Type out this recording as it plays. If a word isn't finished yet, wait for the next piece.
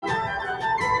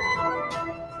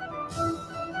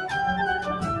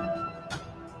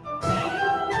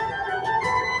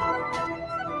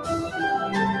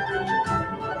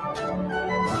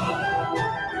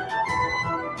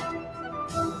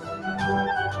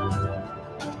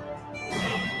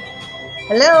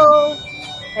Hello,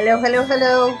 hello, hello,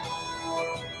 hello,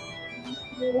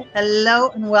 hello,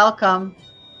 and welcome.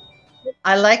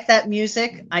 I like that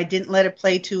music. I didn't let it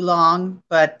play too long,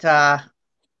 but can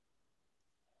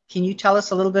you tell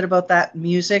us a little bit about that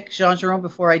music, Jean Jerome,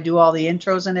 before I do all the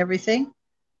intros and everything?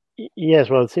 Yes,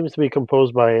 well, it seems to be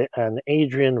composed by an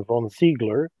Adrian von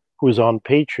Ziegler, who's on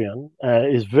Patreon.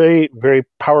 Is very, very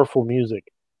powerful music.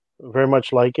 Very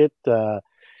much like it.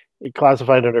 It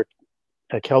classified under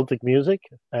Celtic music,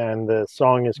 and the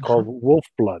song is called Uh-huh. Wolf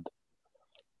Blood.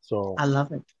 So, I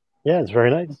love it. yeah, it's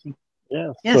very I nice. think-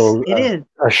 Yeah, Yes, so it is.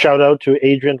 a shout out to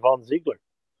Adrian von Ziegler.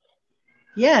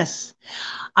 Yes.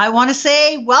 I want to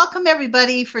say welcome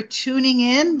everybody for tuning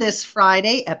in this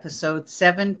Friday, episode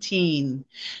 17.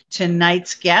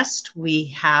 Tonight's guest, we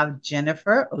have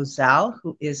Jennifer Ozell,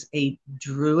 who is a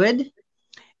druid.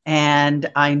 And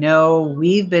I know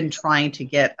we've been trying to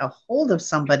get a hold of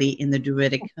somebody in the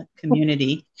Druidic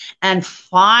community, and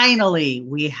finally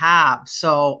we have.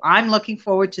 So I'm looking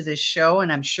forward to this show,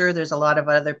 and I'm sure there's a lot of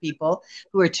other people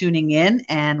who are tuning in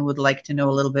and would like to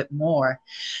know a little bit more.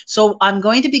 So I'm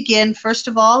going to begin, first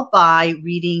of all, by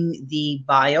reading the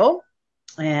bio.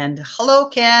 And hello,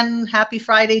 Ken. Happy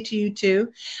Friday to you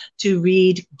too. To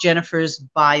read Jennifer's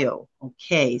bio.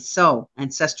 Okay, so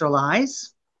Ancestral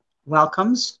Eyes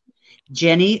welcomes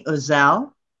Jenny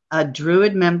Ozell, a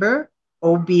Druid member,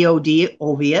 OBOD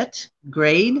Oviatt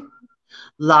grade,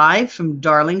 live from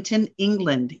Darlington,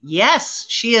 England. Yes,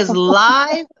 she is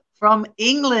live from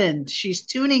England. She's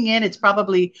tuning in. It's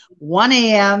probably 1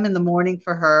 a.m. in the morning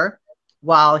for her,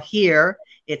 while here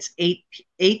it's 8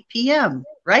 p.m.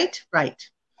 Right? Right.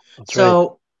 That's right.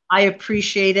 So I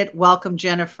appreciate it. Welcome,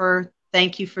 Jennifer.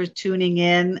 Thank you for tuning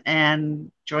in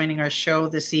and joining our show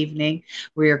this evening.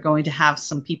 We are going to have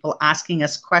some people asking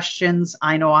us questions.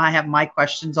 I know I have my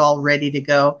questions all ready to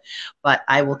go, but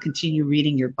I will continue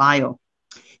reading your bio.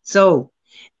 So,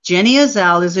 Jenny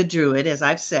Azal is a druid, as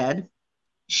I've said.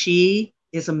 She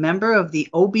is a member of the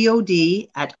OBOD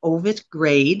at Ovitt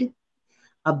grade,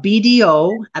 a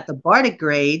BDO at the Bardic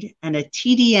grade, and a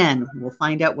TDN. We'll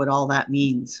find out what all that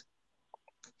means.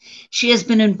 She has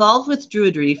been involved with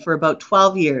Druidry for about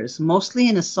 12 years, mostly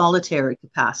in a solitary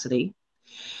capacity.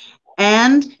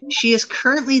 And she is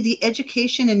currently the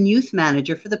Education and Youth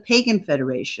Manager for the Pagan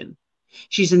Federation.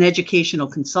 She's an educational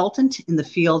consultant in the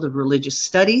field of religious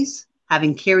studies,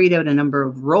 having carried out a number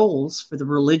of roles for the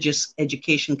Religious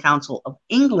Education Council of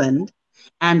England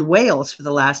and Wales for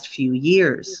the last few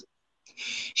years.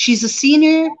 She's a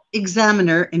senior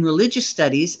examiner in religious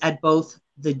studies at both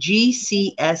the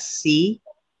GCSE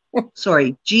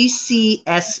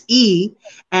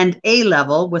and A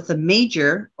level with a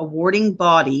major awarding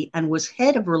body, and was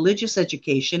head of religious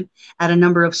education at a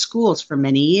number of schools for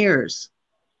many years.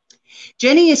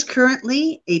 Jenny is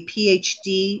currently a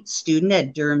PhD student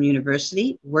at Durham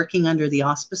University, working under the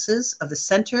auspices of the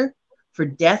Center for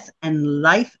Death and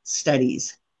Life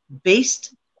Studies,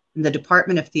 based in the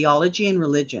Department of Theology and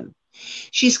Religion.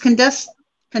 She's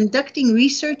conducting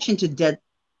research into death.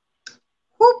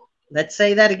 Let's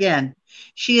say that again.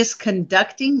 She is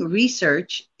conducting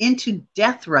research into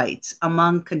death rites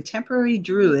among contemporary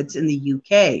Druids in the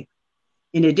UK.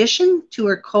 In addition to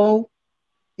her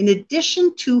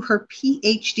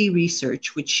PhD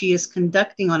research, which she is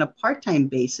conducting on a part-time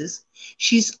basis,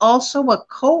 she's also a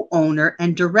co-owner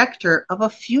and director of a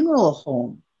funeral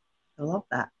home. I love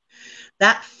that.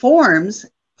 That forms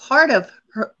part of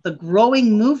the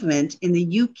growing movement in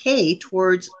the UK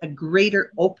towards a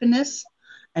greater openness,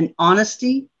 an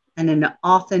honesty, and an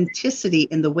authenticity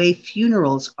in the way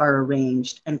funerals are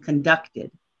arranged and conducted.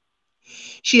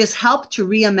 She has helped to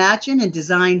reimagine and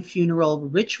design funeral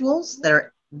rituals that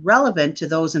are relevant to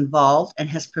those involved, and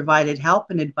has provided help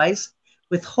and advice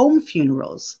with home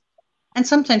funerals. And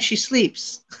sometimes she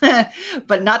sleeps,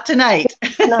 but not tonight.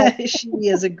 No. She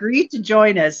has agreed to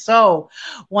join us. So,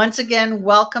 once again,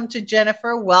 welcome to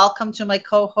Jennifer. Welcome to my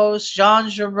co host, Jean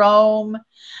Jerome.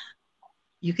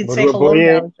 You can say hello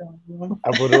Good now,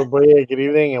 Jean Jerome.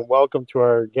 evening, and welcome to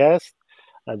our guest,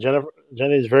 Jennifer.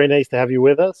 Jenny, it's very nice to have you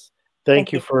with us.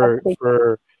 Thank Thank you you.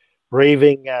 for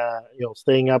braving,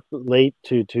 staying up late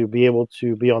to be able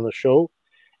to be on the show,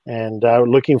 and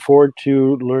looking forward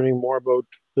to learning more about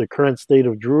the current state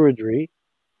of Druidry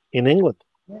in England.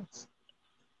 Yes.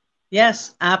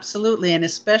 Yes, absolutely. And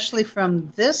especially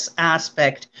from this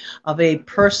aspect of a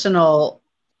personal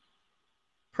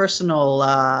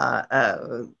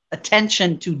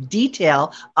attention to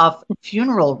detail of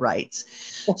funeral rites.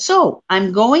 So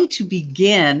I'm going to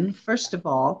begin, first of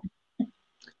all,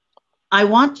 I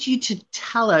want you to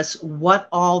tell us what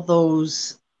all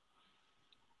those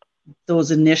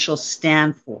initials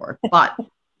stand for. But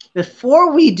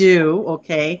Before we do,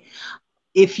 okay,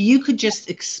 if you could just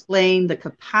explain the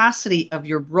capacity of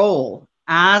your role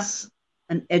as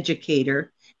an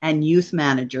educator and youth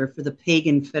manager for the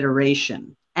Pagan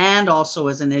Federation, and also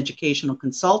as an educational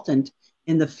consultant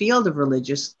in the field of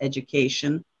religious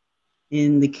education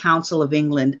in the Council of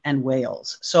England and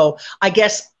Wales. So I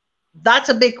guess that's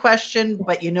a big question,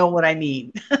 but you know what I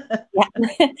mean.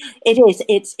 Yeah, it is.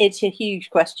 It's a huge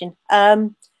question.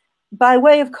 By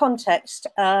way of context,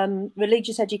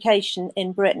 religious education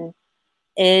in Britain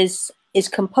is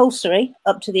compulsory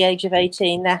up to the age of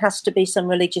 18. There has to be some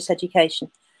religious education.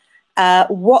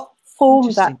 What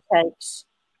form that takes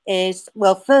is,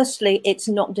 well, firstly, it's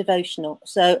not devotional.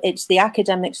 So it's the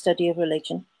academic study of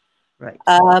religion. Right.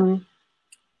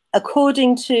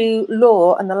 According to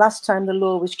law, and the last time the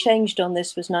law was changed on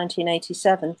this was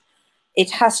 1987,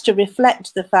 it has to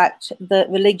reflect the fact that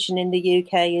religion in the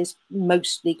UK is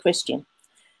mostly Christian.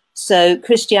 So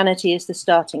Christianity is the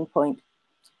starting point.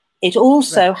 It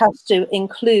also has to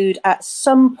include at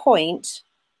some point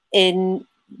in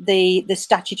the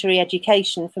statutory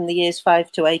education from the years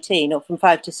 5 to 18 or from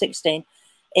 5 to 16,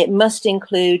 it must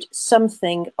include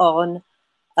something on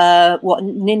what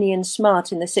Ninian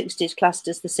Smart in the 60s classed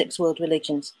as the 6 world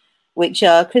religions, which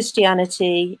are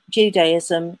Christianity,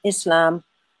 Judaism, Islam,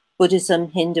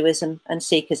 Buddhism, Hinduism, and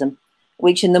Sikhism,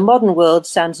 which in the modern world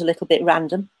sounds a little bit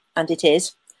random, and it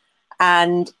is.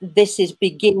 And this is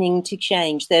beginning to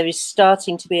change. There is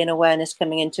starting to be an awareness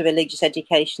coming into religious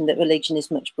education that religion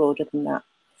is much broader than that.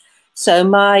 So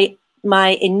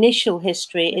my initial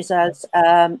history is as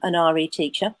an RE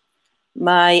teacher.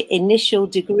 My initial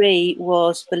degree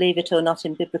was, believe it or not,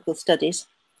 in biblical studies.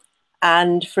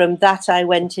 And from that, I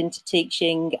went into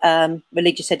teaching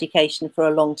religious education for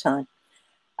a long time.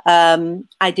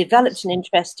 I developed an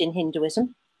interest in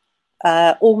Hinduism,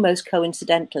 almost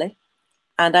coincidentally.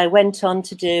 And I went on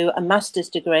to do a master's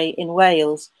degree in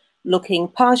Wales, looking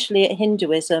partially at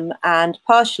Hinduism and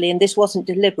partially, and this wasn't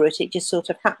deliberate, it just sort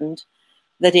of happened,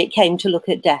 that it came to look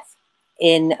at death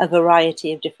in a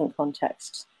variety of different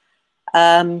contexts.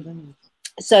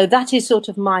 So that is sort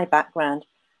of my background.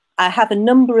 I have a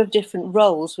number of different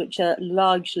roles which are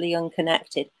largely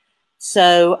unconnected.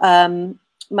 So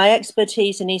my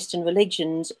expertise in Eastern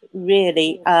religions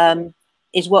really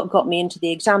is what got me into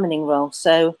the examining role.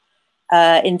 So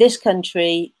in this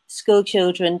country, school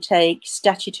children take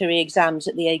statutory exams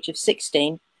at the age of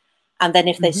 16, and then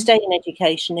if they stay in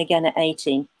education, again at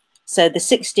 18. So the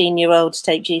 16-year-olds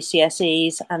take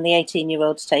GCSEs and the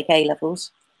 18-year-olds take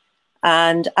A-levels.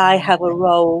 And I have a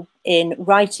role in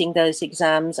writing those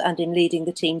exams and in leading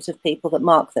the teams of people that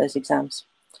mark those exams.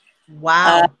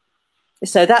 Wow.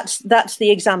 So that's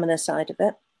the examiner side of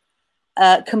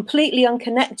it. Completely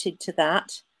unconnected to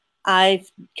that,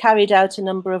 I've carried out a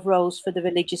number of roles for the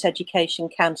Religious Education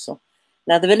Council.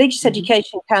 Now, the Religious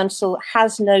Education Council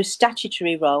has no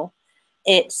statutory role.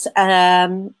 It's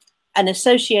an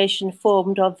association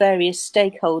formed of various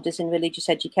stakeholders in religious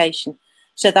education.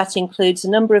 So that includes a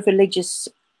number of religious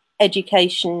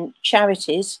education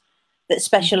charities that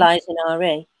specialise in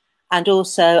RE, and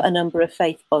also a number of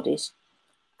faith bodies.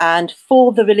 And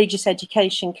for the Religious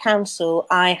Education Council,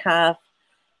 I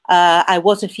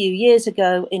was a few years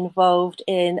ago involved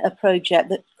in a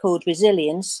project called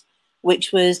Resilience,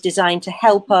 which was designed to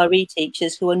help RE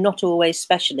teachers who are not always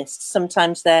specialists.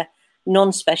 Sometimes they're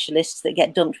non-specialists that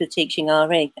get dumped with teaching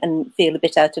RE and feel a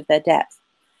bit out of their depth.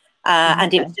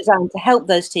 And it was designed to help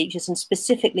those teachers and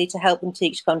specifically to help them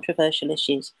teach controversial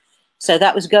issues. So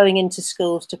that was going into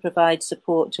schools to provide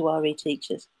support to RE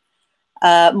teachers.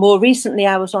 More recently,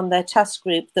 I was on their task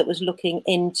group that was looking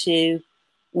into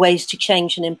ways to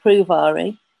change and improve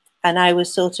RE, and I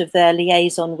was sort of their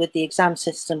liaison with the exam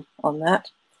system on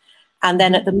that. And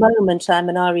then at the moment, I'm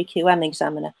an REQM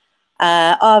examiner.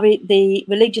 The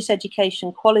Religious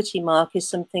Education Quality Mark is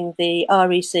something the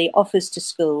REC offers to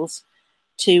schools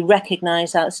to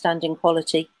recognise outstanding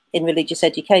quality in religious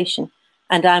education,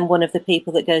 and I'm one of the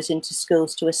people that goes into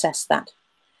schools to assess that.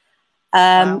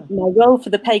 Wow. My role for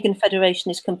the Pagan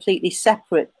Federation is completely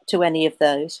separate to any of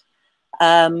those.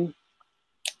 But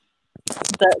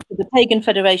the Pagan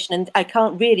Federation, and I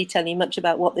can't really tell you much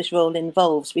about what this role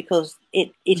involves because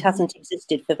it hasn't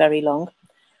existed for very long.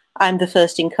 I'm the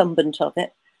first incumbent of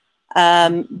it.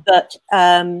 But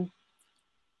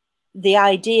the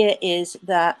idea is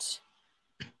that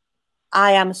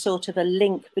I am sort of a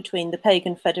link between the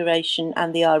Pagan Federation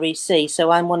and the REC.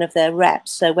 So I'm one of their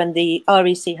reps. So when the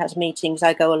REC has meetings,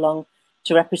 I go along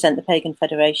to represent the Pagan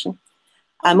Federation.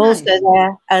 I'm also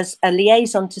there as a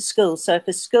liaison to schools. So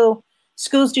if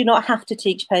schools do not have to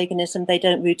teach paganism, they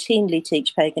don't routinely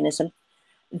teach paganism.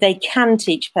 they can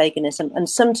teach paganism, and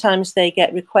sometimes they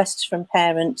get requests from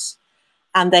parents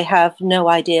and they have no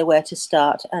idea where to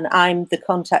start. And I'm the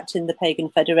contact in the Pagan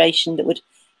Federation that would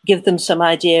give them some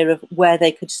idea of where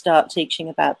they could start teaching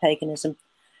about paganism,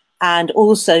 and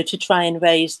also to try and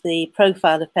raise the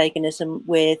profile of paganism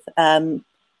with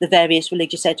the various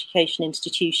religious education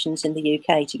institutions in the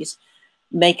UK to just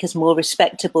make us more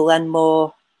respectable and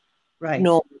more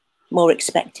normal, more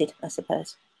expected, I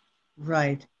suppose.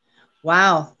 Right.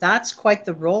 Wow, that's quite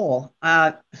the role.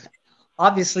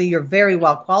 Obviously, you're very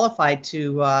well qualified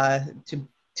to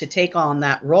take on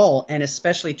that role, and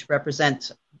especially to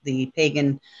represent the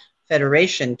Pagan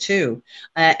Federation too.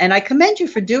 And I commend you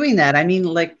for doing that. I mean,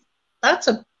 like, that's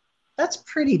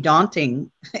pretty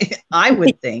daunting, I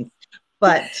would think.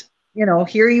 But you know,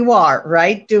 here you are,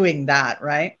 right, doing that,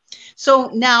 right? So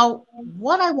now,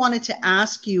 what I wanted to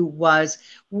ask you was,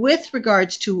 with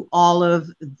regards to all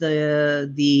of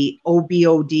the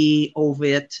OBOD,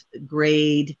 OVIT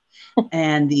grade,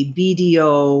 and the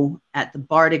BDO at the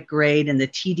Bardic grade and the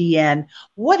TDN,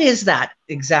 what is that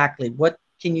exactly? What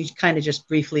can you kind of just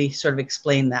briefly sort of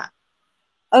explain that?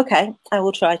 Okay, I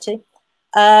will try to.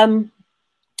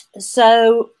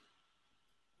 So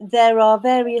there are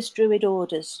various Druid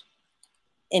orders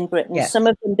in Britain. Yes. Some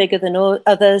of them bigger than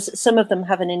others. Some of them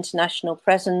have an international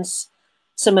presence.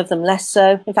 Some of them less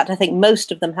so. In fact, I think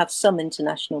most of them have some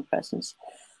international presence.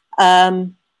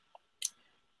 Now,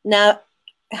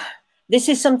 this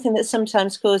is something that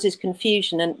sometimes causes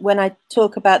confusion. And when I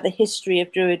talk about the history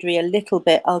of Druidry a little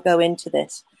bit, I'll go into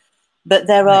this. But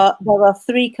there are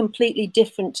three completely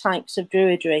different types of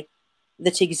Druidry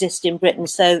that exist in Britain.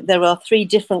 So there are three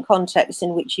different contexts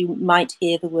in which you might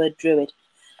hear the word Druid.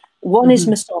 One is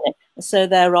Masonic. So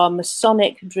there are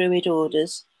Masonic Druid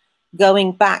orders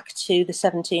going back to the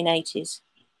 1780s.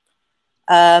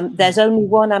 There's only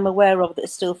one I'm aware of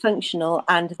that's still functional,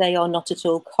 and they are not at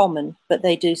all common, but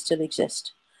they do still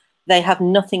exist. They have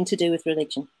nothing to do with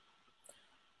religion.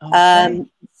 Okay.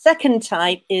 Second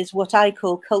type is what I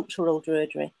call cultural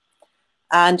Druidry.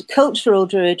 And cultural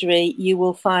Druidry you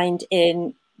will find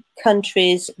in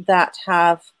countries that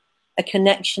have a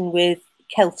connection with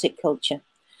Celtic culture.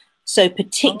 So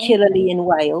particularly in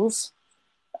Wales,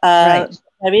 there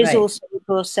is also the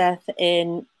Gorsedd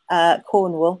in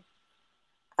Cornwall,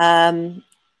 in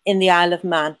the Isle of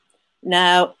Man.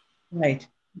 Now,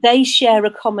 they share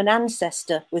a common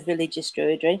ancestor with religious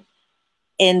Druidry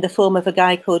in the form of a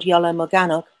guy called Iolo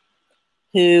Morgannwg,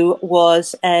 who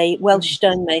was a Welsh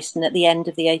stonemason at the end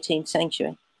of the 18th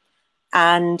century.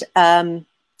 And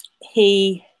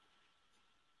he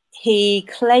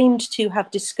claimed to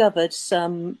have discovered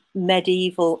some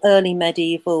early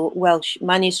medieval Welsh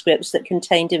manuscripts that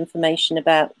contained information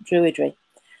about Druidry.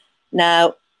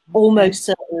 Now, almost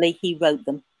certainly he wrote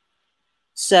them.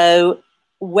 So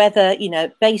whether, you know,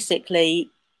 basically,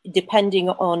 depending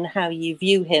on how you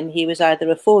view him, he was either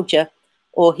a forger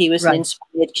or he was an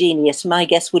inspired genius. My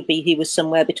guess would be he was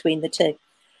somewhere between the two.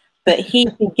 But he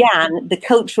began the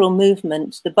cultural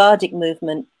movement, the bardic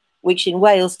movement, which in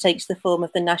Wales takes the form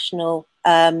of the national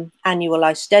annual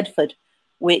Eisteddfod,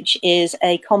 which is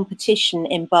a competition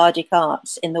in bardic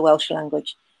arts in the Welsh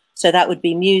language. So that would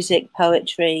be music,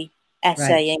 poetry,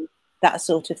 essaying, that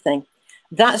sort of thing.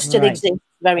 That still exists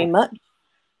very much.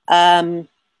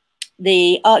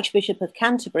 The Archbishop of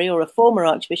Canterbury, or a former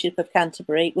Archbishop of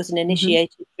Canterbury, was an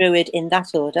initiated Druid in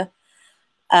that order.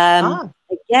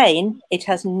 Again, it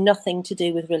has nothing to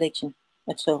do with religion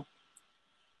at all.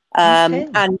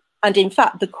 And in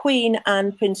fact, the Queen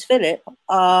and Prince Philip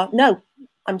are, no,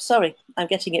 I'm sorry, I'm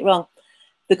getting it wrong.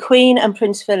 The Queen and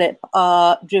Prince Philip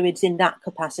are Druids in that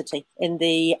capacity, in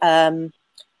the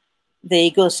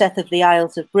Gorsedd of the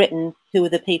Isles of Britain, who are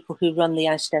the people who run the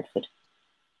Eisteddfod.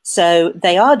 So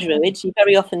they are Druids. You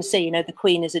very often see, you know, the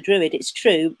Queen is a Druid. It's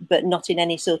true, but not in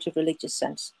any sort of religious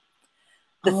sense.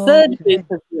 The third group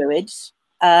of Druids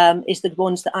is the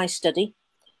ones that I study,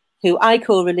 who I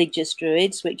call religious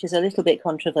Druids, which is a little bit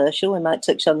controversial. We might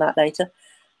touch on that later.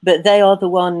 But they are the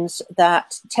ones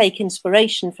that take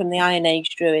inspiration from the Iron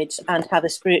Age Druids and have a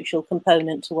spiritual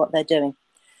component to what they're doing.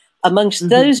 Amongst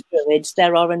those Druids,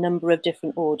 there are a number of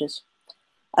different orders.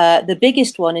 The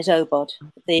biggest one is OBOD,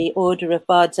 the Order of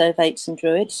Bards, Ovates and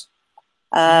Druids.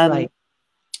 And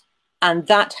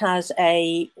that has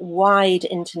a wide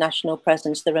international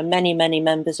presence. There are many, many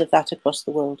members of that across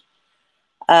the world.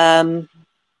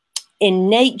 In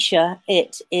nature,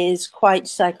 it is quite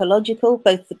psychological.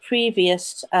 Both the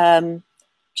previous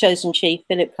chosen chief,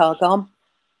 Philip Carr-Gomm,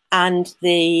 and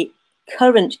the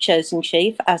current chosen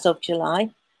chief, as of July,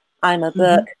 Eimer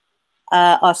Burke,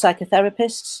 are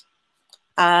psychotherapists,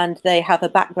 and they have a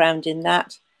background in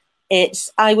that.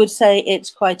 I would say it's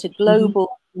quite a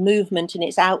global movement in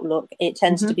its outlook. It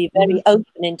tends to be very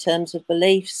open in terms of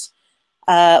beliefs,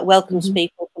 welcomes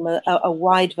people from a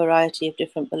wide variety of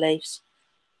different beliefs.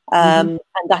 And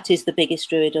that is the biggest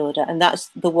Druid order. And that's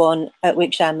the one at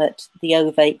which I'm at the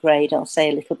Ovate grade. I'll say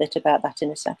a little bit about that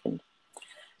in a second.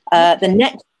 The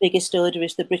next biggest order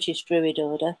is the British Druid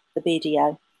Order, the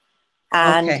BDO.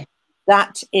 And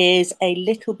that is a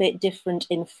little bit different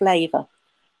in flavour.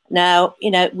 Now,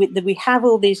 you know, we have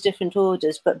all these different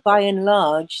orders, but by and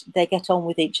large, they get on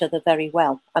with each other very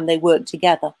well and they work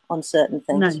together on certain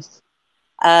things.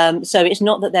 Nice. So it's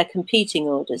not that they're competing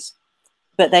orders,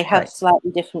 but they have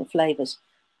slightly different flavours.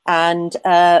 And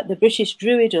the British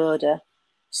Druid Order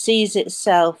sees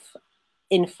itself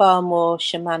in far more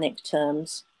shamanic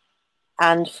terms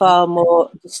and far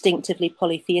more distinctively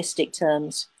polytheistic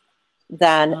terms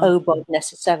than OBOD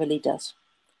necessarily does.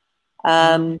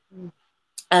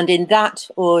 And in that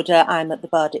order, I'm at the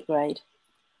Bardic grade.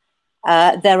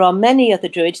 There are many other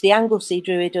Druids. The Anglesey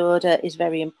Druid Order is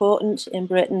very important in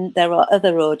Britain. There are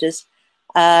other orders.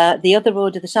 The other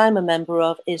order that I'm a member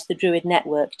of is the Druid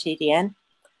Network, TDN.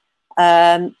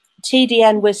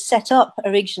 TDN was set up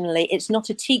originally. It's not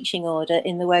a teaching order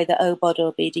in the way that OBOD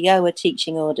or BDO are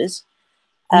teaching orders.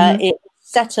 It was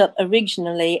set up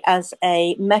originally as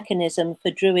a mechanism for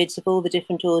Druids of all the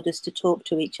different orders to talk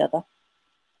to each other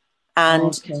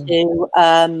and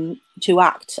to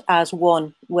act as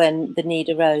one when the need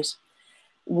arose.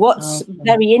 What's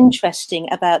very interesting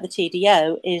about the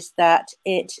TDO is that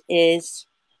it is,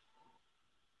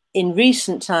 in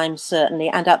recent times certainly,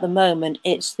 and at the moment,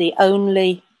 it's the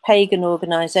only pagan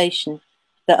organisation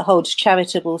that holds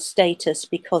charitable status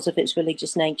because of its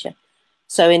religious nature.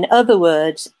 So in other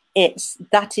words,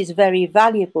 that is very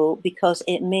valuable because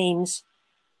it means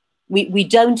we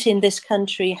don't in this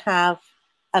country have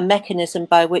a mechanism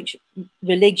by which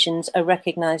religions are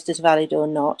recognised as valid or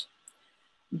not.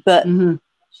 But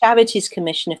Charities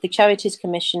Commission, if the Charities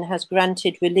Commission has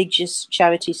granted religious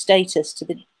charity status to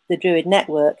the Druid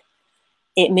Network,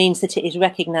 it means that it is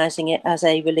recognising it as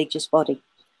a religious body.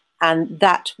 And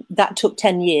that took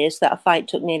 10 years, that fight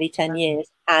took nearly 10 years,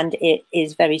 and it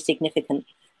is very significant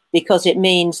because it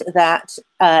means that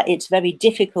it's very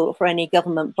difficult for any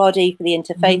government body, for the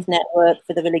Interfaith Network,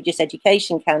 for the Religious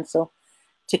Education Council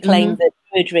to claim that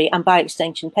Druidry, and by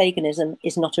extension paganism,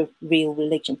 is not a real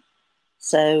religion.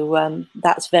 So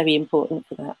that's very important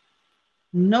for that.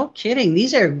 No kidding.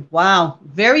 These are, wow,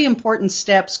 very important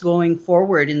steps going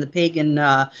forward in the pagan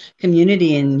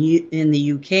community in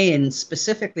the UK, and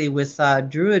specifically with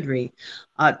Druidry.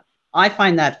 I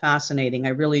find that fascinating. I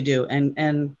really do.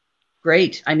 And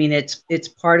great. I mean, it's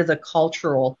part of the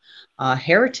cultural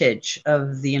heritage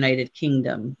of the United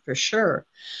Kingdom, for sure.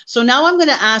 So now I'm going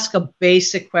to ask a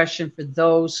basic question for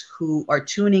those who are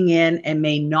tuning in and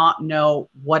may not know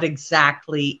what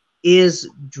exactly is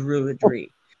Druidry.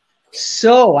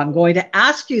 So I'm going to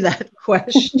ask you that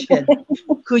question.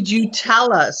 Could you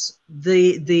tell us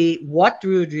what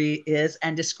Druidry is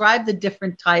and describe the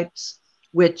different types,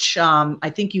 which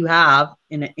I think you have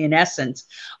in essence,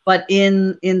 but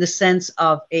in the sense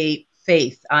of a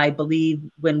faith? I believe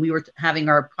when we were having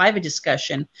our private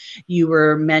discussion, you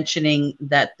were mentioning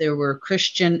that there were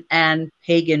Christian and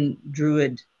pagan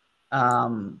Druid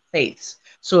faiths.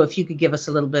 So if you could give us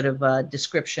a little bit of a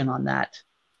description on that.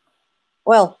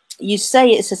 Well, you say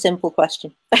it's a simple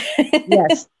question.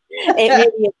 Yes. It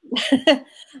really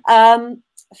is.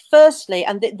 Firstly,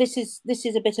 and this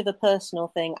is a bit of a personal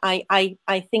thing, I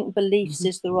think beliefs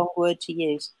is the wrong word to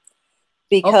use,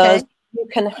 because you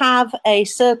can have a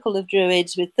circle of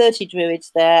Druids with 30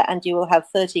 Druids there and you will have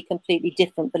 30 completely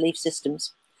different belief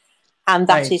systems, and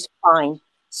that is fine.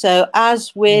 So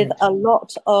as with a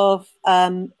lot of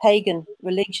pagan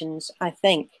religions, I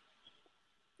think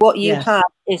what you have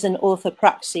is an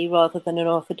orthopraxy rather than an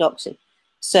orthodoxy.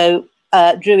 So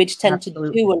Druids tend to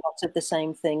do a lot of the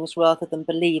same things rather than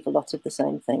believe a lot of the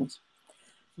same things.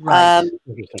 Right.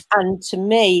 And to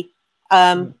me,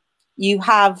 you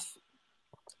have,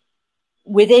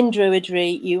 within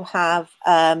Druidry, you have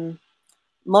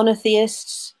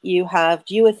monotheists, you have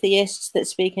duotheists that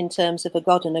speak in terms of a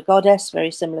god and a goddess, very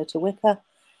similar to Wicca.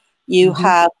 You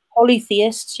have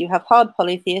polytheists, you have hard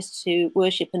polytheists who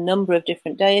worship a number of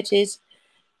different deities.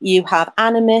 You have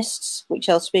animists, which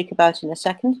I'll speak about in a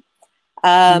second.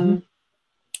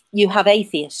 You have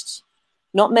atheists,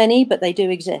 not many, but they do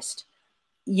exist.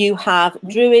 You have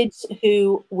Druids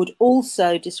who would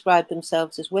also describe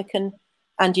themselves as Wiccan,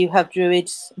 and you have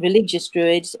Druids, religious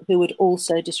Druids, who would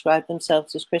also describe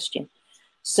themselves as Christian.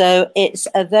 So it's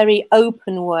a very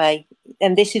open way,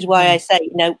 and this is why I say,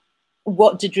 you know,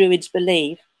 what do Druids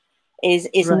believe? is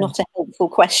Right. not a helpful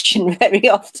question very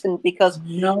often, because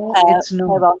No, it's not.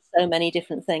 there are so many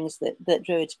different things that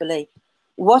Druids believe.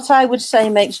 What I would say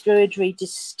makes Druidry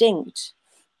distinct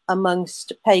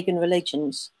amongst pagan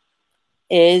religions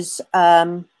is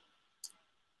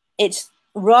it's,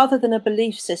 rather than a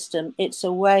belief system, it's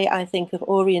a way, I think, of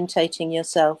orientating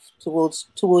yourself towards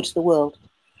the world.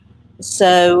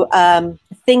 So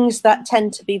things that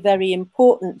tend to be very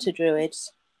important to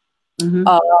Druids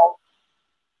are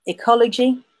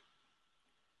ecology.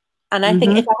 And I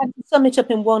think if I had to sum it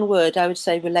up in one word, I would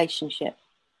say relationship.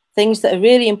 Things that are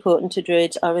really important to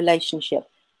Druids are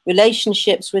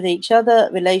relationships with each other,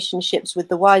 relationships with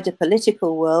the wider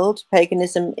political world.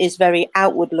 Paganism is very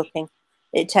outward looking.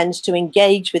 It tends to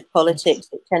engage with politics.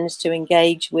 It tends to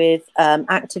engage with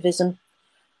activism.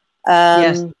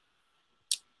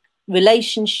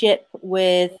 Relationship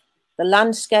with the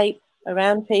landscape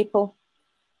around people.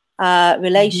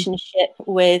 Relationship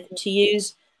with, to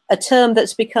use a term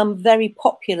that's become very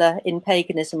popular in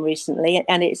paganism recently,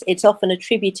 and it's often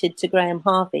attributed to Graham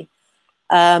Harvey.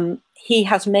 He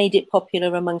has made it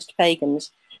popular amongst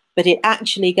pagans, but it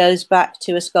actually goes back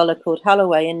to a scholar called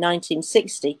Holloway in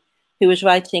 1960, who was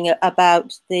writing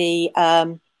about the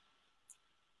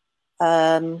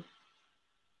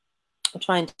I'm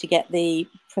trying to get the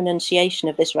pronunciation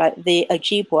of this right, the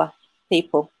Ojibwa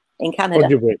people in Canada.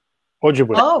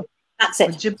 Ojibwe. Oh, that's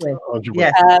it. Ojibwe.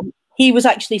 Yeah. He was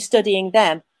actually studying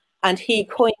them, and he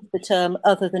coined the term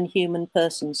other than human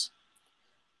persons.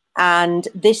 And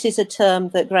this is a term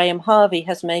that Graham Harvey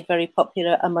has made very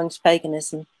popular amongst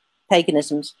paganisms,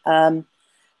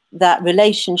 that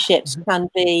relationships can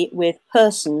be with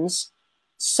persons,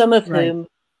 some of whom,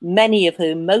 many of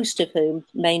whom, most of whom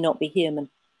may not be human.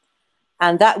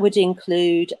 And that would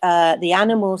include the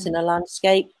animals in a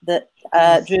landscape that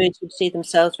Druids would see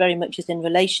themselves very much as in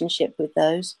relationship with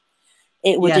those.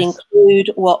 It would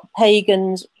include what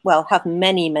pagans, well, have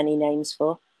many, many names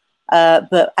for,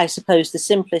 but I suppose the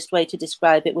simplest way to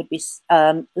describe it would be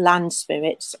land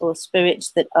spirits, or spirits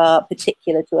that are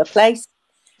particular to a place.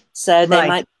 So they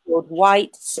might be called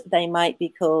wights, they might be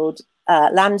called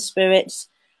land spirits.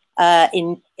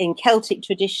 In Celtic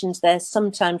traditions, they're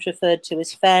sometimes referred to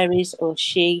as fairies or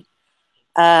she.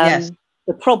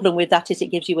 The problem with that is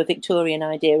it gives you a Victorian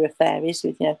idea of fairies,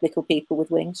 with, you know, little people with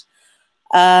wings.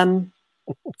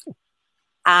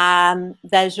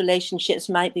 Those relationships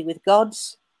might be with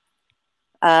gods.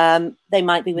 They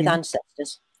might be with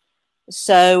ancestors.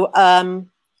 So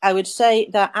I would say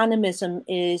that animism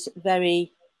is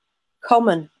very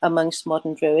common amongst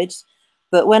modern Druids.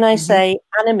 But when I say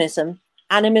animism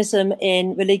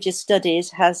in religious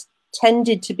studies has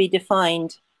tended to be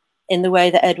defined in the way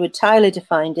that Edward Tyler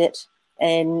defined it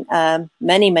in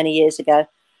many, many years ago,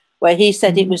 where he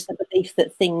said it was the belief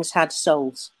that things had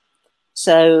souls.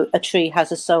 So a tree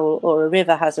has a soul, or a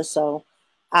river has a soul.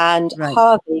 And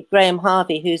Graham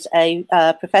Harvey, who's a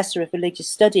professor of religious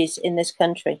studies in this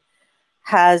country,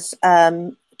 has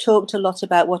talked a lot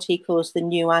about what he calls the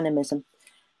new animism.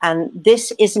 And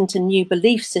this isn't a new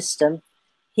belief system.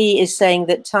 He is saying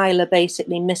that Tyler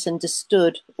basically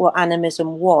misunderstood what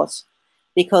animism was,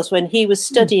 because when he was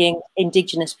studying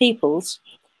indigenous peoples,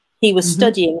 he was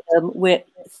studying them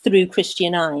through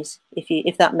Christian eyes,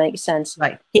 if that makes sense.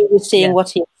 He was seeing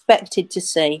what he expected to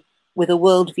see with a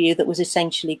worldview that was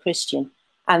essentially Christian,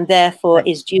 and therefore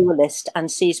is dualist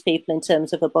and sees people in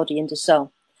terms of a body and a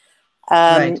soul.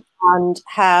 And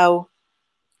how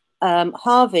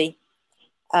Harvey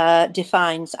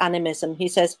defines animism. He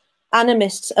says,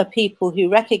 animists are people who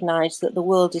recognize that the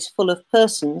world is full of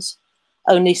persons,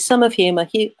 only some of whom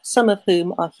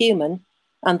are human,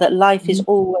 and that life is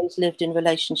always lived in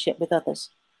relationship with others.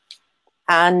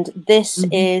 And this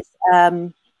is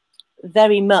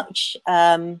very much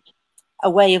a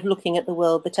way of looking at the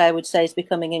world that I would say is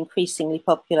becoming increasingly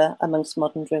popular amongst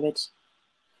modern Druids.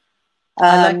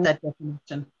 I like that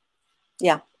definition.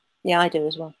 Yeah, I do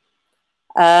as well.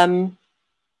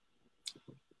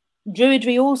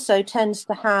 Druidry also tends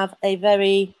to have a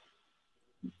very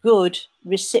good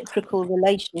reciprocal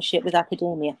relationship with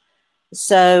academia.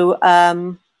 So,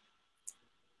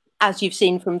 as you've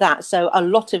seen from that, so a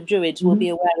lot of Druids will be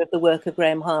aware of the work of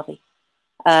Graham Harvey,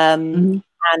 and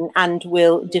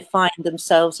will define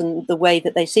themselves and the way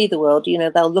that they see the world. You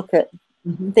know, they'll look at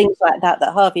things like that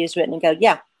Harvey has written and go,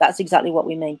 yeah, that's exactly what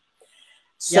we mean.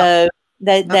 So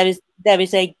there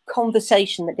is a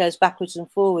conversation that goes backwards and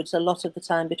forwards a lot of the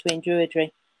time between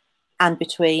Druidry and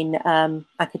between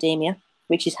academia,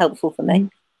 which is helpful for me.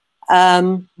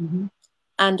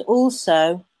 And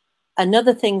also,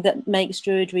 another thing that makes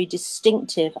Druidry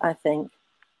distinctive, I think,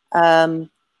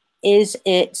 is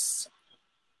its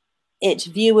its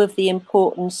view of the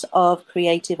importance of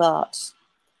creative arts,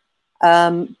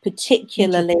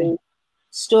 particularly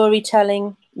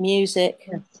storytelling, music,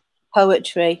 Yes.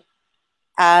 poetry,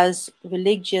 as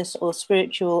religious or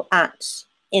spiritual acts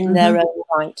in their own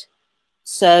right.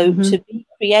 So to be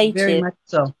Very creative much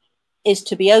so. is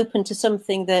to be open to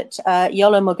something that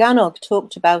Iolo Morganwg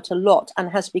talked about a lot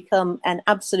and has become an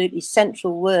absolutely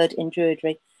central word in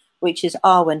Druidry, which is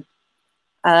Arwen.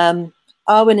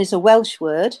 Arwen is a Welsh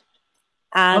word,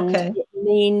 and it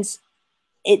means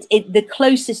the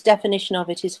closest definition of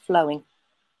it is flowing.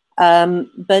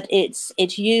 But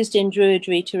it's used in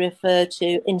Druidry to refer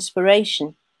to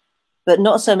inspiration, but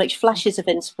not so much flashes of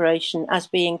inspiration as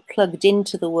being plugged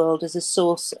into the world as a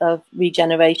source of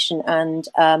regeneration and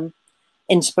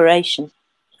inspiration.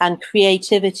 And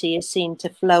creativity is seen to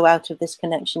flow out of this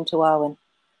connection to Arwen.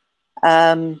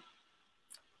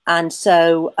 And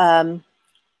so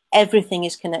everything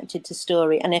is connected to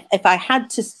story. And if I had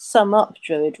to sum up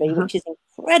Druidry, which is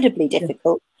incredibly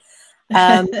difficult,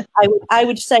 I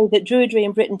would say that Druidry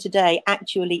in Britain today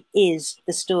actually is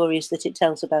the stories that it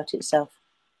tells about itself,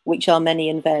 which are many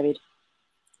and varied.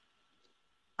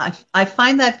 I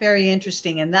find that very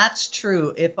interesting, and that's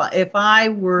true. If I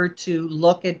were to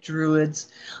look at Druids,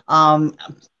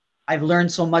 I've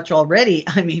learned so much already.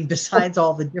 I mean, besides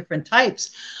all the different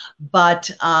types,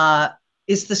 but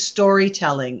is the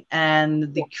storytelling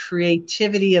and the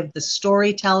creativity of the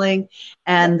storytelling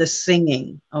and the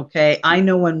singing. Okay, I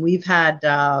know when we've had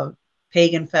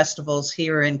pagan festivals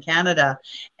here in Canada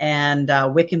and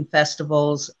Wiccan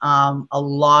festivals, a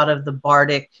lot of the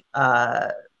bardic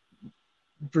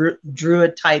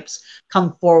Druid types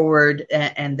come forward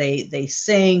and they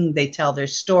sing, they tell their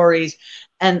stories,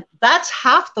 and that's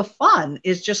half the fun,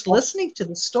 is just listening to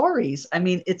the stories. I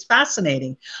mean, it's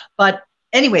fascinating. But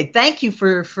anyway, thank you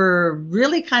for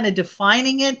really kind of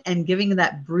defining it and giving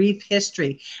that brief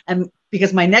history. And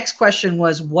because my next question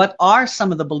was, what are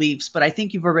some of the beliefs? But I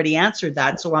think you've already answered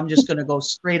that, so I'm just going to go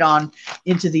straight on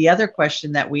into the other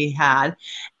question that we had.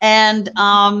 And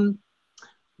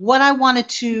what I wanted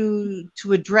to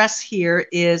address here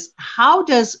is, how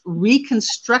does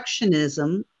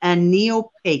Reconstructionism and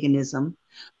neo-paganism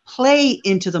play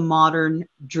into the modern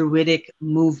Druidic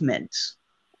movement?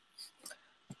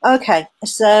 Okay,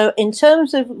 so in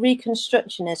terms of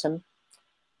Reconstructionism,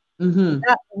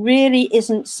 that really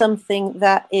isn't something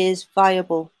that is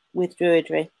viable with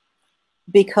Druidry,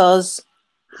 because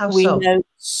we know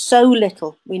so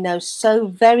little. We know so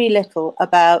very little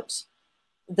about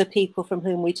the people from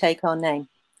whom we take our name.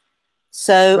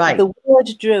 So the word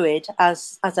Druid,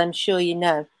 as I'm sure you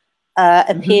know,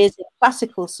 appears in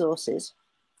classical sources.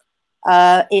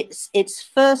 It's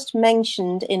first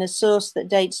mentioned in a source that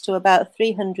dates to about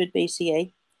 300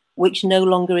 BCE, which no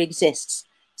longer exists.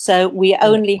 So we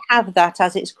only have that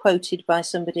as it's quoted by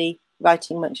somebody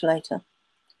writing much later.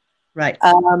 Right.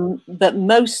 But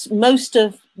most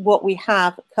of what we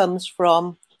have comes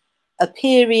from a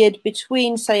period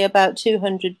between, say, about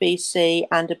 200 BC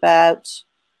and about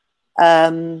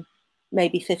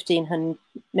maybe 1500,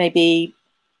 maybe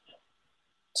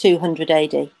 200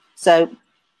 AD. So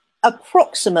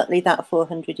approximately that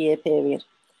 400-year period.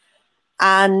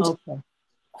 And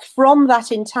from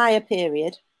that entire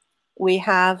period, we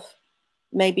have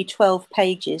maybe 12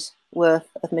 pages worth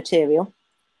of material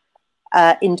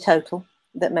in total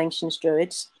that mentions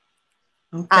Druids.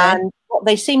 And what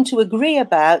they seem to agree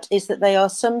about is that they are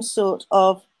some sort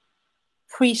of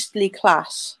priestly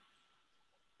class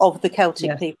of the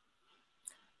Celtic people.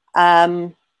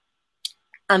 And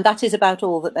that is about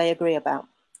all that they agree about.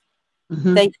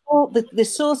 They the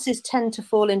sources tend to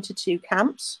fall into two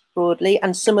camps broadly,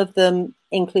 and some of them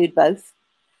include both.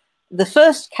 The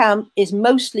first camp is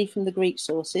mostly from the Greek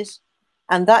sources,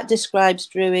 and that describes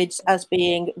Druids as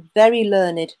being very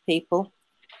learned people,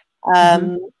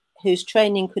 whose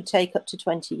training could take up to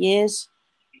 20 years,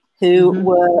 who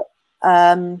were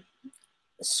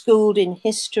schooled in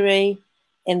history,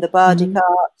 in the bardic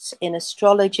arts, in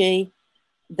astrology,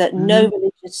 that no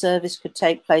religious service could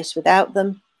take place without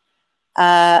them,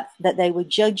 that they were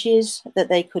judges, that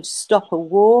they could stop a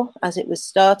war as it was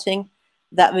starting,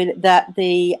 that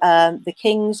the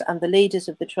kings and the leaders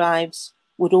of the tribes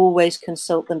would always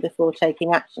consult them before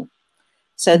taking action.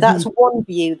 So that's one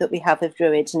view that we have of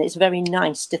Druids, and it's very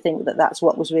nice to think that that's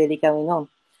what was really going on.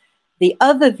 The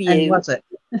other view... And was it?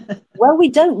 Well, we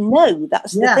don't know.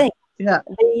 That's the thing. Yeah.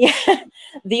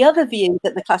 The other view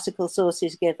that the classical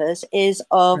sources give us is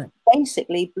of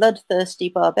basically bloodthirsty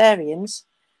barbarians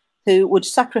who would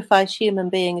sacrifice human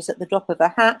beings at the drop of a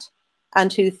hat,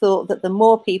 and who thought that the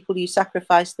more people you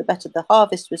sacrificed, the better the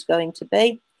harvest was going to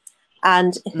be,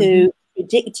 and who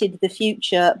predicted the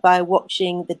future by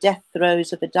watching the death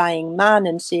throes of a dying man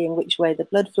and seeing which way the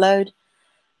blood flowed.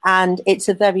 And it's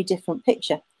a very different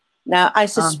picture. Now, I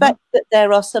suspect that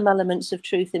there are some elements of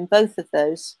truth in both of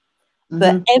those,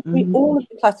 but all of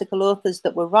the classical authors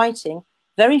that were writing,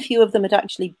 very few of them had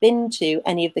actually been to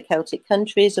any of the Celtic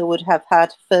countries or would have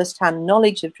had first-hand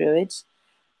knowledge of Druids,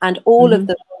 and all of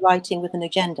them were writing with an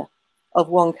agenda of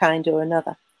one kind or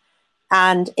another.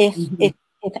 And if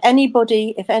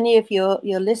anybody, if any of your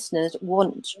listeners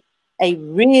want a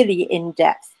really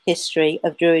in-depth history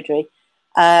of Druidry,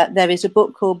 there is a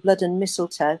book called Blood and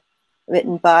Mistletoe,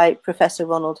 written by Professor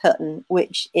Ronald Hutton,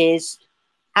 which is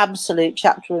absolute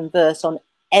chapter and verse on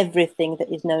everything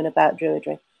that is known about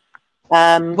Druidry.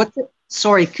 What's it?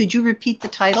 Sorry, could you repeat the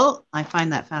title? I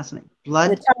find that fascinating.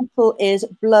 Blood. The title is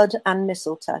Blood and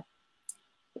Mistletoe,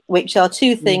 which are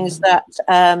two things that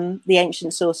the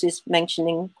ancient sources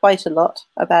mentioning quite a lot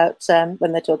about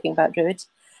when they're talking about Druids.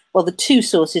 Well, the two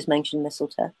sources mention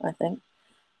mistletoe, I think.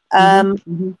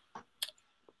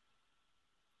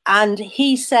 And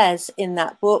he says in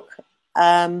that book,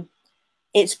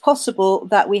 it's possible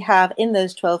that we have in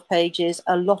those 12 pages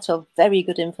a lot of very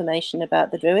good information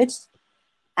about the Druids.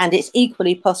 And it's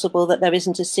equally possible that there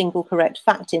isn't a single correct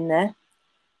fact in there.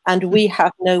 And we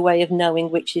have no way of knowing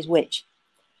which is which.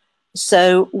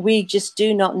 So we just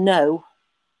do not know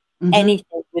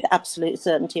anything with absolute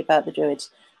certainty about the Druids.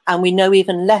 And we know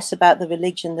even less about the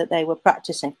religion that they were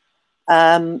practicing.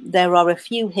 There are a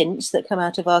few hints that come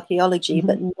out of archaeology,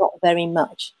 but not very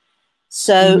much.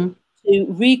 So to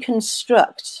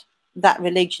reconstruct that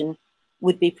religion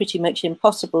would be pretty much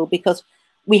impossible, because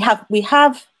we have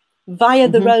via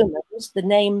the Romans the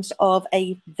names of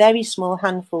a very small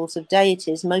handfuls of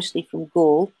deities, mostly from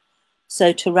Gaul.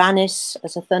 So Tyrannus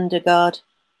as a thunder god,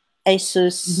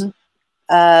 Asus,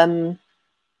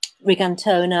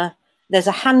 Rigantona. There's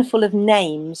a handful of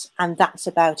names, and that's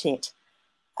about it.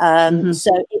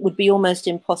 So it would be almost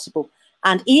impossible.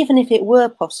 And even if it were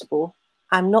possible,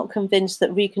 I'm not convinced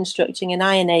that reconstructing an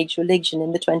Iron Age religion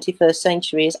in the 21st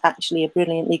century is actually a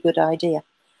brilliantly good idea.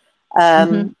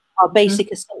 Our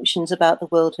basic assumptions about the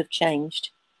world have changed.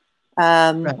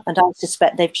 And I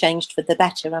suspect they've changed for the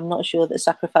better. I'm not sure that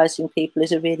sacrificing people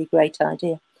is a really great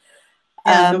idea.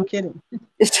 Yeah, no kidding.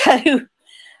 So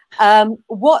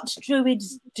what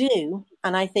Druids do,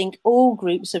 and I think all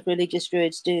groups of religious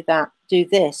Druids do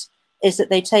this, is that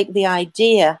they take the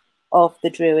idea of the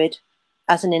Druid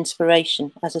as an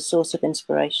inspiration, as a source of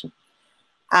inspiration.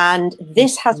 And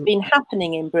this has been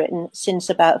happening in Britain since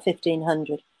about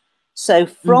 1500. So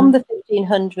from the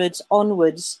 1500s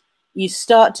onwards, you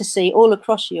start to see, all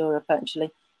across Europe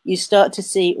actually, you start to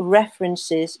see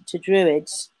references to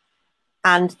Druids,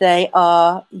 and they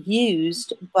are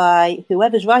used by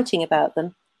whoever's writing about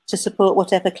them to support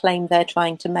whatever claim they're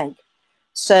trying to make.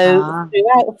 So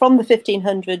throughout, from the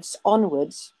 1500s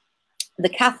onwards, the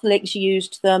Catholics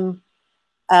used them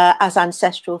as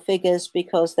ancestral figures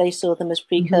because they saw them as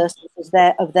precursors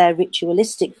of their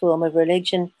ritualistic form of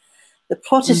religion. The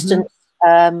Protestants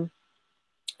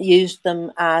used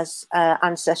them as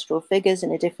ancestral figures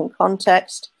in a different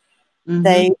context.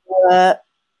 They were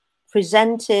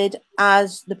presented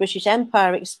as the British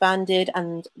Empire expanded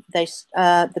and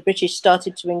the British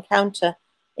started to encounter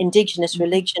indigenous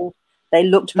religion. They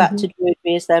looked back to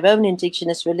Druidry as their own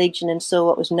indigenous religion and saw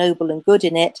what was noble and good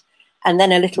in it. And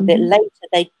then a little bit later,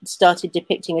 they started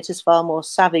depicting it as far more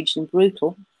savage and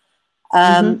brutal.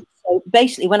 So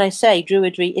basically, when I say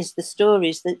Druidry is the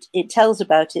stories that it tells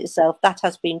about itself, that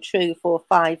has been true for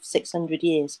 500-600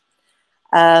 years.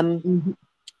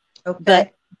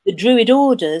 But the Druid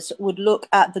orders would look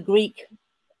at the Greek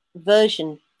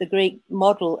version, the Greek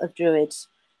model of Druids,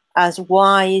 as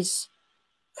wise,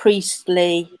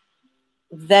 priestly,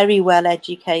 very well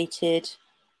educated,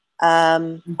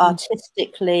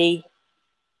 artistically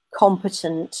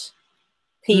competent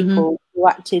people who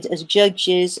acted as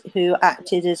judges, who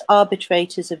acted as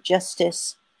arbitrators of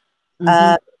justice,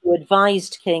 who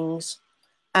advised kings,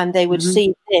 and they would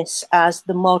see this as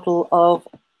the model of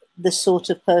the sort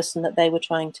of person that they were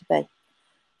trying to be.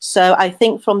 So I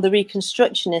think from the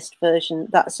Reconstructionist version,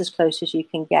 that's as close as you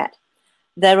can get.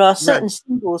 There are certain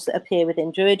symbols that appear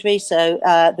within Druidry. So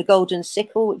the golden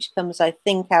sickle, which comes, I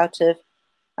think, out of,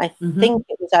 I think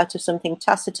it was out of something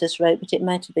Tacitus wrote, but it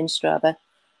might have been Strabo,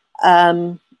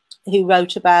 who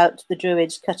wrote about the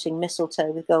Druids cutting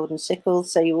mistletoe with golden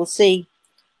sickles. So you will see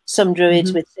some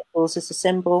Druids with sickles as a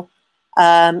symbol.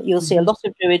 You'll see a lot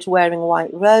of Druids wearing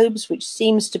white robes, which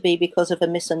seems to be because of a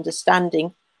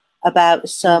misunderstanding about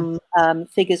some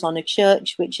figures on a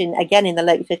church, which again in the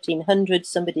late 1500s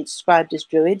somebody described as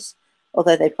Druids,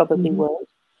 although they probably weren't.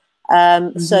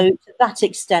 So to that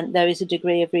extent, there is a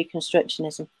degree of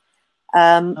Reconstructionism.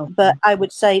 But I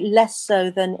would say less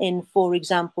so than in, for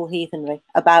example, heathenry.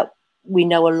 We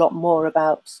know a lot more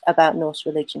about Norse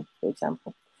religion, for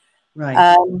example.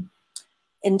 Right.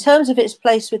 In terms of its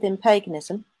place within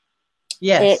paganism,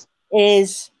 yes,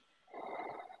 it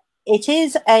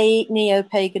is a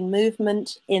neo-pagan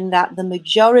movement in that the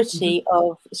majority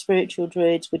of spiritual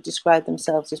druids would describe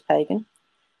themselves as pagan,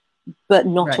 but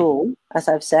not all, as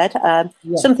I've said.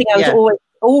 Something I was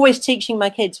always teaching my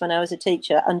kids when I was a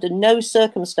teacher: under no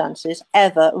circumstances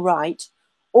ever write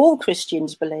all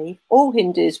Christians believe, all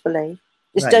Hindus believe.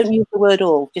 Just don't use the word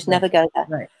all. Just never go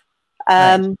there.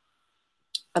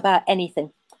 About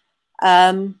anything.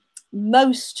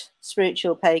 Most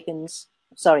spiritual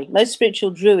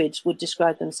druids would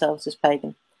describe themselves as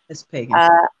pagan.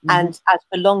 And as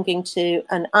belonging to,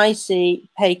 and I see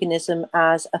paganism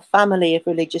as a family of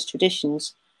religious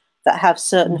traditions that have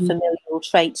certain familial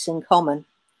traits in common,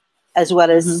 as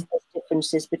well as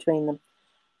differences between them.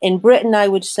 In Britain, I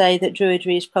would say that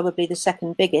Druidry is probably the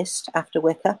second biggest after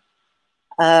Wicca,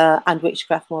 and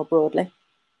witchcraft more broadly.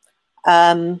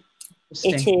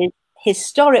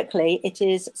 Historically, it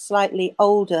is slightly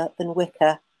older than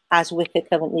Wicca, as Wicca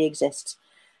currently exists.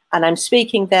 And I'm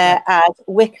speaking there as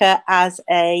Wicca as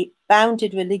a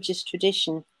bounded religious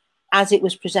tradition as it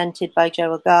was presented by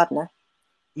Gerald Gardner.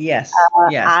 Yes.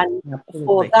 And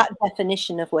for that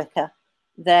definition of Wicca,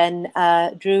 then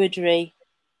Druidry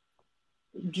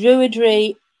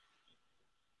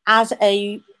as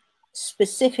a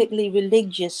specifically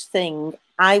religious thing,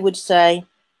 I would say,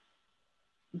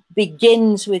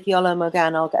 begins with Iolo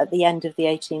Morganwg at the end of the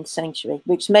 18th century,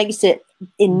 which makes it,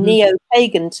 in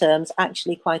neo-pagan terms,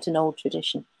 actually quite an old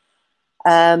tradition.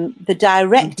 The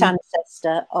direct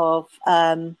ancestor of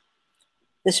the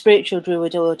spiritual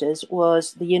Druid orders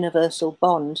was the Universal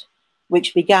Bond,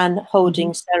 which began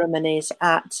holding ceremonies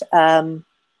at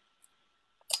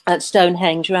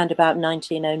Stonehenge around about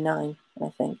 1909, I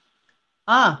think.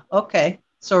 Ah, okay.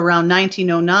 So around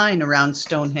 1909, around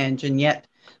Stonehenge, and yet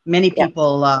many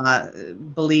people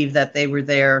believe that they were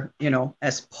there,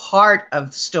 as part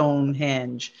of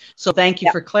Stonehenge. So thank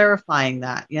you for clarifying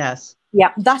that. Yes.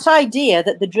 Yeah, that idea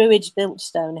that the Druids built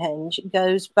Stonehenge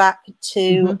goes back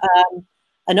to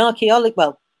an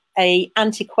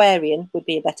antiquarian would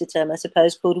be a better term, I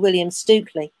suppose, called William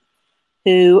Stukeley,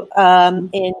 who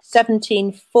in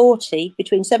 1740,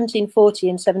 between 1740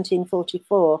 and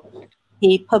 1744,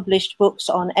 he published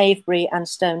books on Avebury and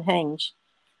Stonehenge.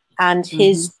 And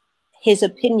his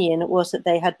opinion was that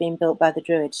they had been built by the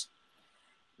Druids.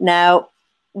 Now,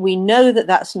 we know that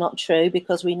that's not true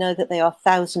because we know that they are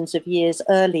thousands of years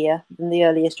earlier than the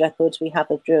earliest records we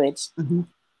have of Druids.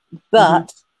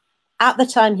 But at the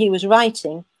time he was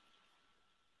writing,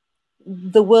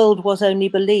 the world was only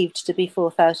believed to be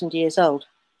 4,000 years old.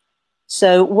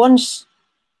 So once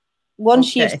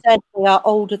you said they are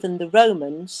older than the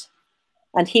Romans,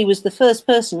 and he was the first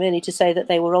person really to say that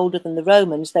they were older than the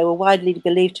Romans. They were widely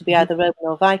believed to be either Roman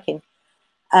or Viking.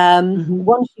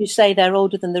 Once you say they're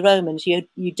older than the Romans, you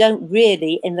don't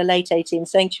really, in the late 18th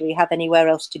century, have anywhere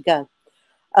else to go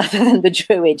other than the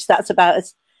Druids. That's about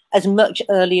as much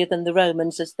earlier than the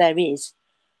Romans as there is.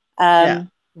 And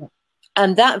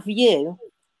that view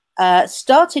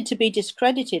started to be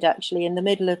discredited, actually, in the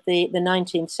middle of the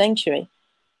 19th century.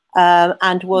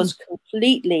 And was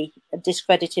completely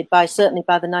discredited certainly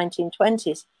by the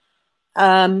 1920s.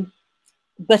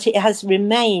 But it has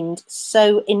remained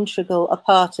so integral a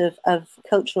part of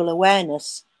cultural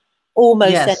awareness,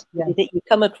 almost anything that you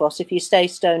come across. If you say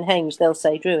Stonehenge, they'll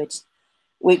say Druids,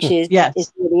 which is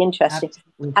really interesting.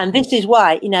 Absolutely. And this is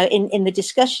why, in the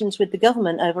discussions with the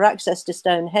government over access to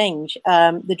Stonehenge,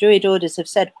 the Druid orders have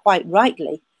said quite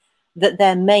rightly that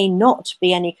there may not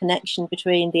be any connection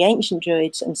between the ancient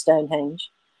Druids and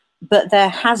Stonehenge, but there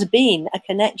has been a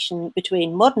connection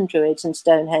between modern Druids and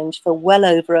Stonehenge for well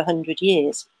over 100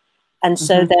 years. And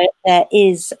so there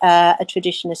is a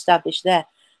tradition established there.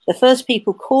 The first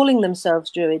people calling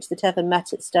themselves Druids that ever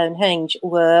met at Stonehenge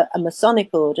were a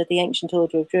Masonic order, the Ancient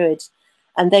Order of Druids,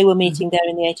 and they were meeting there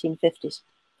in the 1850s.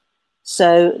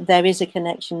 So there is a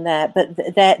connection there, but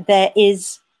there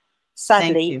is,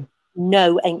 sadly,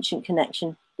 no ancient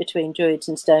connection between Druids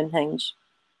and Stonehenge.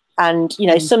 And,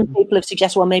 some people have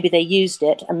suggested, well, maybe they used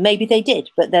it, and maybe they did,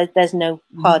 but there's no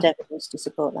hard evidence to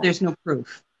support that. There's no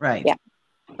proof, right? Yeah.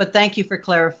 But thank you for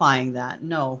clarifying that.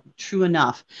 No, true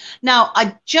enough. Now,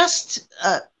 I just,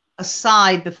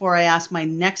 aside before I ask my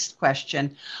next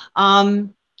question,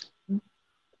 having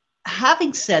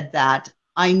said that,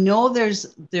 I know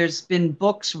there's been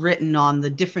books written on the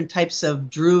different types of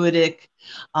druidic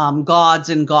gods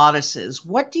and goddesses.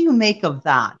 What do you make of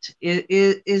that?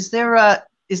 Is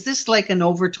this like an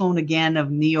overtone again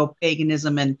of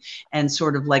neo-paganism and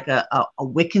sort of like a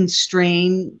Wiccan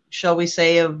strain, shall we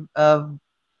say, of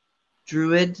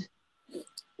druid?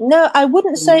 No, I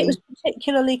wouldn't say it was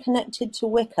particularly connected to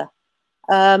Wicca.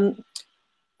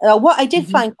 What I did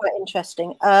find quite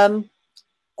interesting,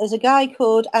 there's a guy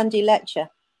called Andy Letcher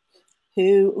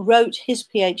who wrote his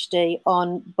PhD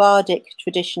on Bardic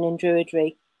tradition in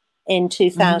Druidry in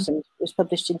 2000. It was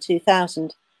published in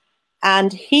 2000.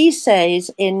 And he says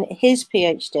in his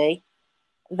PhD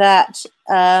that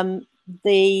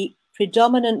the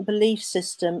predominant belief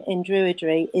system in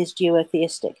Druidry is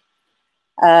duotheistic.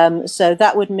 So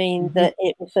that would mean that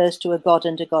it refers to a god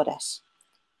and a goddess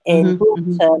in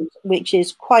broad terms, which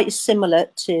is quite similar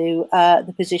to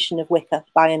the position of Wicca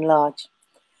by and large.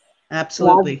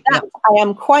 Absolutely. Now, I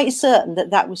am quite certain that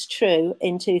that was true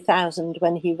in 2000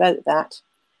 when he wrote that.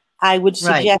 I would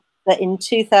suggest that in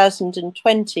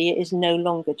 2020 it is no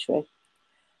longer true.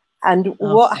 And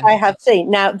what I have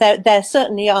seen, now there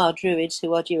certainly are druids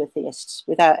who are duotheists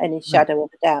without any shadow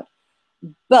of a doubt.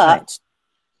 But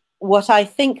what I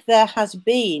think there has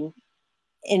been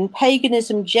in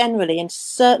paganism generally, and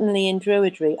certainly in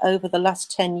Druidry over the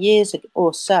last 10 years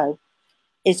or so,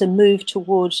 is a move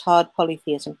towards hard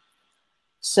polytheism.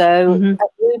 So a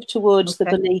move towards the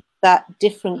belief that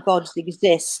different gods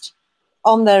exist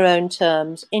on their own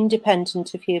terms,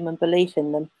 independent of human belief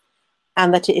in them,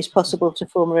 and that it is possible to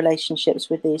form relationships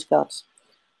with these gods.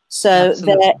 So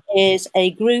there is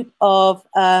a group of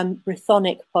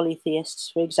Brythonic polytheists,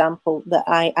 for example, that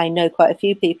I know quite a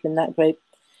few people in that group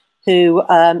who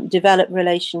develop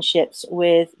relationships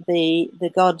with the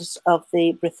gods of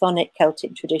the Brythonic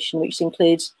Celtic tradition, which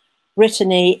includes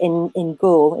Brittany in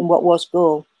Gaul, in what was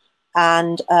Gaul,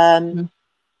 and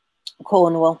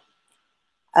Cornwall,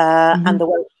 and the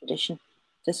Welsh tradition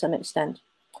to some extent.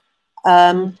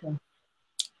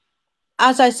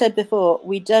 As I said before,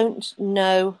 we don't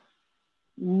know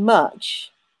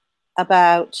much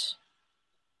about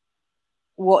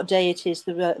what deities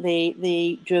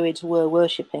the Druids were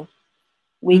worshipping.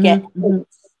 We get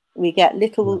hints. We get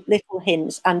little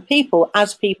hints, and people,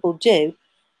 as people do,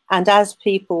 and as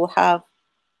people have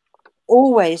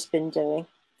always been doing,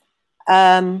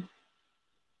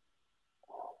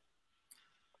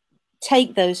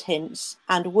 take those hints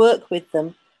and work with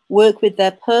them, work with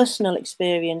their personal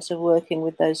experience of working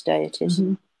with those deities,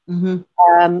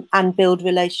 and build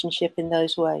relationship in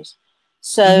those ways.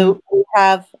 So we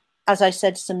have, as I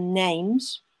said, some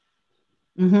names.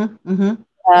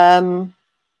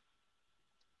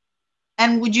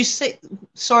 And would you say,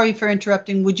 sorry for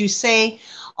interrupting, would you say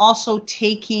also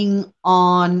taking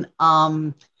on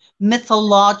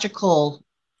mythological...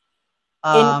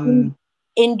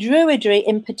 in Druidry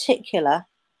in particular,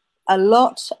 a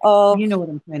lot of... You know what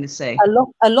I'm trying to say.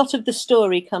 A lot of the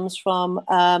story comes from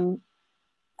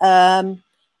a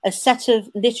set of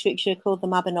literature called the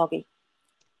Mabinogi.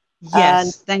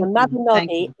 Yes, the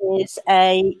Mabinogi is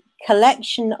a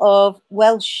collection of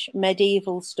Welsh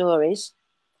medieval stories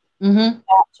that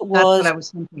was, That's what I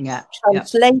was thinking at.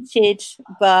 translated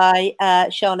by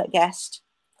Charlotte Guest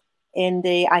in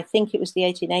the, I think it was the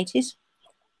 1880s.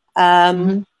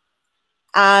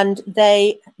 And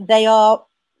they are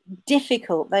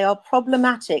difficult, they are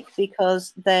problematic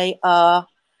because they were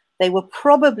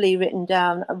probably written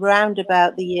down around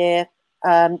about the year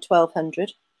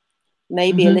 1200,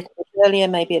 maybe a little bit earlier,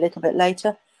 maybe a little bit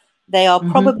later. They are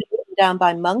probably written down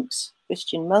by monks,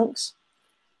 Christian monks,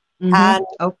 and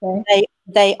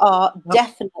they are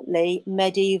definitely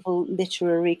medieval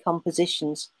literary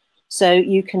compositions. So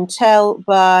you can tell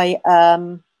by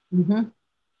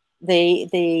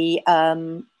the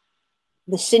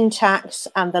syntax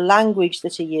and the language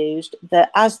that are used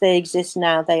that as they exist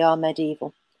now, they are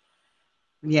medieval.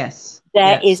 Yes.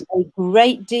 There is a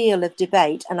great deal of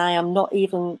debate, and I am not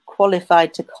even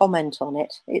qualified to comment on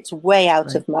it. It's way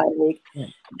out of my league.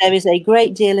 There is a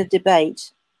great deal of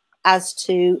debate as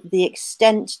to the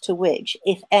extent to which,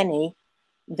 if any,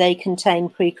 they contain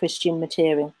pre-Christian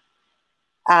material.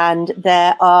 And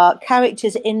there are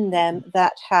characters in them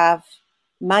that have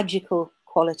magical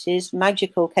qualities,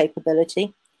 magical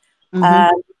capability.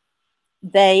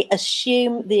 They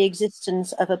assume the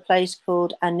existence of a place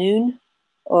called Anun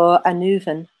or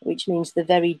Anuvan, which means the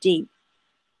very deep,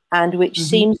 and which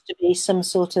seems to be some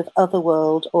sort of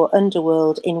otherworld or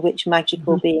underworld in which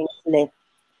magical beings live.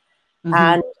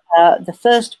 And the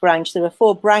first branch, there are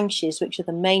 4 branches, which are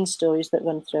the main stories that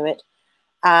run through it.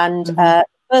 And the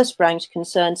first branch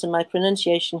concerns, and my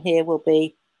pronunciation here will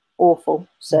be awful.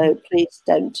 So please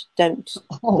don't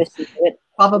listen to it.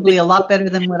 Probably a lot better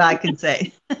than what I can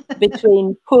say.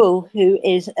 Between Pwyll, who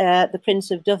is the Prince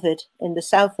of Dyfed in the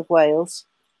south of Wales,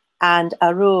 and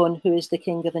Arôn, who is the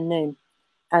King of Annwn.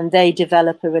 And they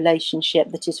develop a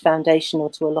relationship that is foundational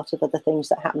to a lot of other things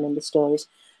that happen in the stories.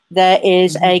 There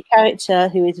is a character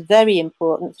who is very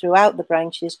important throughout the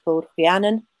branches called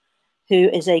Rhiannon, who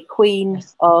is a queen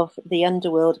of the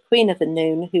underworld, queen of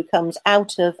Annwn, who comes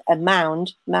out of a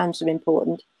mound. Mounds are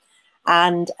important.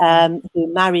 And who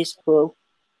marries Pwyll.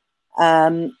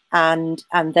 And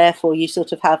therefore you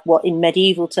sort of have what in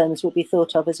medieval terms would be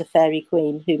thought of as a fairy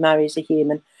queen who marries a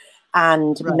human,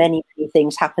 and many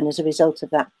things happen as a result of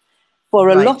that. For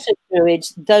a lot of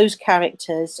Druids, those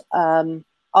characters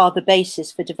are the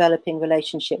basis for developing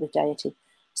relationship with deity.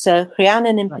 So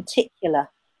Rhiannon in particular,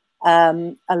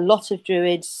 a lot of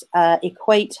Druids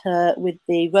equate her with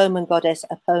the Roman goddess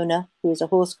Epona, who is a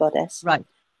horse goddess.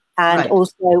 And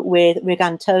also with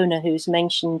Rigantona, who's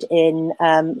mentioned in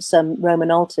some Roman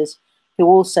altars, who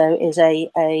also is a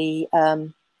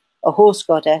horse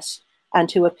goddess, and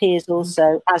who appears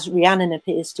also, as Rhiannon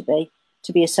appears to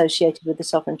be associated with the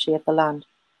sovereignty of the land.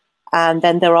 And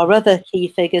then there are other key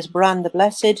figures, Bran the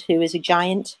Blessed, who is a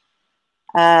giant,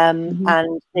 and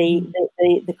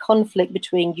the conflict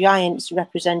between giants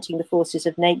representing the forces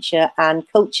of nature and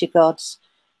culture gods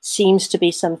seems to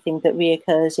be something that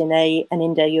reoccurs in an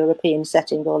Indo-European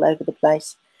setting all over the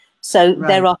place. So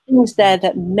there are things there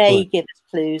that may give us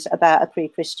clues about a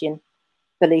pre-Christian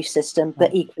belief system,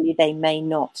 but equally they may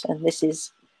not. And this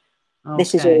is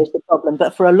always the problem.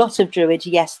 But for a lot of Druids,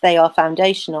 yes, they are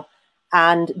foundational.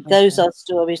 And those are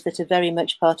stories that are very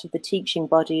much part of the teaching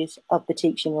bodies of the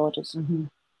teaching orders.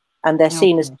 And they're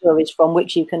seen as stories from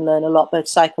which you can learn a lot, both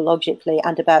psychologically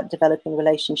and about developing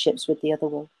relationships with the other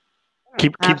world.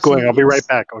 Keep going. I'll be right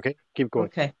back. Okay, keep going.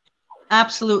 Okay,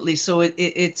 absolutely. So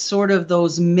it's sort of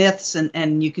those myths,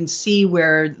 and you can see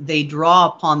where they draw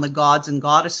upon the gods and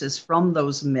goddesses from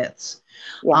those myths.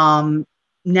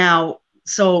 Now,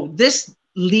 so this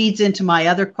leads into my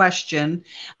other question.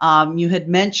 You had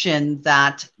mentioned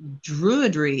that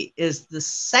Druidry is the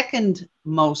second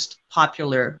most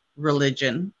popular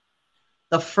religion,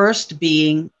 the first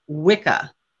being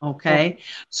Wicca. Okay,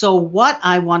 so what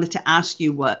I wanted to ask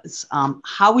you was,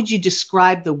 how would you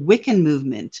describe the Wiccan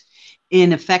movement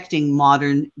in affecting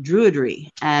modern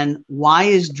Druidry, and why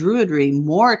is Druidry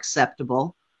more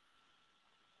acceptable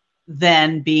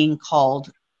than being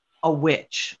called a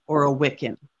witch or a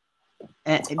Wiccan?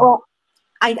 Well,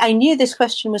 I knew this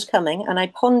question was coming, and I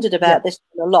pondered about this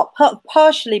a lot,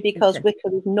 partially because Wicca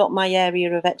is not my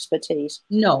area of expertise.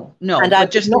 No,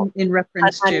 but just in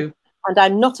reference to... And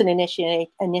I'm not an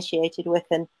initiated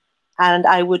Wiccan, and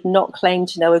I would not claim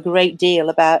to know a great deal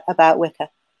about Wicca.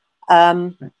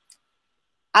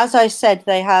 As I said,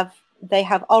 they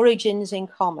have origins in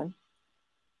common.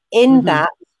 In that,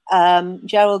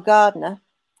 Gerald Gardner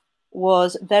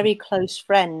was very close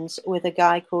friends with a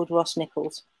guy called Ross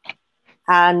Nichols,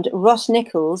 and Ross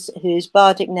Nichols, whose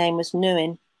bardic name was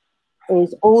Nuin,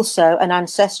 is also an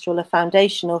ancestral, a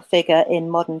foundational figure in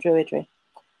modern Druidry.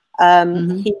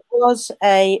 He was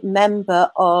a member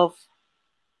of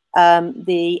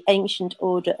the Ancient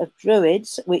Order of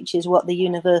Druids, which is what the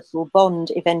Universal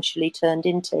Bond eventually turned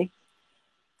into.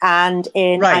 And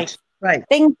in, I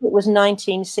think it was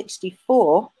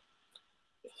 1964,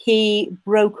 he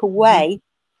broke away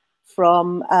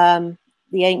from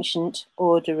the Ancient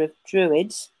Order of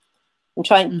Druids. I'm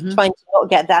trying to not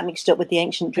get that mixed up with the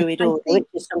Ancient Druid Order, which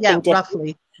is something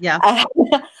different.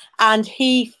 And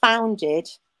he founded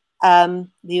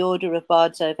the Order of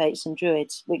Bards, Ovates and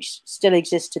Druids, which still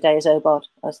exists today as OBOD,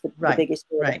 as the biggest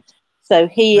order. So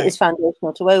he is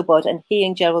foundational to OBOD, and he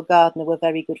and Gerald Gardner were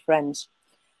very good friends.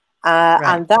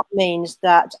 And that means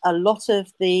that a lot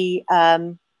of the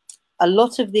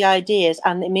ideas,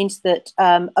 and it means that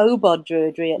OBOD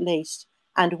Druidry at least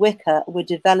and Wicca were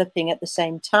developing at the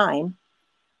same time,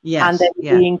 and they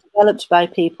were being developed by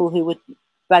two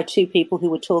people who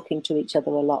were talking to each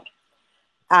other a lot.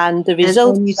 And the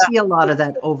result, and you see a lot of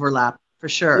that overlap for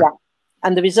sure.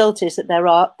 And the result is that there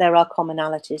are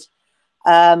commonalities.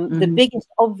 The biggest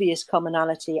obvious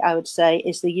commonality, I would say,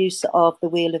 is the use of the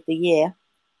Wheel of the Year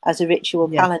as a ritual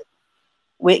calendar,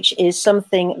 which is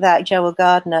something that Gerald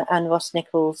Gardner and Ross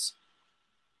Nichols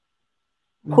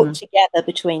put together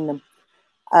between them.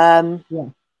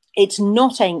 It's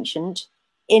not ancient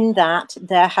in that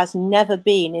there has never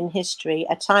been in history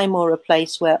a time or a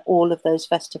place where all of those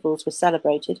festivals were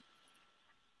celebrated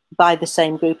by the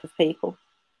same group of people.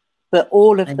 But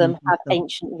all of them have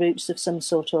ancient roots of some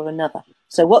sort or another.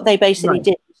 So what they basically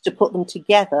did was to put them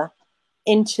together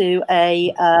into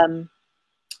a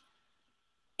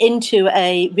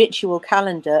ritual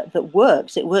calendar that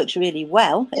works. It works really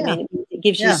well. Yeah. I mean, it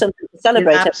gives you Yeah. something to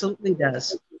celebrate. It absolutely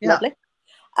does. Yeah. Lovely.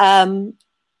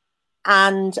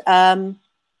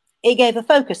 It gave a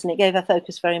focus, and it gave a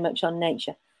focus very much on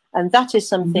nature. And that is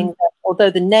something that, although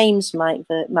the names might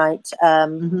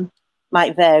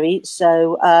vary.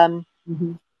 So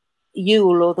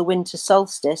Yule, or the winter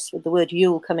solstice, with the word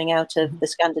Yule coming out of the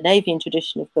Scandinavian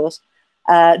tradition, of course,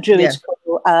 Druids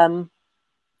call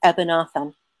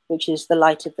Ebonarthan, which is the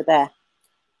light of the bear.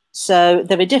 So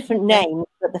there are different names,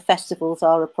 but the festivals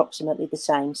are approximately the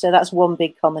same. So that's one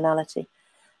big commonality.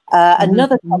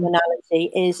 Another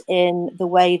commonality is in the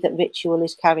way that ritual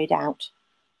is carried out,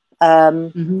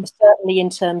 certainly in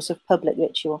terms of public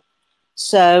ritual.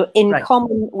 So in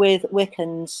common with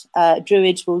Wiccans,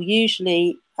 Druids will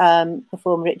usually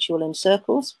perform ritual in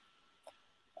circles.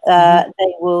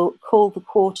 They will call the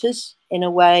quarters in a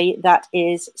way that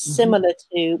is similar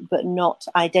to, but not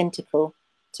identical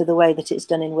to, the way that it's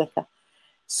done in Wicca.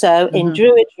 So in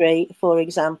Druidry, for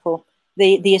example,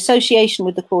 the association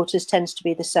with the quarters tends to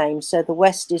be the same. So the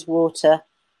west is water,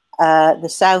 the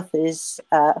south is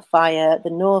fire, the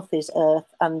north is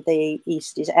earth, and the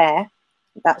east is air.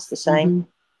 That's the same,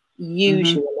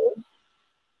 usually.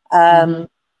 But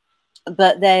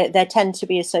there tend to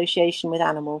be association with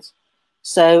animals.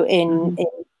 So in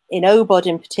Obod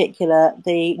in particular,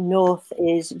 the north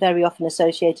is very often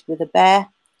associated with a bear,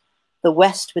 the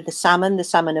west with the salmon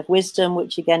of wisdom,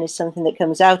 which again is something that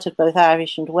comes out of both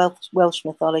Irish and Welsh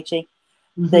mythology,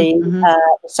 the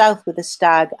south with a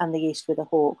stag, and the east with a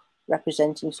hawk,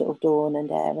 representing sort of dawn and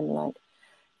air and light.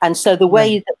 And so the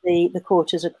way that the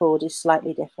quarters are called is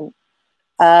slightly different.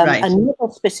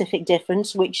 Another specific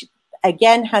difference, which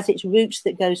again has its roots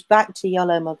that goes back to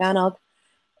Iolo Morgannog,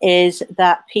 is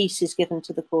that peace is given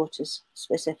to the quarters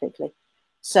specifically.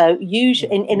 So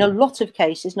usually, in a lot of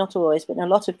cases, not always, but in a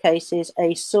lot of cases,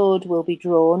 a sword will be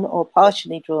drawn or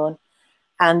partially drawn,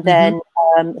 and then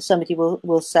somebody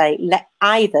will say, let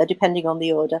either, depending on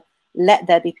the order, let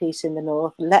there be peace in the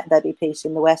north, let there be peace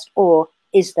in the west, or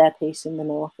is there peace in the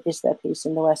north, is there peace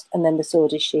in the west, and then the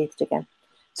sword is sheathed again.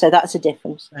 So that's a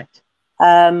difference.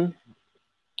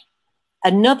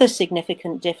 Another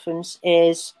significant difference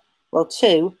is, well,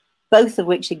 two, both of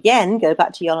which again go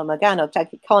back to Iolo Morgannog. I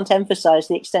can't emphasize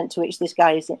the extent to which this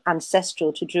guy is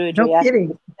ancestral to Druidry. No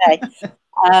kidding.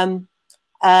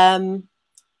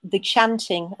 The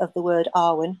chanting of the word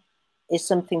Arwen is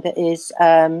something that is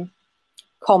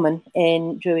common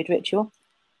in Druid ritual.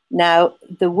 Now,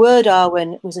 the word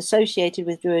Arwen was associated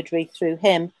with Druidry through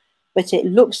him, but it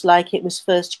looks like it was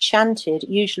first chanted,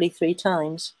 usually 3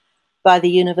 times, by the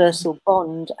Universal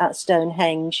Bond at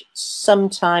Stonehenge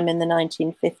sometime in the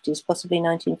 1950s, possibly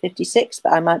 1956,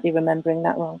 but I might be remembering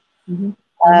that wrong.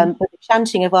 But the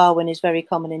chanting of Arwen is very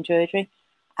common in Druidry.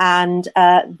 And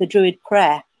the Druid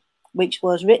prayer, which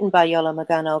was written by Iolo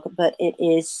Morgannog, but it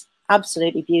is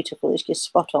absolutely beautiful. It's just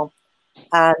spot on.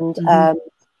 And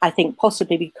I think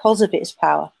possibly because of its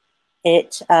power,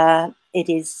 it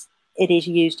is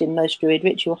used in most Druid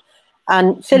ritual.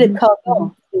 And Philip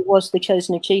Cardon, who was the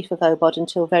chosen chief of Obod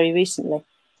until very recently,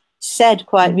 said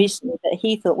quite recently that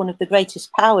he thought one of the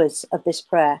greatest powers of this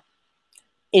prayer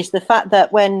is the fact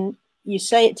that when you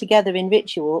say it together in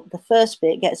ritual, the first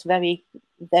bit gets very,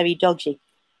 very dodgy,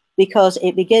 because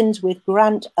it begins with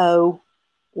grant, oh,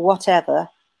 whatever,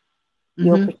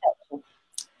 your protection.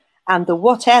 And the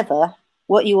whatever,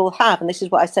 what you will have, and this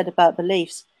is what I said about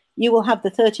beliefs, you will have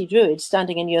the 30 druids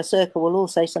standing in your circle will all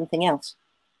say something else,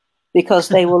 because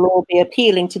they will all be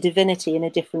appealing to divinity in a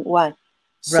different way.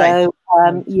 So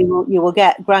you will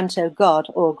get grant, O God,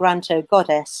 or grant, O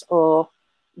Goddess, or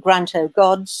grant, O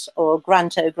Gods, or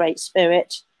grant, O Great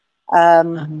Spirit.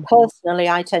 Personally,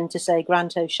 I tend to say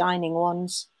grant, O Shining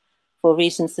Ones, for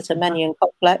reasons that are many and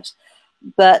complex.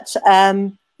 But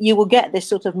you will get this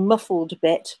sort of muffled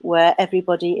bit where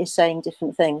everybody is saying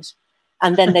different things.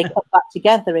 And then they come back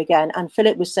together again. And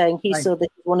Philip was saying he saw this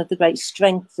as one of the great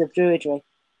strengths of Druidry,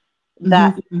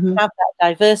 that you have that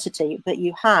diversity, but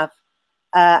you have,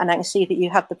 and I can see that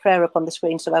you have the prayer up on the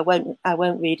screen, so I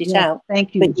won't read it out.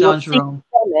 Thank you, but John Jerome.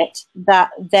 From it, that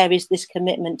there is this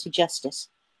commitment to justice,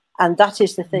 and that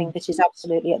is the thing that is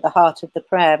absolutely at the heart of the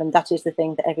prayer, and that is the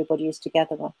thing that everybody is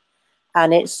together on.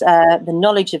 And it's the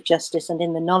knowledge of justice, and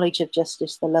in the knowledge of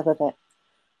justice, the love of it.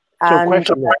 So,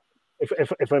 question there,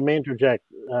 if I may interject,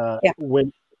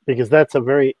 because that's a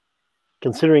very,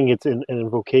 considering it's an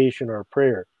invocation or a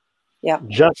prayer.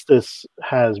 Justice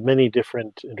has many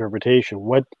different interpretations.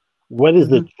 What is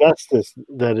the justice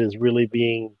that is really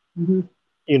being,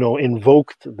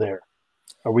 invoked there?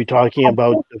 Are we talking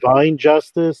about divine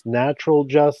justice, natural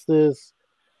justice,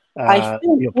 I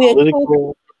think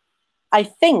political? I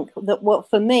think that what,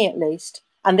 for me at least,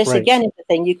 and this again is the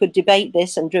thing, you could debate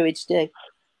this, and Druids do.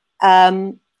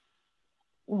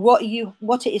 What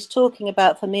it is talking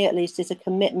about, for me at least, is a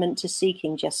commitment to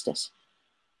seeking justice,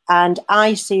 and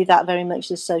I see that very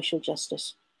much as social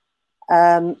justice.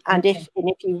 And if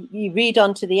you read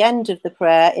on to the end of the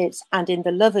prayer, it's "and in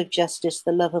the love of justice,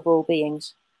 the love of all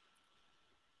beings."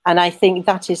 And I think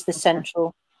that is the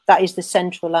central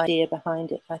idea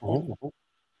behind it, I think.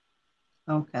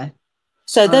 Okay.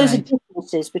 So those are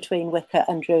differences between Wicca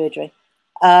and Druidry.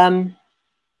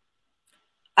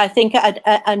 I think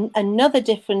another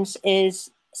difference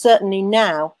is, certainly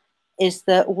now, is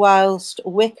that whilst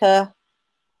Wicca,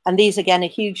 and these again are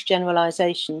huge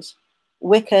generalizations,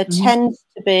 Wicca tends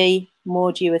to be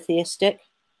more duotheistic,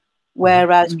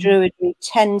 whereas Druidry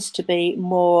tends to be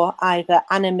more either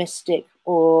animistic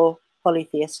or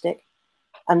polytheistic.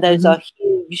 And those are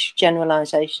huge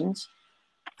generalizations.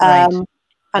 And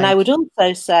I would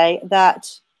also say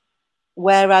that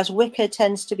whereas Wicca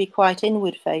tends to be quite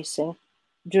inward facing,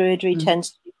 Druidry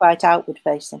tends to be quite outward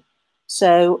facing.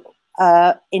 So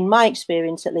in my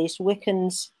experience, at least,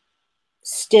 Wiccans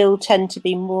still tend to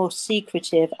be more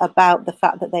secretive about the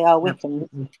fact that they are Wiccans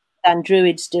than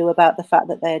Druids do about the fact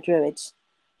that they are Druids,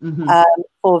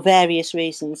 for various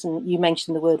reasons. And you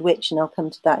mentioned the word witch, and I'll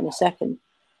come to that in a second.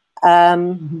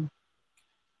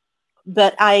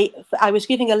 But I was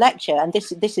giving a lecture, and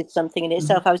this is something in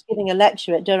itself. I was giving a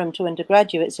lecture at Durham to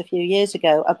undergraduates a few years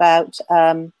ago about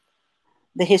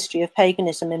the history of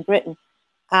paganism in Britain.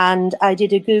 And I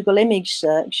did a Google image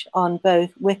search on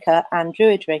both Wicca and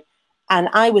Druidry. And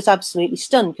I was absolutely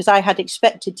stunned, because I had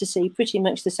expected to see pretty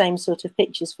much the same sort of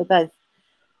pictures for both.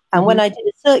 And when I did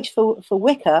a search for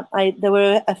Wicca, there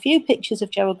were a few pictures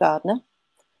of Gerald Gardner.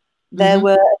 There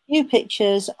were a few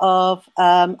pictures of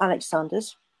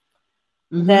Alexander's.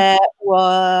 There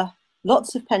were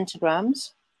lots of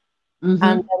pentagrams, and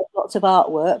there was lots of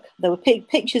artwork. There were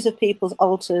pictures of people's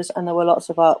altars, and there were lots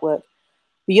of artwork.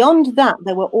 Beyond that,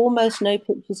 there were almost no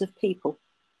pictures of people.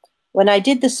 When I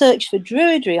did the search for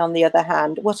Druidry, on the other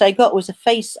hand, what I got was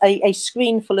a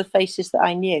screen full of faces that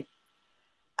I knew.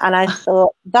 And I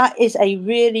thought, that is a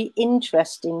really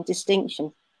interesting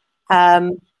distinction.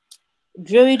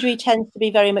 Druidry tends to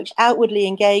be very much outwardly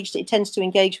engaged. It tends to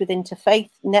engage with interfaith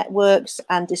networks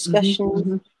and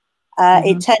discussions.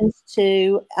 It tends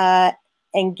to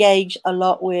engage a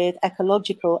lot with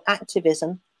ecological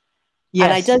activism. Yes.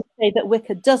 And I don't say that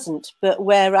Wicca doesn't, but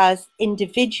whereas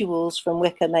individuals from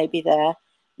Wicca may be there,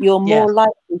 you're more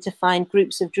likely to find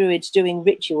groups of Druids doing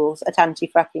rituals at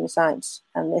anti-fracking sites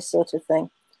and this sort of thing.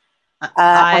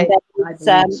 There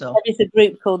is a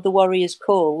group called the Warriors'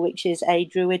 Call, which is a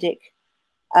Druidic,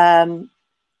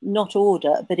 not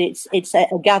order, but it's a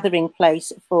gathering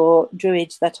place for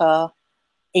Druids that are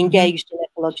engaged in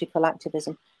ecological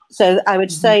activism. So I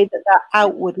would say that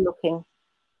outward-looking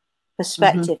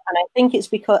perspective, and I think it's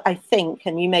because,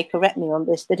 and you may correct me on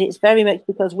this, that it's very much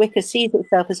because Wicca sees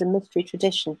itself as a mystery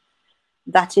tradition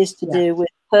that is to do with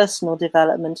personal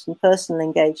development and personal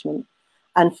engagement,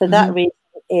 and for that reason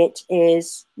it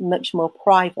is much more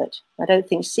private. I don't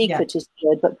think secret is the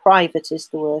word, but private is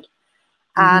the word.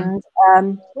 And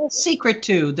secret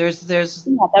too. There's a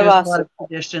lot of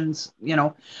traditions,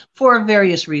 for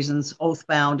various reasons, oath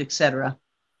bound, etc.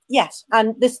 Yes,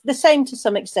 and the same to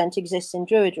some extent exists in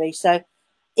Druidry. So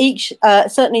each,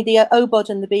 certainly the OBOD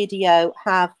and the BDO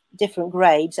have different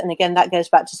grades. And again, that goes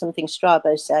back to something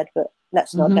Strabo said, but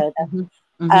let's not go there.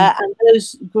 And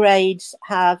those grades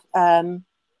have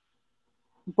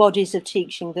bodies of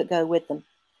teaching that go with them.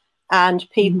 And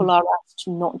people are asked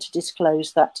not to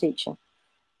disclose that teaching.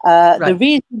 The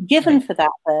reason given for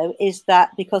that, though, is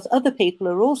that because other people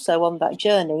are also on that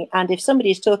journey, and if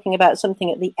somebody is talking about something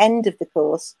at the end of the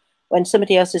course, when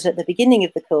somebody else is at the beginning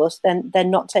of the course, then they're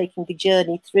not taking the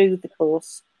journey through the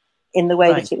course in the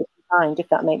way that it was designed, if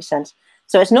that makes sense.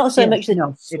 So it's not so much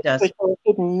that secret or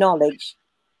hidden knowledge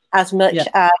as much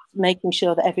as making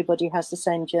sure that everybody has the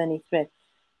same journey through.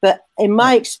 But in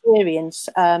my experience,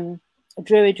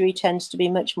 Druidry tends to be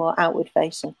much more outward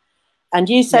facing. And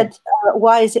you said,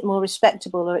 why is it more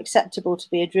respectable or acceptable to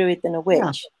be a Druid than a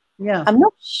witch? I'm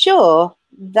not sure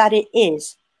that it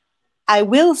is. I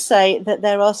will say that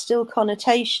there are still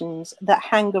connotations that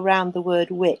hang around the word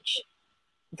witch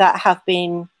that have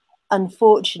been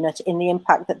unfortunate in the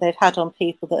impact that they've had on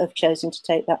people that have chosen to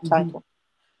take that title.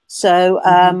 So,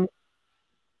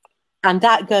 and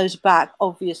that goes back,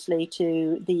 obviously,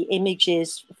 to the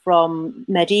images from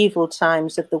medieval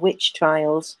times of the witch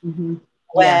trials.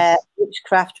 where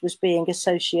witchcraft was being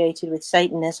associated with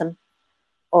Satanism,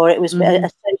 or it was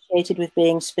associated with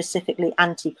being specifically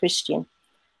anti-Christian.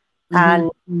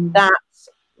 And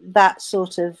that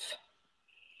sort of,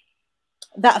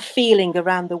 that feeling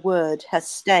around the word has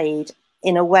stayed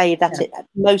in a way that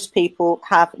most people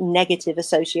have negative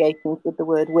associations with the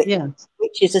word witch,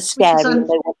 which is a scary,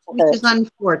 which is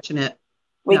unfortunate.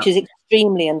 Which is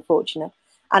extremely unfortunate.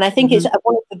 And I think it's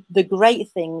one of the great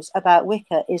things about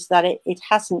Wicca is that it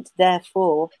hasn't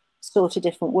therefore sought a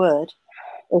different word.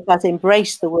 It has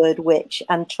embraced the word witch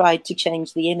and tried to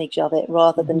change the image of it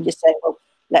rather than just say, well,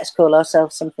 let's call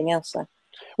ourselves something else then.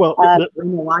 Well, I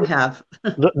have.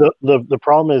 the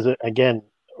problem is, again,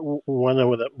 one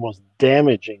of the most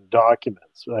damaging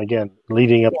documents, again,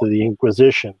 leading up to the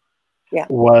Inquisition,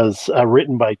 was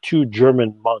written by two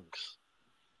German monks.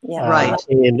 In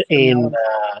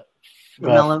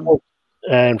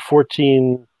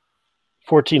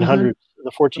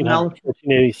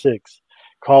 1486,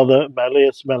 called the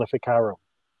Malleus Maleficarum.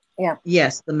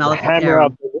 Yes, the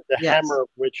Maleficarum. The hammer of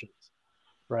witches,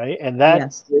 right? And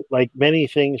that, like many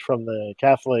things from the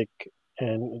Catholic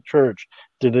and Church,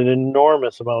 did an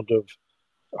enormous amount of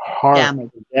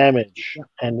harm, damage,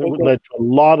 and it led to a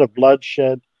lot of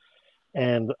bloodshed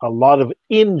and a lot of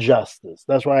injustice.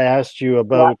 That's why I asked you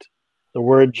about the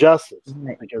word justice,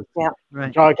 because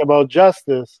talk about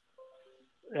justice,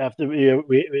 have to be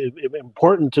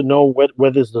important to know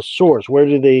what is the source. Where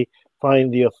do they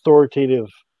find the authoritative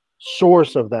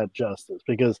source of that justice?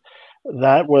 Because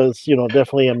that was,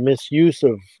 definitely a misuse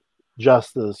of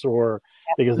justice, or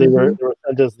because they were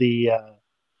sent as the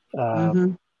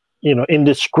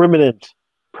indiscriminate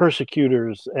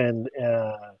persecutors and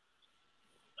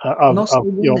of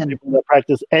people that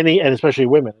practice any, and especially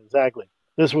women. Exactly.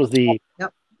 This was the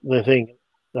thing,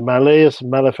 the Malleus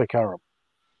Maleficarum.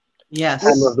 Yes.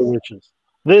 Hammer of the witches.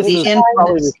 This is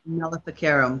probably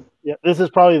Maleficarum. Yeah, this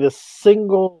is probably the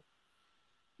single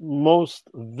most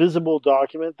visible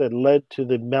document that led to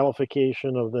the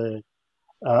malefication of the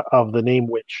name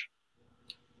witch.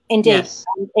 Indeed,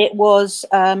 it was.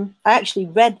 I actually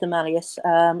read the Malleus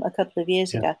a couple of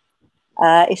years ago.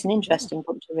 It's an interesting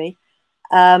book to read.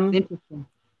 Interesting.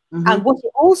 And what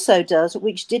it also does,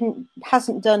 which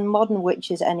hasn't done modern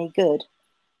witches any good,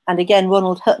 and again,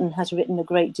 Ronald Hutton has written a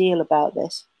great deal about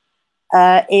this.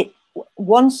 It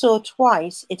once or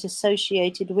twice it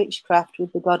associated witchcraft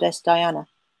with the goddess Diana.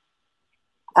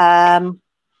 And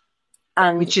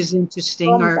which is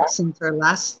interesting, since our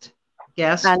last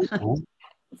guest. And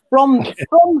from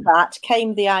that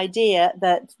came the idea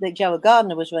that Joa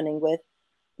Gardner was running with,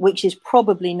 which is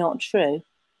probably not true,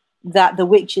 that the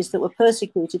witches that were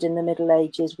persecuted in the Middle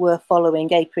Ages were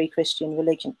following a pre-Christian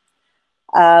religion.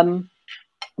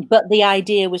 But the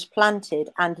idea was planted,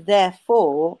 and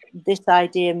therefore this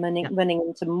idea running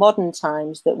into modern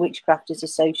times that witchcraft is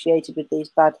associated with these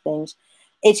bad things,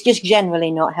 it's just generally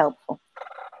not helpful.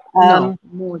 No,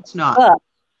 it's not. But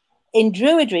in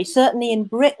Druidry, certainly in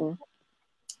Britain,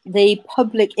 the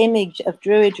public image of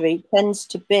Druidry tends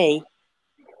to be,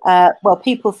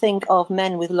 people think of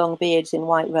men with long beards in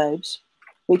white robes,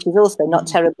 which is also not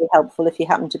terribly helpful if you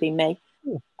happen to be me.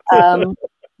 But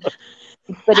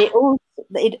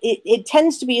it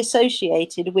tends to be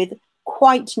associated with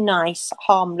quite nice,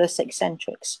 harmless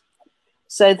eccentrics.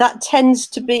 So that tends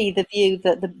to be the view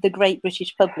that the great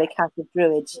British public has of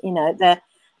Druids.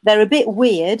 They're a bit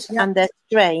weird and they're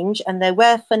strange and they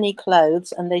wear funny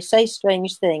clothes and they say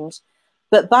strange things,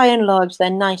 but by and large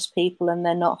they're nice people and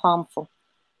they're not harmful.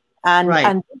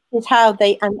 And this is how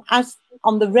as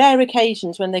on the rare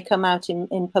occasions when they come out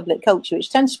in public culture,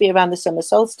 which tends to be around the summer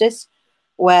solstice,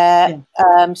 where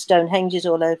Stonehenge is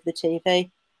all over the TV,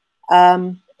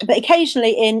 but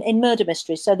occasionally in murder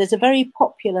mysteries. So there's a very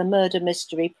popular murder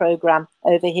mystery program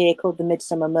over here called The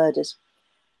Midsummer Murders,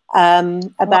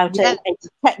 about a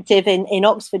detective in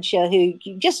Oxfordshire who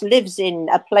just lives in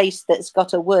a place that's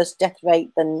got a worse death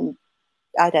rate than,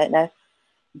 I don't know,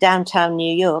 downtown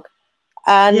New York.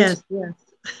 And there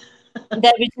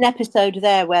is an episode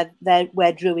there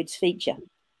where Druids feature.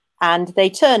 And they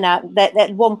turn out that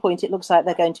at one point it looks like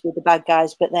they're going to be the bad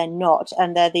guys, but they're not.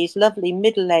 And they're these lovely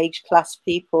middle class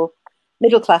people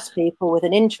with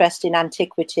an interest in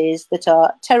antiquities that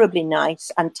are terribly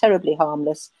nice and terribly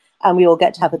harmless. And we all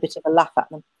get to have a bit of a laugh at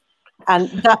them.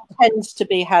 And that tends to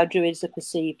be how Druids are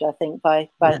perceived, I think, by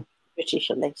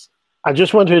British at least. I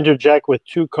just want to interject with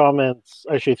two comments,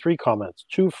 actually three comments,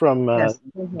 two from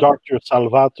Dr.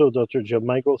 Salvato, Dr.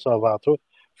 Gianmichael Salvato.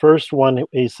 First one,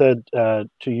 he said to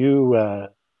you,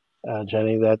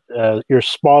 Jenny, that you're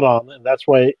spot on, and that's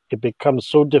why it becomes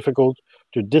so difficult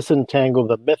to disentangle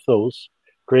the mythos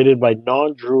created by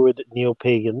non-Druid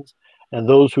neo-pagans and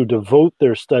those who devote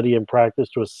their study and practice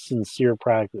to a sincere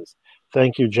practice.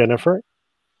 Thank you, Jennifer.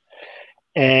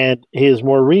 And his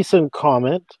more recent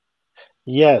comment,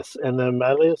 yes, and the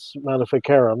Malleus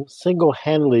Maleficarum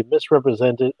single-handedly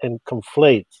misrepresented and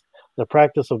conflates the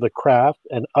practice of the craft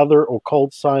and other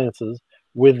occult sciences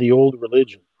with the old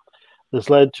religion. This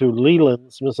led to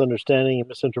Leland's misunderstanding and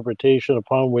misinterpretation,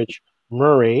 upon which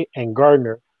Murray and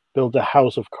Gardner built a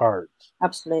house of cards.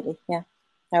 Absolutely, yeah,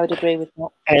 I would agree with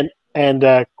that. And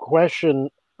a question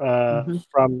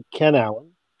from Ken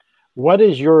Allen: what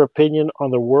is your opinion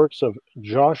on the works of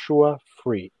Joshua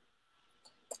Free?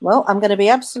 Well, I'm going to be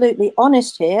absolutely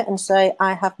honest here and say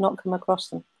I have not come across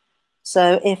them.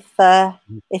 So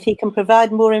if he can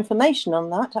provide more information on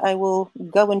that, I will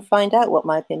go and find out what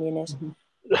my opinion is.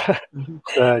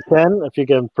 Ken, if you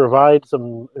can provide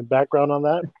some background on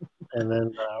that, and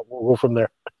then we'll go from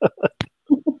there.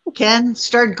 Ken,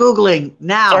 start Googling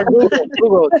now. Start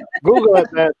Google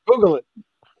it, man. Google it.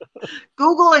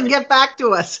 Google and get back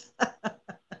to us.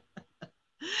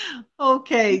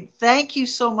 Okay, thank you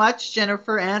so much,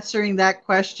 Jennifer, answering that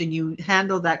question. You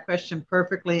handled that question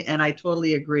perfectly, and I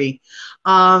totally agree.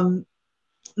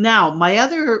 Now, my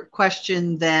other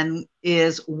question then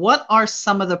is, what are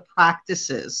some of the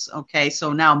practices? Okay,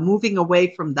 so now moving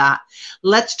away from that,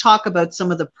 let's talk about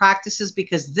some of the practices,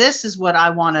 because this is what I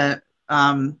want to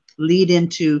lead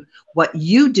into what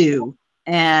you do.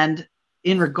 And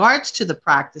in regards to the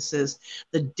practices,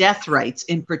 the death rites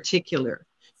in particular,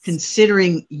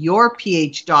 considering your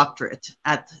PhD doctorate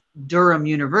at Durham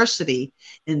University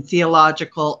in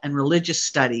theological and religious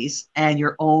studies and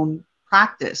your own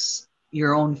practice,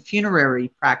 your own funerary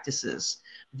practices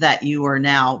that you are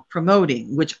now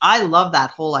promoting, which I love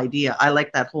that whole idea. I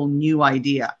like that whole new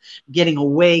idea, getting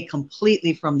away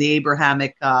completely from the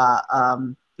Abrahamic,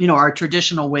 our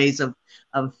traditional ways of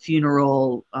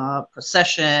funeral,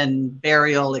 procession,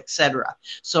 burial, etc.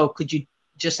 So could you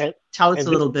just tell us a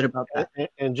little bit about that?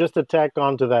 And just to tack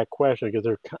on to that question, because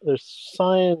they're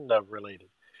sign of related.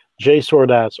 Jay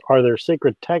Sword asks, are there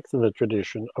sacred texts in the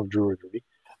tradition of Druidry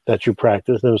that you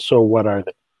practice? And if so, what are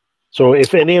they? So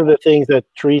if any of the things that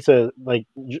Teresa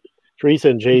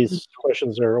and Jay's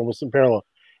questions are almost in parallel,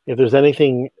 if there's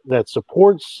anything that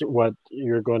supports what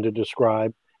you're going to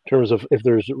describe in terms of if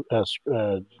there's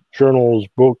journals,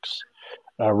 books,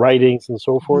 writings, and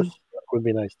so forth, that would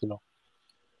be nice to know.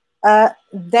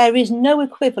 There is no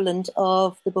equivalent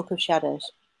of the Book of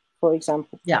Shadows, for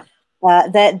example. Yeah.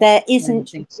 There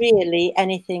isn't really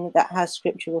anything that has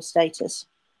scriptural status.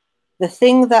 The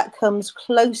thing that comes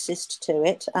closest to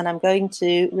it, and I'm going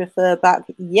to refer back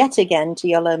yet again to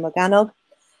Iolo Morganwg,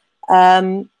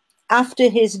 after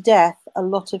his death, a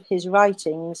lot of his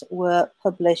writings were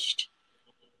published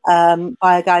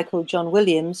by a guy called John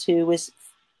Williams, who was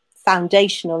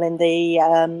foundational in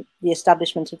the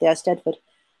establishment of the Eisteddfod,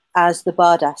 as the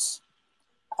Bardas.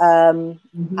 And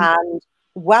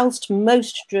whilst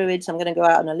most Druids, I'm going to go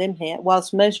out on a limb here,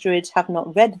 whilst most Druids have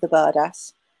not read the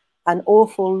Bardas, an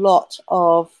awful lot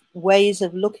of ways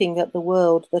of looking at the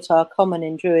world that are common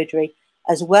in Druidry,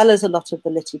 as well as a lot of the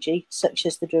liturgy, such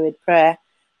as the Druid prayer,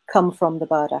 come from the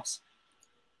Bardas.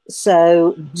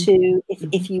 So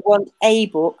if you want a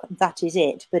book, that is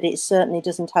it, but it certainly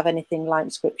doesn't have anything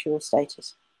like scriptural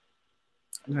status.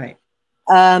 Right.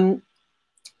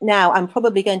 Now, I'm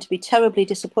probably going to be terribly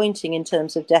disappointing in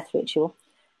terms of death ritual.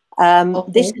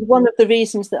 This is one of the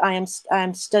reasons that I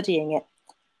am studying it.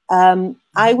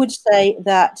 I would say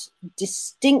that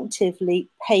distinctively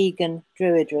pagan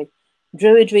Druidry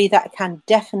that can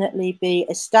definitely be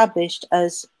established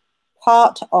as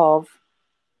part of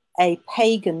a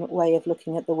pagan way of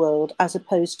looking at the world, as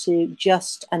opposed to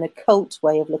just an occult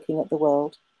way of looking at the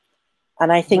world.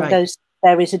 And I think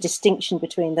there is a distinction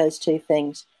between those two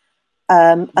things.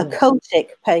 Occultic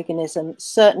paganism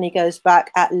certainly goes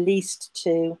back at least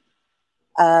to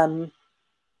the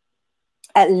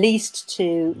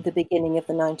beginning of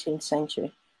the 19th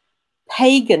century.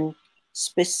 Pagan,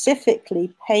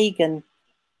 specifically pagan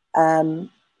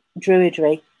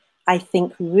Druidry, I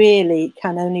think really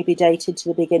can only be dated to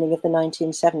the beginning of the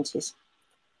 1970s.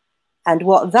 And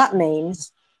what that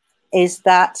means is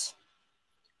that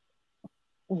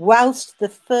whilst the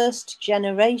first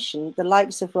generation, the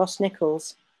likes of Ross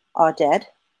Nichols, are dead,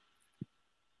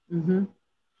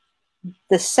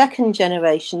 the second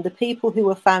generation, the people who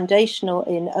were foundational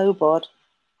in Obod,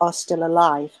 are still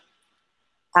alive.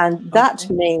 And that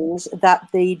means that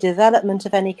the development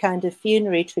of any kind of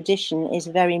funerary tradition is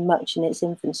very much in its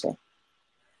infancy.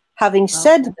 Having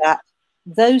said that,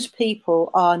 those people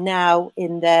are now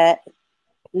in their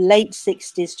late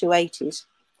 60s to 80s.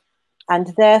 And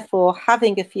therefore,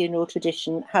 having a funeral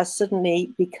tradition has suddenly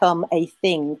become a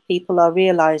thing. People are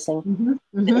realizing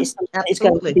that it's something that is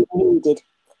going to be needed.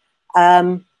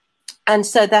 And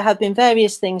so there have been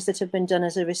various things that have been done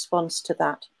as a response to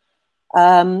that.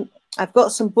 I've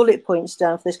got some bullet points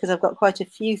down for this because I've got quite a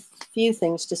few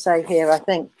things to say here, I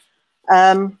think.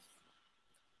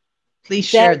 Please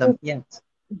share them. Yes.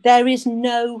 There is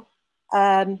no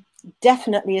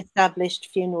definitely established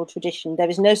funeral tradition. There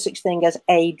is no such thing as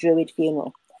a Druid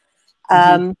funeral.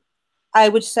 I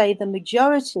would say the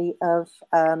majority of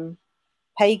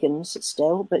pagans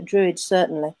still, but Druids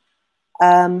certainly,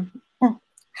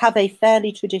 have a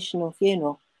fairly traditional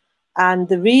funeral. And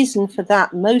the reason for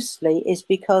that mostly is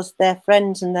because their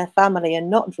friends and their family are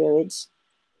not Druids,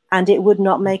 and it would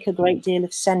not make a great deal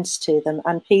of sense to them.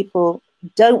 And people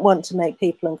don't want to make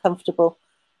people uncomfortable.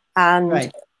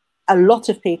 And a lot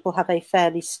of people have a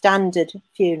fairly standard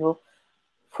funeral,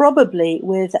 probably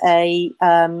with a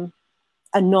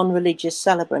non-religious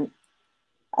celebrant.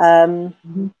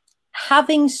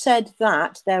 Having said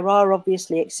that, there are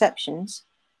obviously exceptions.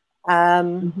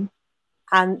 And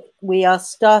we are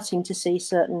starting to see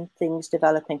certain things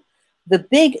developing.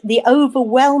 The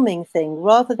overwhelming thing,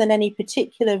 rather than any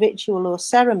particular ritual or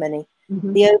ceremony,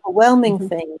 the overwhelming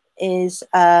thing is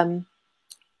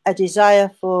a desire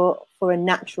for a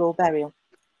natural burial.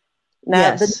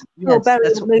 Now, the natural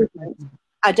burial movement,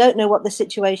 I don't know what the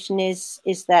situation is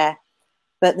there,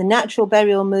 but the natural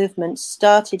burial movement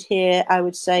started here, I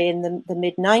would say, in the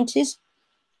mid-90s.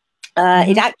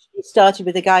 It actually started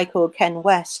with a guy called Ken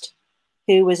West,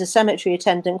 who was a cemetery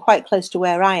attendant quite close to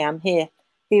where I am here.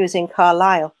 He was in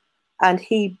Carlisle, and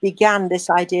he began this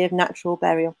idea of natural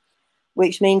burial,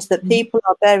 which means that people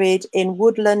are buried in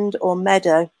woodland or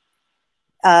meadow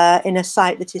in a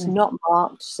site that is not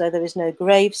marked. So there is no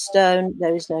gravestone,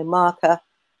 there is no marker,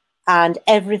 and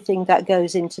everything that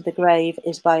goes into the grave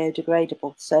is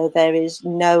biodegradable. So there is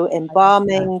no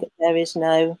embalming, there is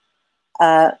no,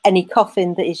 any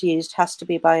coffin that is used has to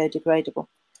be biodegradable.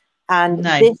 And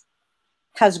this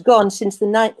has gone since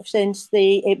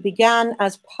it began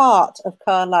as part of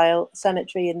Carlisle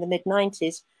Cemetery in the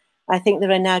mid-90s. I think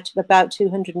there are now about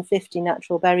 250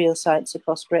 natural burial sites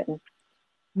across Britain.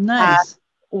 Nice.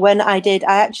 When I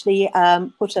actually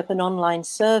put up an online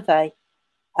survey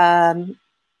a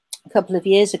couple of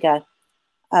years ago,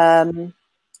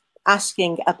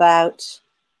 asking about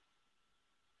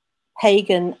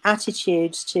pagan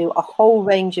attitudes to a whole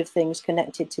range of things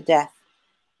connected to death,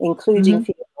 including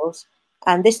funerals.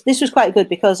 And this was quite good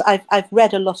because I've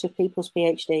read a lot of people's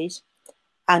PhDs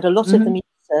and a lot of them use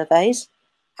surveys,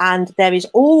 and there is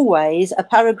always a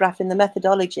paragraph in the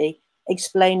methodology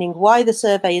explaining why the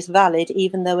survey is valid,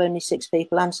 even though only 6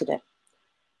 people answered it.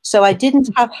 So I didn't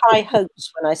have high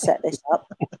hopes when I set this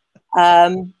up.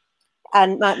 And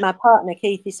my partner,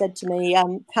 Keith, he said to me,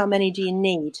 how many do you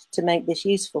need to make this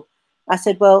useful? I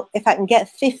said, well, if I can get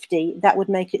 50, that would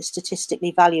make it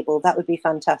statistically valuable. That would be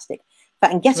fantastic. If I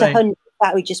can get 100,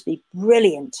 that would just be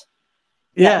brilliant.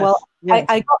 Yes. Well, yes.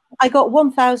 I got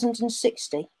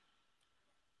 1,060.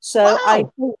 So wow. I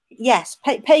think, yes,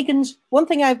 pagans, one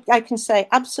thing I can say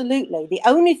absolutely, the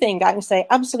only thing I can say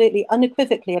absolutely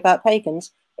unequivocally about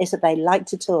pagans is that they like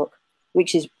to talk,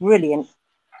 which is brilliant.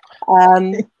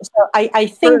 So I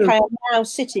think I am now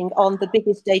sitting on the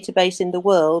biggest database in the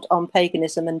world on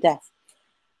paganism and death,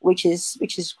 which is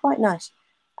quite nice.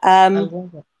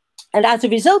 And as a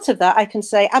result of that, I can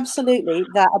say absolutely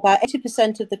that about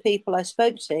 80% of the people I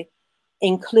spoke to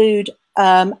include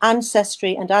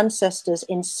ancestry and ancestors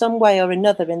in some way or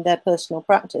another in their personal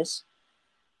practice.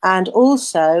 And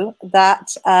also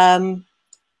that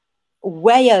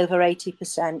way over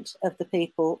 80% of the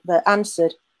people that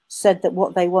answered said that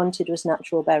what they wanted was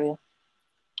natural burial.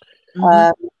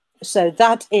 So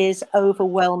that is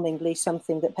overwhelmingly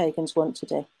something that pagans want to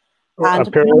do.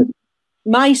 And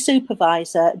my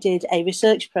supervisor did a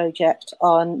research project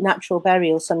on natural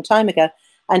burial some time ago,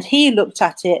 and he looked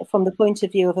at it from the point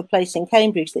of view of a place in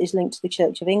Cambridge that is linked to the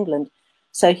Church of England.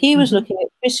 So he was looking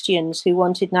at Christians who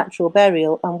wanted natural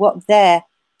burial and what their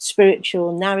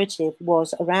spiritual narrative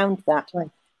was around that.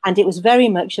 Right. And it was very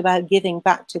much about giving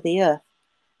back to the earth.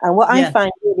 And what I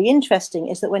find really interesting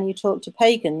is that when you talk to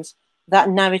pagans, that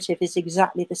narrative is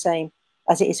exactly the same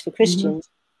as it is for Christians,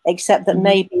 except that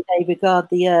maybe they regard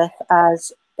the earth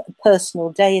as a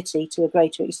personal deity to a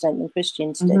greater extent than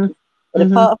Christians do. But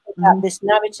apart from that, this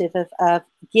narrative of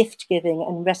gift giving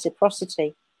and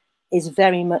reciprocity is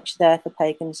very much there for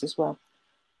pagans as well.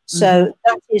 So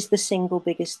that is the single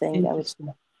biggest thing I would say.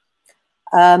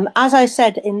 As I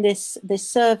said in this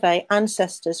survey,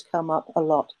 ancestors come up a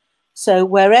lot. So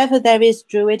wherever there is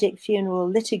Druidic funeral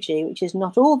liturgy, which is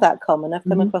not all that common, I've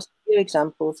come across a few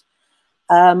examples,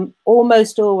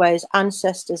 almost always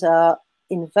ancestors are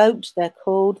invoked, they're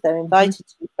called, they're invited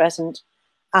to be present,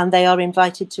 and they are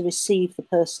invited to receive the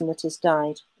person that has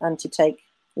died and to take,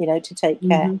 to take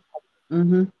care.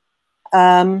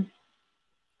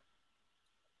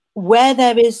 Where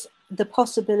there is the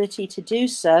possibility to do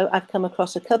so, I've come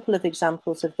across a couple of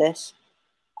examples of this.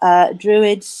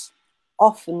 Druids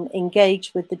often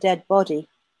engage with the dead body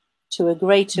to a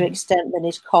greater extent than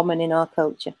is common in our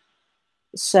culture.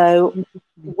 So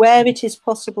where it is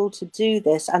possible to do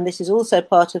this, and this is also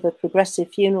part of a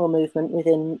progressive funeral movement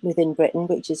within Britain,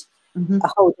 which is a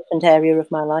whole different area of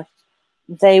my life,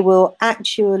 they will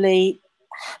actually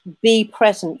be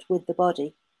present with the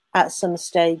body at some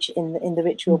stage in the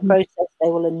ritual process. They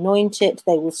will anoint it,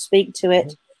 they will speak to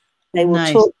it, they will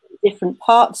talk to different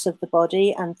parts of the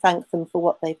body and thank them for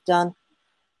what they've done.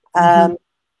 And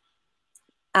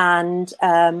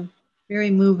very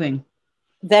moving.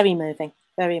 Very moving,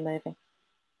 very moving.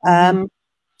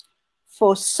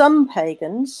 For some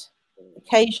pagans,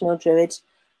 occasional Druids,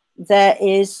 there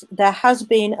has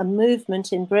been a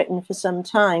movement in Britain for some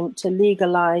time to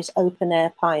legalise open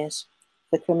air pyres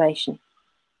for cremation.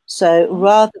 So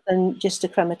rather than just a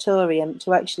crematorium,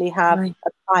 to actually have a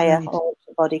pyre on which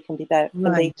the body can be buried,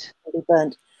 can be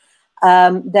burnt.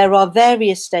 There are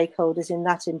various stakeholders in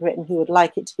Britain who would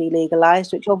like it to be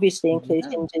legalised, which obviously include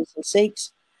Hindus and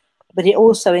Sikhs, but it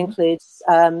also includes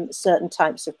certain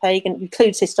types of pagan. It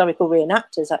includes historical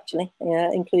reenactors, actually,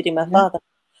 including my father.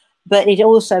 But it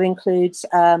also includes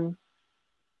a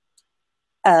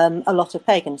lot of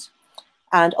pagans.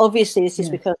 And obviously this is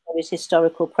because there is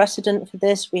historical precedent for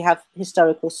this. We have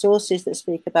historical sources that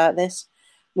speak about this.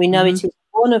 We know it is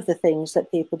one of the things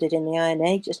that people did in the Iron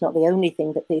Age. It's not the only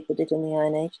thing that people did in the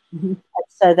Iron Age. And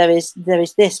so there is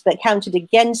this, but counted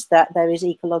against that, there is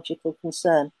ecological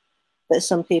concern that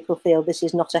some people feel this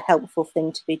is not a helpful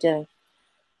thing to be doing.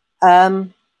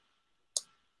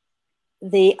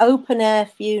 The open air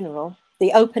funeral,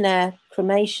 the open air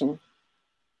cremation,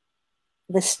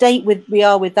 the state we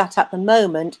are with that at the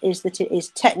moment is that it is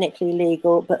technically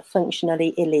legal but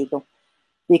functionally illegal,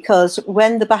 because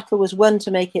when the battle was won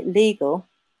to make it legal,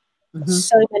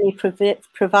 so many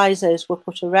provisos were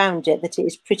put around it that it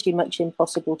is pretty much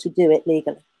impossible to do it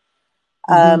legally.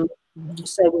 So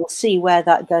we'll see where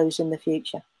that goes in the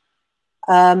future.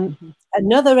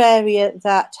 Another area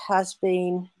that has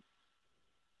been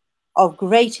of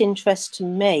great interest to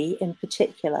me in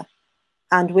particular,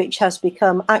 and which has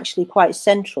become actually quite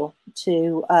central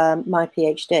to my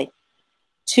PhD,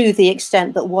 to the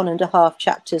extent that 1.5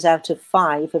 chapters out of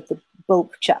 5 of the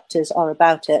bulk chapters are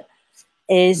about it,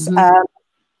 is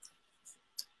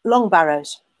long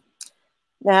barrows.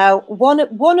 Now,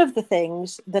 one of the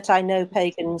things that I know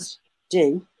pagans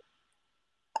do,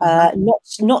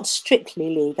 not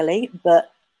strictly legally,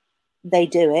 but they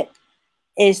do it,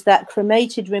 is that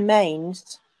cremated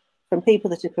remains from people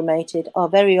that are cremated are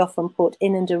very often put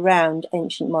in and around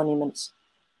ancient monuments.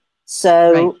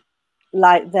 So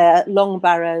like the long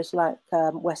barrows like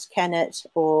West Kennet,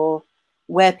 or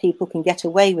where people can get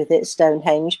away with it,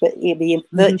 Stonehenge, but it'd be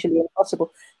virtually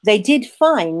impossible. They did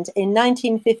find in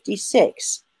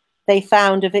 1956, they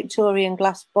found a Victorian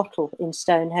glass bottle in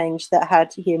Stonehenge that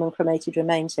had human cremated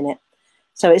remains in it.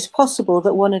 So it's possible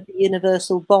that one of the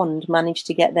Universal Bond managed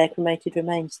to get their cremated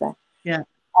remains there.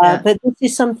 But this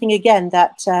is something, again,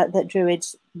 that that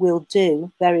Druids will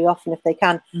do very often if they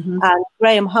can. And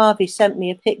Graham Harvey sent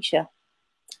me a picture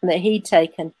that he'd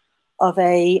taken of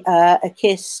a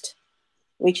kist,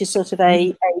 which is sort of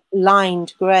a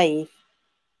lined grave.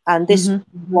 And this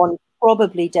one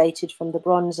probably dated from the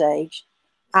Bronze Age.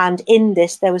 And in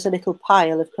this, there was a little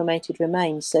pile of cremated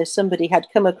remains. So somebody had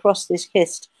come across this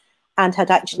kist and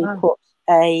had actually put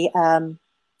a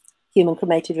human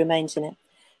cremated remains in it.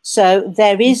 So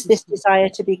there is this desire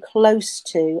to be close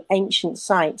to ancient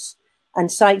sites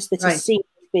and sites that are seen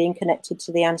as being connected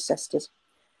to the ancestors.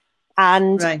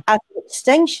 And as an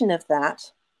extension of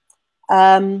that,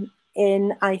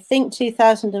 in, I think,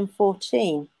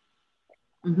 2014,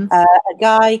 a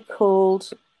guy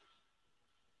called,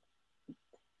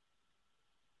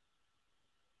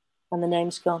 and the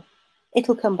name's gone,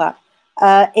 it'll come back,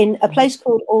 in a place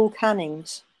called All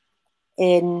Cannings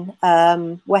in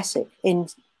Wessex,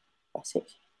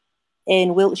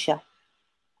 in Wiltshire.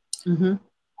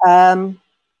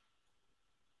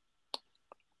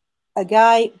 A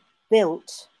guy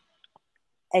built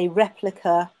a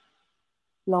replica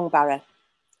long barrow.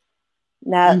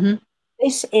 Now,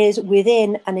 this is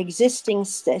within an existing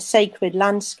sacred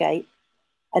landscape,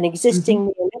 an existing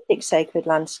Neolithic sacred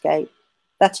landscape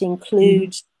that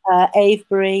includes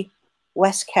Avebury,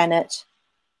 West Kennet,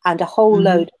 and a whole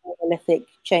load of Neolithic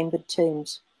chambered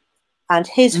tombs. And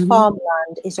his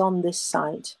farmland is on this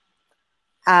site.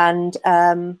 And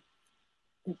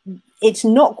it's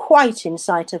not quite in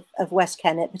sight of West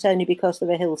Kennet, but only because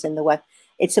there are hills in the way.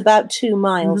 It's about 2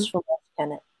 miles from West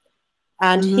Kennet.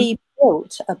 And he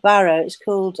built a barrow. It's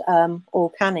called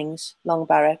All Cannings Long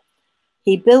Barrow.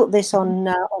 He built this on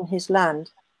his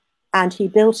land, and he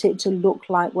built it to look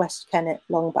like West Kennet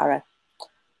Long Barrow.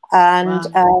 And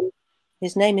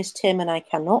his name is Tim, and I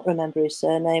cannot remember his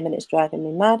surname, and it's driving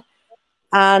me mad.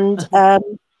 And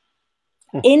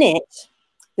in it,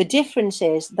 the difference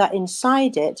is that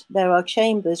inside it, there are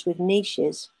chambers with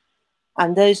niches,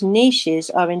 and those niches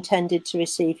are intended to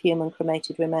receive human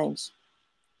cremated remains.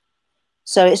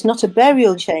 So it's not a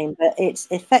burial chamber, it's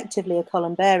effectively a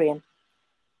columbarium,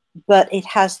 but it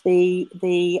has the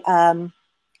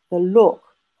look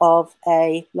of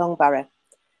a long barrow.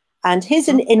 And his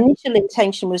initial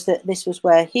intention was that this was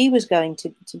where he was going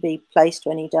to be placed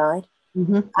when he died.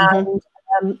 And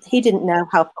he didn't know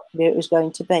how popular it was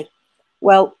going to be.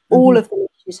 Well, all of the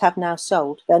niches have now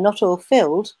sold. They're not all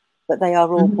filled, but they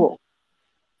are all booked.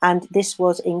 And this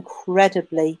was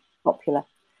incredibly popular.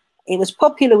 It was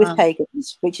popular with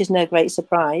pagans, which is no great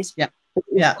surprise. But it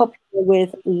was popular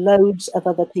with loads of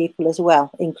other people as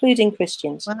well, including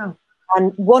Christians.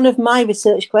 And one of my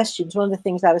research questions, one of the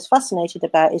things I was fascinated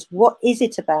about is, what is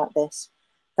it about this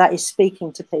that is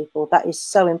speaking to people, that is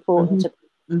so important to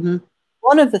people?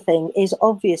 One of the things is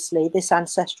obviously this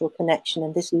ancestral connection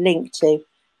and this link to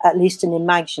at least an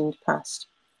imagined past.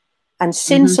 And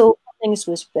since All Cannings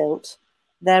was built,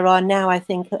 there are now, I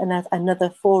think,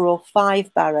 another 4 or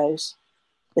 5 barrows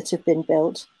that have been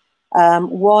built.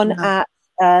 One at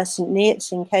St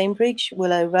Neots in Cambridge,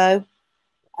 Willow Row,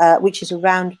 which is a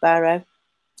round barrow.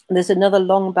 And there's another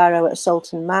long barrow at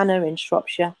Salton Manor in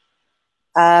Shropshire.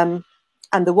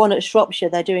 And the one at Shropshire,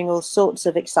 they're doing all sorts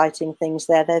of exciting things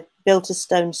there. They've built a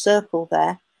stone circle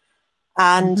there.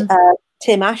 And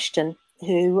Tim Ashton,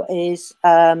 who is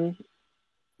the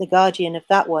guardian of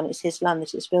that one, it's his land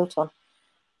that it's built on,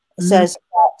 says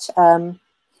that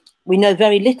we know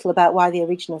very little about why the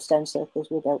original stone circles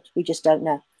were built. We just don't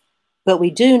know. But we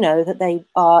do know that they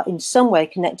are in some way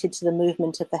connected to the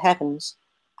movement of the heavens,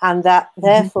 and that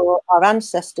therefore our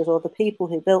ancestors, or the people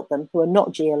who built them, who are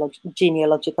not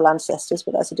genealogical ancestors,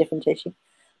 but that's a different issue,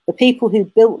 the people who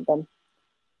built them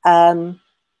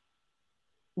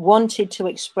wanted to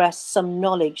express some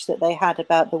knowledge that they had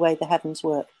about the way the heavens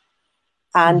work.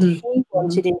 And he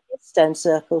wanted in his stone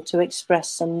circle to express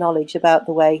some knowledge about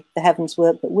the way the heavens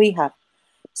work that we have.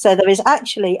 So there is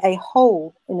actually a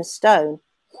hole in a stone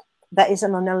that is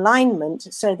an alignment,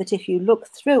 so that if you look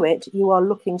through it, you are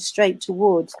looking straight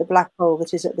towards the black hole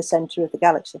that is at the center of the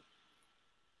galaxy.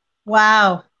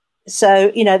 Wow.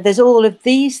 So, you know, there's all of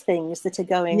these things that are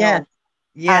going on.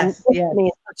 Yes. And to me,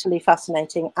 it's utterly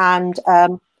fascinating. And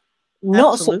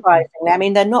not surprisingly, I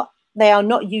mean, they are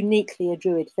not uniquely a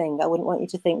Druid thing. I wouldn't want you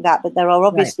to think that, but there are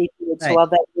obviously Druids who are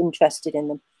very interested in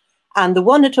them. And the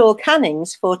one at All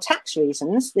Cannings, for tax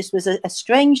reasons, this was a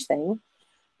strange thing,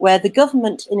 where the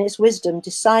government, in its wisdom,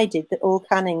 decided that All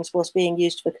Cannings was being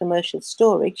used for commercial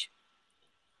storage,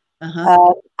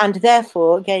 and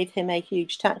therefore gave him a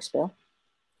huge tax bill,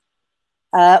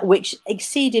 which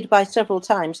exceeded by several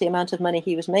times the amount of money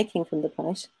he was making from the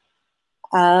place.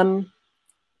 Now,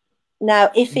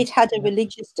 if it had a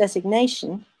religious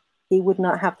designation, he would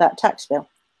not have that tax bill.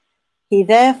 He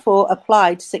therefore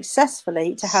applied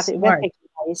successfully to have it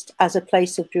recognised as a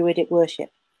place of Druidic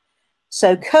worship.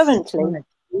 So currently,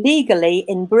 legally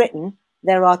in Britain,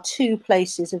 there are 2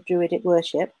 places of Druidic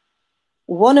worship.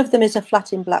 One of them is a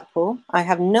flat in Blackpool. I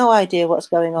have no idea what's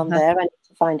going on there. I need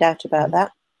to find out about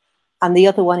that. And the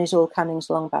other one is All Cannings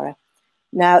Long Barrow.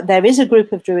 Now, there is a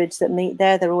group of Druids that meet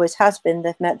there. There always has been.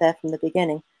 They've met there from the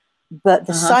beginning. But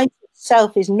the site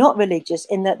itself is not religious,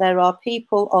 in that there are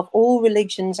people of all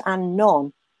religions and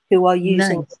none who are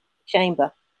using the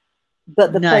chamber.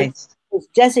 But the place is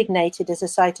designated as a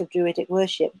site of Druidic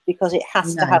worship because it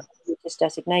has to have a religious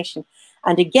designation.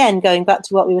 And again, going back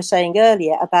to what we were saying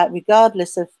earlier about,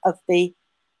 regardless of the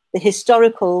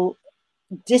historical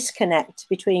disconnect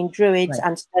between Druids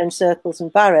and stone circles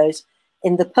and barrows,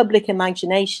 in the public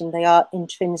imagination, they are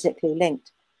intrinsically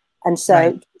linked. And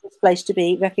so this place to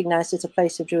be recognised as a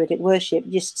place of Druidic worship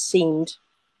just seemed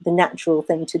the natural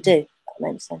thing to do. That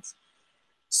makes sense.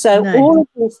 So all of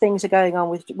these things are going on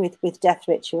with Death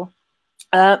Ritual.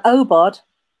 OBOD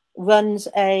runs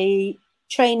a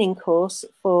training course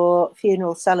for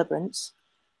funeral celebrants,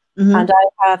 and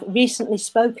I have recently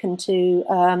spoken to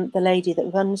the lady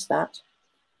that runs that,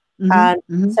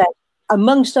 and said,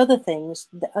 amongst other things,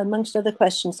 amongst other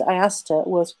questions that I asked her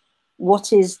was,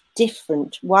 what is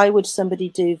different? Why would somebody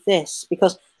do this?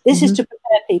 Because this is to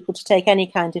prepare people to take any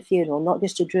kind of funeral, not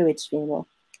just a Druid's funeral.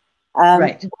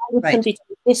 Why would somebody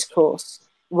take this course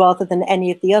rather than any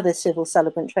of the other civil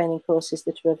celebrant training courses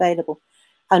that are available?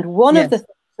 And one of the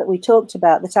things that we talked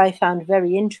about that I found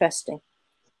very interesting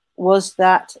was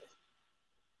that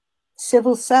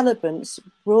civil celebrants,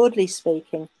 broadly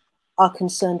speaking, are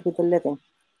concerned with the living.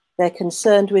 They're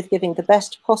concerned with giving the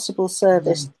best possible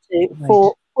service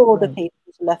for the people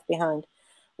who are left behind.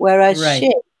 Whereas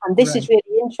and this is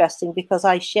really interesting because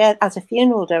I share, as a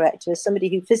funeral director, as somebody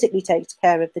who physically takes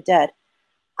care of the dead,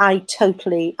 I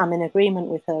totally am in agreement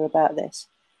with her about this.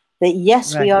 That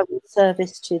yes, we are in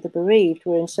service to the bereaved,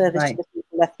 we're in service to the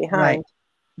people left behind,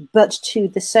 but to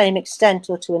the same extent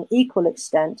or to an equal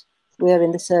extent, we're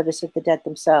in the service of the dead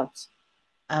themselves.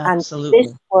 Absolutely. And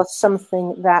this was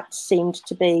something that seemed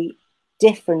to be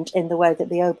different in the way that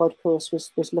the OBOD course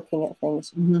was looking at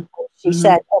things. She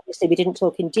said, obviously, we didn't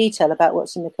talk in detail about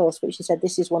what's in the course, but she said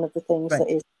this is one of the things that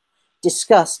is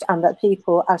discussed, and that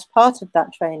people, as part of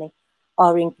that training,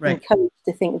 are encouraged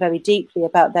to think very deeply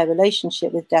about their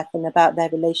relationship with death and about their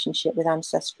relationship with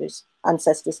ancestors and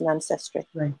ancestry.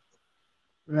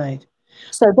 Right.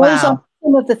 So those are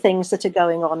some of the things that are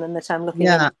going on and that I'm looking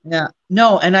at.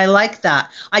 No, and I like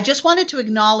that. I just wanted to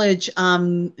acknowledge,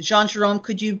 Jean-Jerome,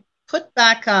 could you put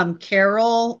back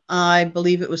Carol, I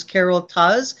believe it was Carol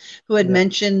Tuz, who had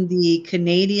mentioned the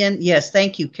Canadian, yes,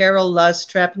 thank you, Carol Luz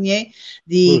Trepanier,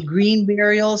 the green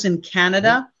burials in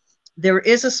Canada. There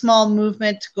is a small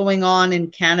movement going on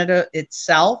in Canada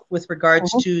itself with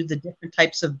regards to the different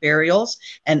types of burials.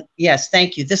 And yes,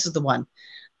 thank you, this is the one.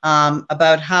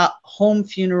 About how home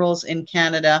funerals in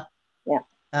Canada.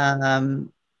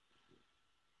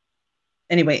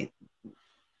 Anyway,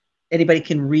 anybody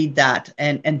can read that.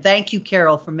 And thank you,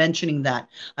 Carol, for mentioning that.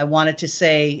 I wanted to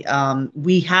say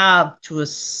we have, to a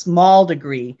small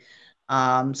degree,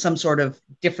 some sort of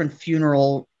different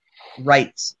funeral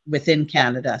rites within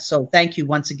Canada. So thank you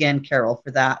once again, Carol,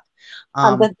 for that.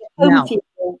 And the home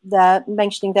funeral, they're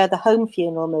mentioning there the home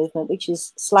funeral movement, which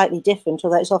is slightly different,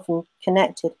 although it's often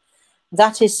connected.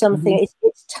 That is something,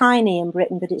 it's tiny in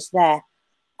Britain, but it's there.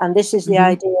 And this is the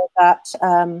idea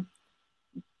that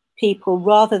people,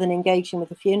 rather than engaging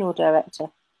with a funeral director,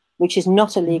 which is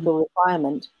not a legal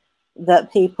requirement,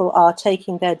 that people are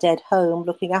taking their dead home,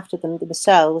 looking after them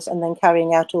themselves, and then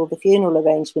carrying out all the funeral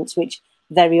arrangements, which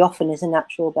very often is a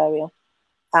natural burial.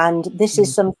 And this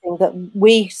is something that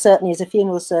we, certainly as a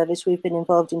funeral service, we've been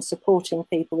involved in supporting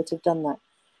people that have done that.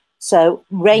 So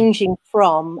ranging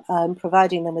from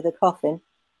providing them with a coffin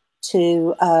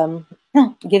to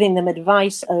giving them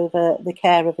advice over the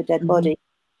care of a dead body,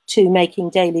 to making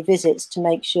daily visits to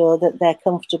make sure that they're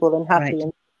comfortable and happy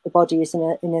and the body is in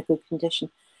a good condition.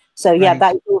 So yeah,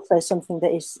 that is also something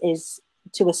that is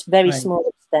to a very small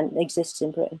extent exists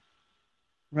in Britain.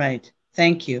 Right.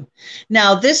 Thank you.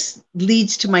 Now, this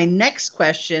leads to my next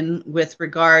question with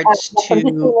regards to...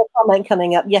 a comment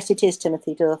coming up. Yes, it is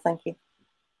Timothy Dorr. Thank you.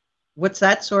 What's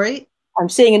that? Sorry? I'm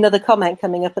seeing another comment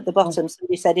coming up at the bottom.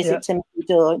 Somebody said, is it Timothy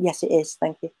Dorr? Yes, it is.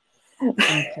 Thank you.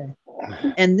 Okay.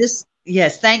 And this,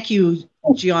 yes, thank you,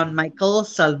 Gian Michael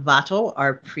Salvato,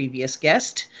 our previous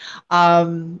guest.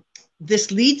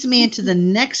 This leads me into the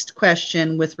next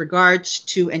question with regards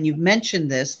to, and you've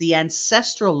mentioned this, the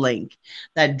ancestral link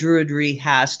that Druidry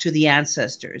has to the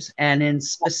ancestors, and in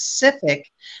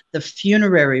specific, the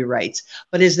funerary rites.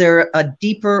 But is there a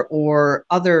deeper or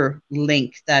other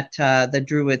link that the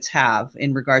Druids have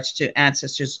in regards to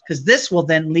ancestors? Because this will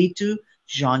then lead to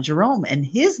Jean-Jerome and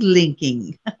his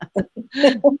linking,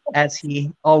 as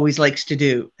he always likes to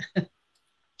do.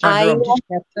 Jean-Jerome, did you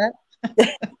catch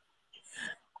that?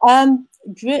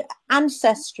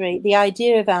 Ancestry, the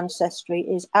idea of ancestry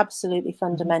is absolutely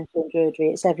fundamental in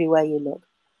Druidry. It's everywhere you look.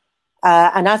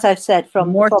 And as I've said, from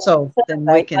more so than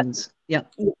Wiccans,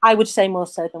 I would say more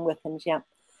so than Wiccans,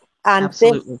 And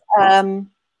absolutely.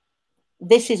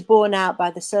 This is borne out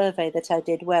by the survey that I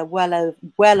did, where well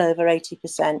over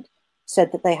 80%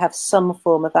 said that they have some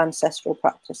form of ancestral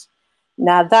practice.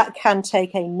 Now, that can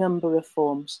take a number of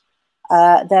forms.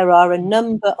 There are a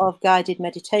number of guided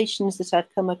meditations that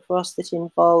I've come across that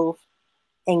involve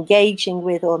engaging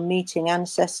with or meeting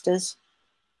ancestors.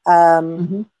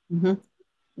 There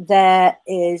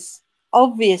is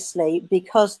obviously,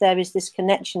 because there is this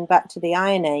connection back to the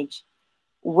Iron Age,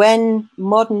 when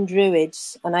modern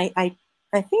Druids, and I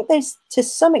think there's, to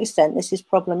some extent, this is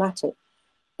problematic,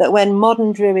 that when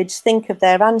modern Druids think of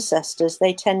their ancestors,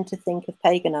 they tend to think of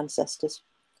pagan ancestors,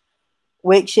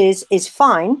 which is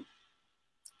fine.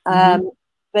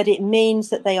 but it means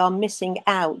that they are missing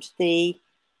out the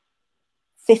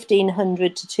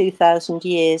 1,500 to 2,000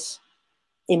 years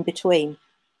in between,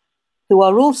 who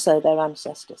are also their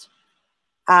ancestors.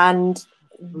 And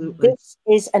this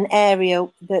is an area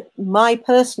that my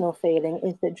personal feeling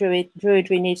is that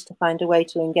Druidry needs to find a way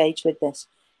to engage with this.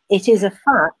 It is a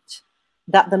fact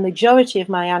that the majority of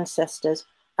my ancestors,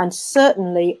 and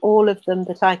certainly all of them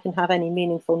that I can have any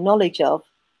meaningful knowledge of,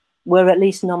 were at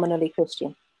least nominally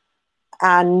Christian.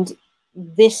 And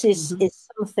this is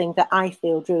something that I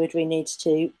feel Druidry needs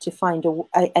to find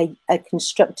a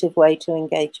constructive way to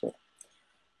engage with.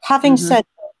 Having said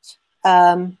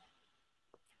that,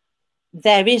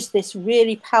 there is this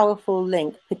really powerful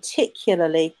link,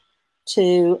 particularly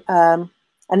to, and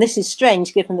this is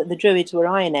strange given that the Druids were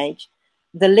Iron Age,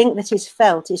 the link that is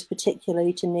felt is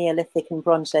particularly to Neolithic and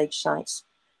Bronze Age sites.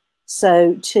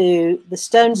 So to the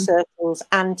stone circles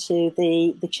and to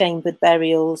the chambered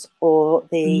burials or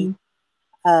the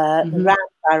round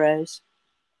barrows,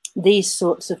 these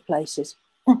sorts of places.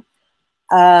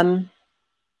 And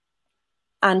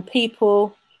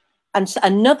people, and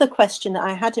another question that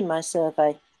I had in my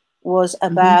survey was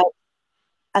about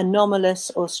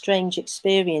anomalous or strange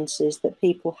experiences that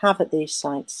people have at these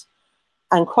sites.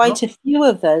 And quite a few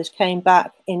of those came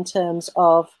back in terms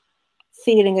of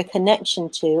feeling a connection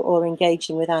to or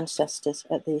engaging with ancestors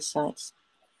at these sites.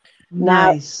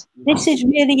 Nice. Now, this is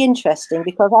really interesting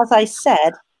because, as I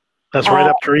said, that's right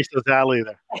up Teresa's alley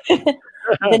there.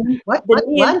 What?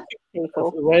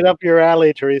 People, right up your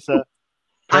alley, Teresa.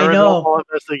 I know. Paranormal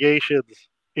investigations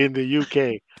in the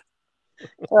UK.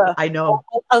 I know.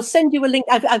 I'll send you a link.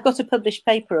 I've got a published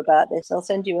paper about this. I'll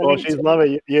send you a link. Oh, she's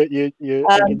loving it.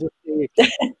 I can just see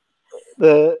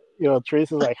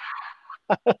Teresa's like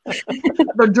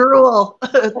the drool.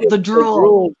 The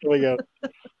drool coming out.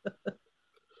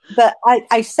 But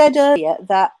I said earlier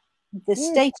that the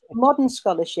state of modern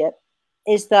scholarship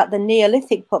is that the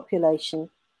Neolithic population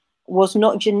was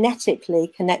not genetically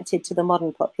connected to the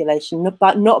modern population,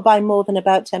 but not by more than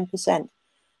about 10%.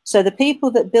 So the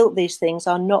people that built these things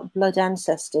are not blood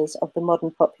ancestors of the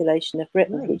modern population of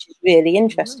Britain, which is really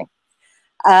interesting.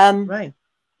 Right.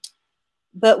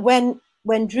 But when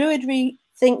Druidry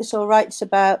thinks or writes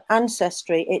about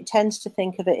ancestry, it tends to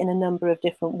think of it in a number of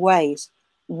different ways,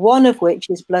 one of which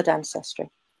is blood ancestry,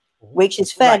 which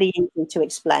is fairly easy to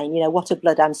explain. You know, what a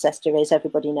blood ancestor is,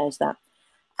 everybody knows that.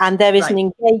 And there is an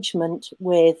engagement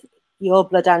with your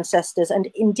blood ancestors and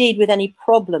indeed with any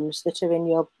problems that are in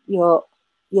your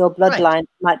bloodline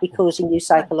might be causing you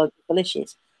psychological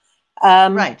issues.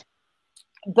 But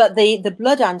the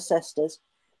blood ancestors,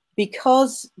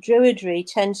 because Druidry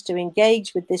tends to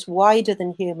engage with this wider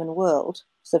than human world,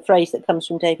 it's a phrase that comes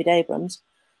from David Abrams,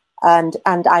 and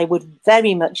I would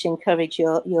very much encourage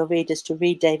your readers to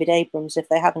read David Abrams if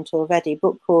they haven't already, a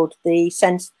book called The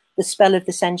Spell of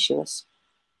the Sensuous,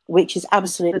 which is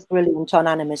absolutely brilliant on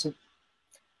animism.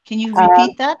 Can you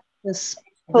repeat that? It's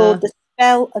called The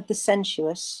Spell of the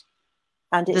Sensuous,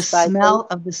 and it's The Smell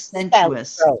of the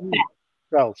Sensuous.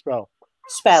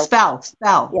 Spell.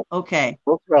 Yep. Okay.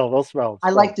 We'll spell.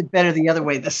 I liked it better the other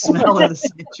way. The Smell of the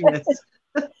Sensuous.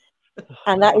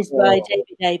 And that is by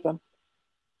David Abrams.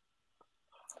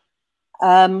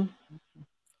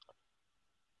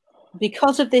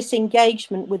 Because of this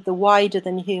engagement with the wider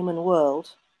than human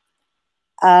world,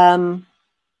 and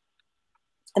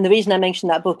the reason I mention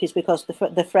that book is because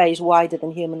the phrase wider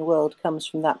than human world comes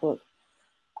from that book.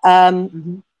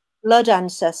 Blood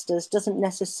ancestors doesn't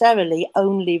necessarily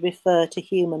only refer to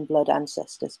human blood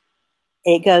ancestors.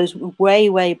 It goes way,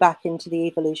 way back into the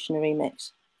evolutionary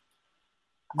mix.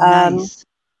 Nice.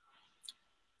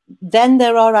 Then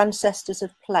there are ancestors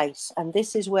of place, and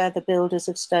this is where the builders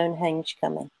of Stonehenge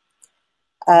come in.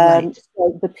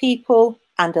 So the people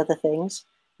and other things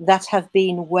that have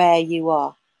been where you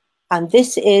are. And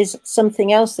this is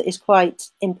something else that is quite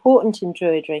important in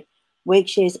Druidry,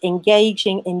 which is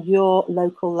engaging in your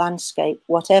local landscape,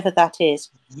 whatever that is,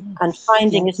 and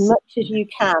finding as much as you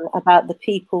can about the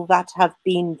people that have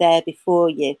been there before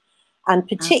you, and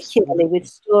particularly with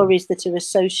stories that are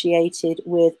associated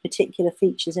with particular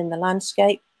features in the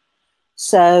landscape.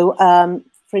 So,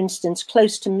 for instance,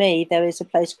 close to me, there is a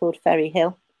place called Ferry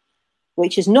Hill,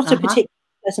 which is not a particularly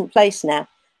pleasant place now,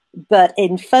 but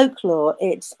in folklore,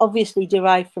 it's obviously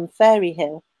derived from Fairy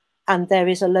Hill, and there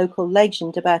is a local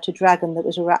legend about a dragon that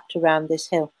was wrapped around this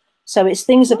hill. So it's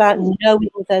things about knowing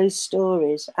those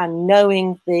stories and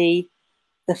knowing the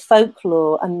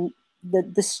folklore and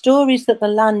the stories that the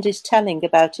land is telling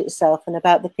about itself and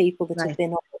about the people that have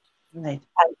been on it.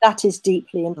 And that is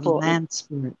deeply important. The land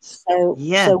spirits.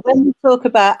 So when we talk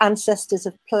about ancestors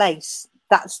of place,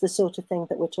 that's the sort of thing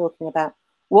that we're talking about.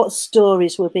 what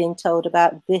stories were being told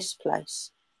about this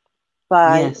place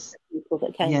by Yes. the people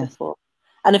that came Yes. before.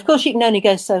 And of course, you can only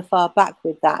go so far back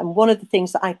with that. And one of the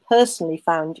things that I personally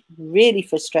found really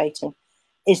frustrating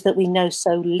is that we know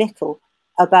so little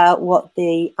about what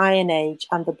the Iron Age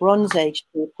and the Bronze Age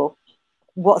people,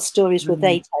 what stories were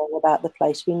they telling about the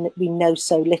place. We know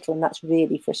so little, and that's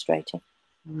really frustrating.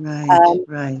 Right,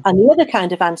 right. And the other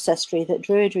kind of ancestry that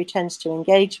Druidry tends to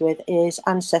engage with is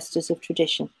ancestors of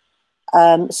tradition.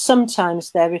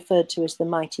 Sometimes they're referred to as the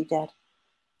mighty dead.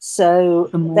 So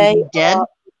they are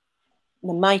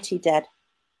the mighty dead.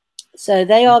 So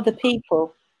they are the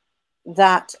people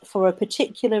that, for a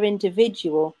particular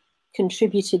individual,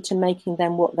 contributed to making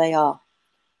them what they are.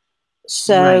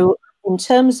 So in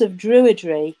terms of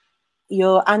Druidry,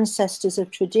 your ancestors of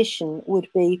tradition would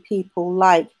be people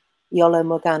like Iolo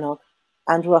Morganwg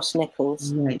and Ross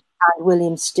Nichols and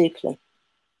William Stukeley.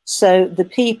 So the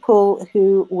people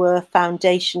who were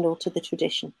foundational to the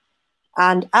tradition.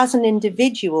 And as an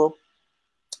individual,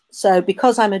 so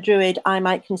because I'm a Druid, I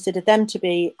might consider them to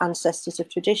be ancestors of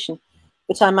tradition,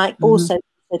 but I might also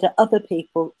consider other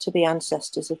people to be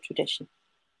ancestors of tradition,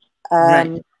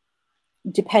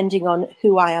 depending on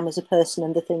who I am as a person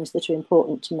and the things that are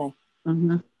important to me.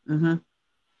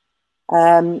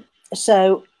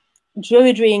 So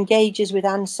Druidry engages with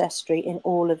ancestry in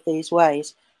all of these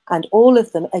ways. And all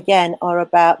of them, again, are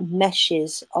about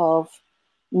meshes of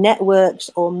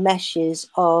networks or meshes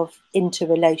of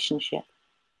interrelationship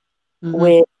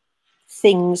with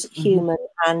things human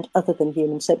and other than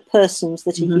human. So persons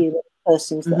that are human,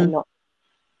 persons that are not.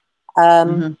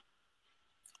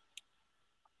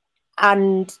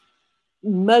 And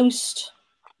most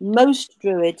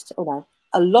Druids, or no,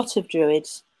 a lot of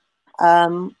Druids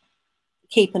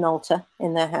keep an altar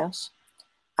in their house.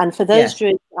 And for those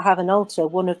Druids that have an altar,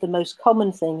 one of the most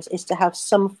common things is to have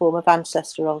some form of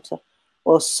ancestor altar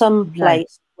or some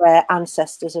place where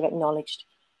ancestors are acknowledged.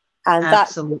 And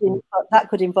that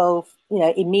could involve, you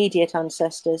know, immediate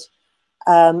ancestors.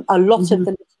 A lot of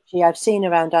the liturgy I've seen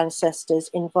around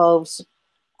ancestors involves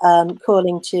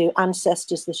calling to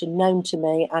ancestors that are known to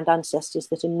me and ancestors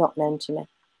that are not known to me.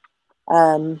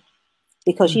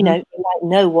 Because, you know, you might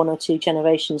know one or two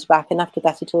generations back, and after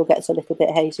that it all gets a little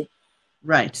bit hazy.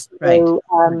 So,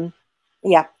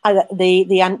 yeah,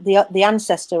 the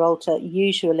ancestor altar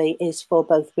usually is for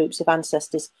both groups of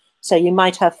ancestors. So you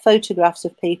might have photographs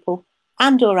of people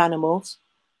and or animals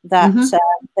that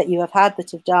that you have had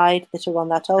that have died that are on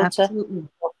that altar,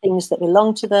 or things that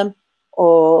belong to them,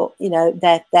 or, you know,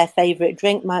 their favourite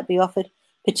drink might be offered,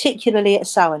 particularly at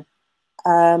Samhain.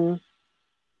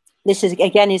 This is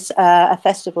again a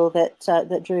festival that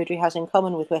that Druidry has in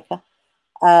common with Wicca.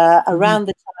 Around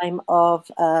the time of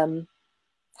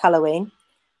Halloween.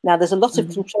 Now, there's a lot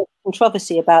of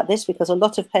controversy about this because a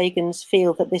lot of pagans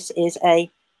feel that this is a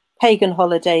pagan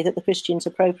holiday that the Christians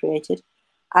appropriated.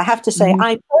 I have to say,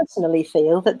 I personally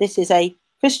feel that this is a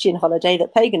Christian holiday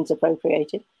that pagans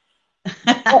appropriated.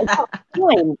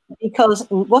 Because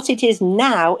what it is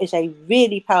now is a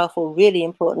really powerful, really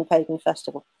important pagan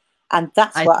festival. And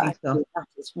that's what I think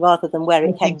matters, rather than where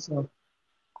it came from.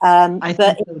 I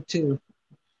think so too.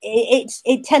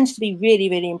 It tends to be really,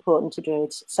 really important to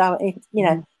Druids. So, you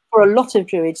know, for a lot of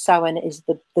Druids, Samhain is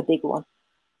the big one.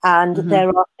 And there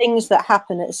are things that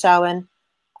happen at Samhain.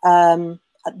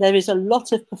 There is a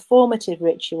lot of performative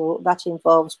ritual that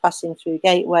involves passing through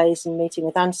gateways and meeting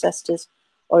with ancestors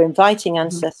or inviting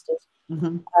ancestors.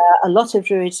 A lot of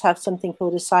Druids have something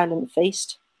called a silent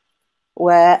feast,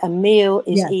 where a meal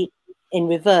is eaten in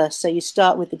reverse. So you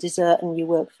start with the dessert and you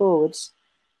work forwards.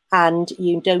 And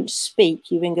you don't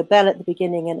speak. You ring a bell at the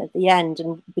beginning and at the end,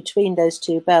 and between those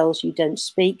two bells, you don't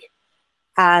speak.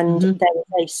 And there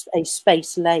is a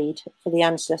space laid for the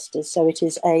ancestors. So it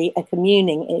is a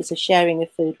communing. It's a sharing of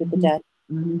food with the dead,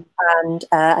 and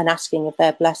an asking of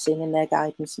their blessing and their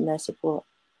guidance and their support.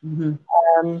 And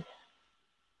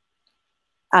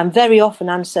very often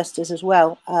ancestors as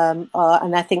well are,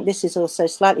 and I think this is also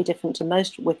slightly different to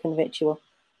most Wiccan ritual.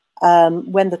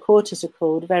 When the quarters are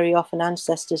called, very often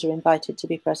ancestors are invited to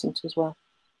be present as well.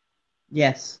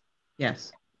 Yes.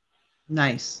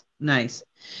 Nice.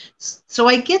 So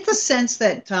I get the sense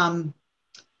that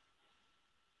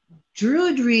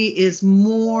Druidry is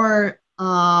more,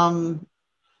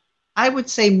 I would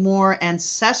say, more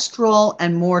ancestral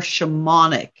and more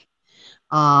shamanic.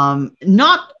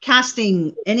 Not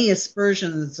casting any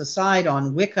aspersions aside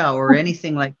on Wicca or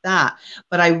anything like that,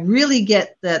 but I really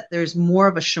get that there's more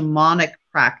of a shamanic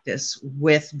practice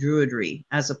with Druidry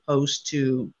as opposed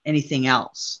to anything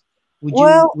else. Would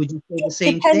you say the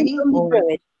same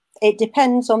thing? It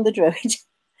depends on the Druid.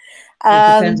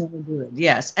 It depends on the druid,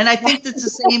 yes. And I think that's the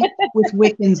same with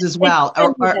Wiccans as well,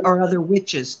 or other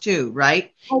witches too,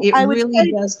 right? It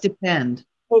really does depend.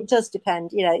 It does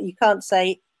depend. You know, you can't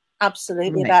say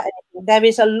absolutely about anything. There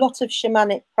is a lot of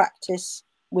shamanic practice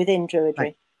within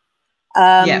Druidry.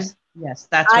 Yes,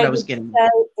 that's what I was getting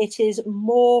at. It is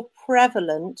more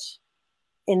prevalent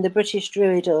in the British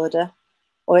Druid Order,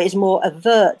 or it is more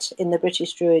overt in the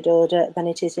British Druid Order than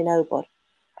it is in Obod.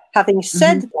 Having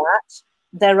said that,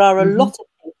 there are a lot of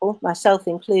people, myself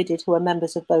included, who are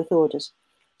members of both orders.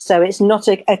 So it's not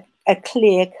a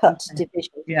clear-cut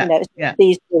division. Yeah, you know,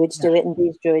 these druids do it and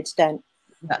these druids don't.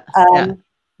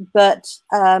 But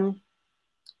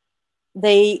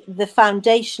the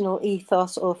foundational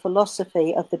ethos or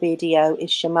philosophy of the BDO is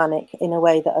shamanic in a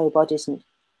way that Obod isn't.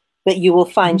 But you will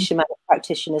find shamanic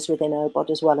practitioners within Obod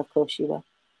as well, of course you will.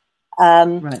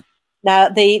 Now,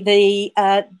 the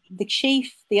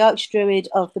chief, the Archdruid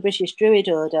of the British Druid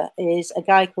Order is a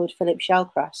guy called Philip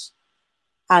Shallcrass,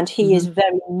 and he is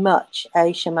very much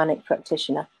a shamanic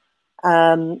practitioner.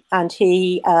 And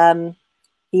he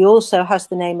also has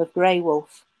the name of Grey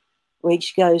Wolf,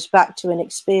 which goes back to an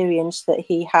experience that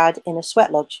he had in a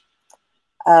sweat lodge,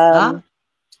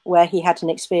 where he had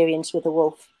an experience with a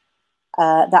wolf.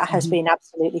 That has been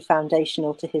absolutely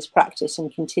foundational to his practice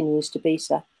and continues to be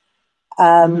so.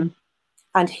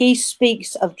 And he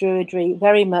speaks of Druidry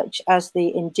very much as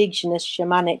the indigenous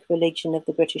shamanic religion of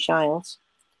the British Isles,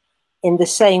 in the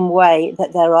same way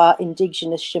that there are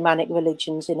indigenous shamanic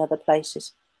religions in other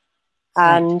places.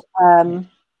 And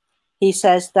he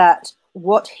says that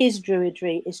what his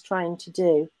Druidry is trying to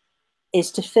do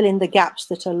is to fill in the gaps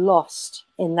that are lost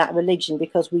in that religion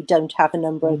because we don't have an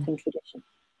unbroken tradition.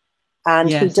 And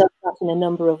he does that in a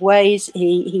number of ways.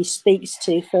 He speaks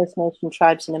to First Nation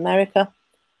tribes in America.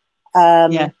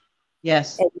 In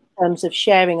terms of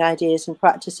sharing ideas and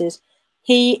practices.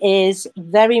 He is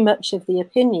very much of the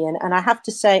opinion, and I have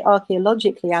to say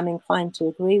archaeologically I'm inclined to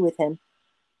agree with him,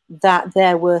 that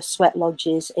there were sweat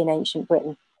lodges in ancient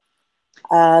Britain.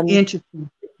 Interesting.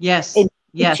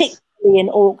 Particularly in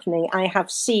Orkney. I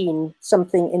have seen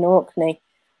something in Orkney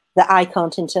that I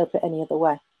can't interpret any other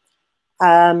way.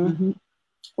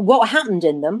 What happened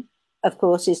in them, of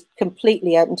course, is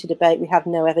completely open to debate. We have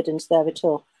no evidence there at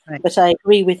all. But I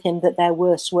agree with him that there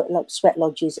were sweat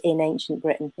lodges in ancient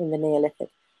Britain in the Neolithic.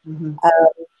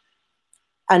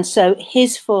 And so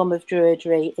his form of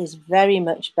Druidry is very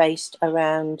much based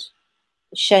around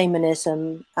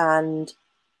shamanism and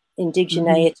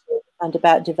indigeneity and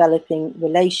about developing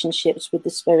relationships with the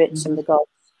spirits and the gods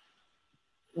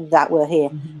that were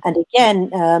here. And again,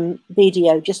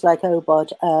 BDO, just like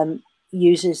Obod,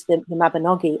 uses the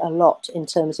Mabinogi a lot in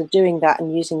terms of doing that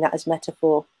and using that as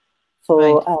metaphor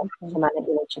for shamanic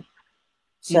religion.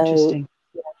 So, interesting.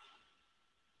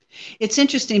 It's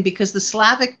interesting because the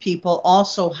Slavic people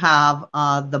also have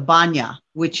the banya,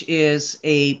 which is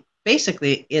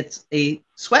basically it's a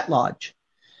sweat lodge.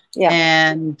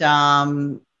 And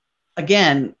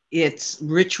again, it's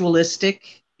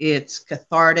ritualistic, it's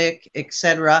cathartic,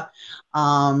 etc.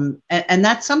 And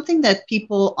that's something that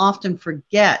people often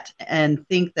forget and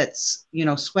think that, you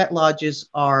know, sweat lodges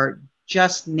are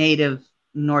just native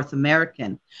North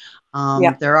American.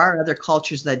 There are other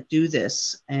cultures that do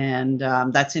this, and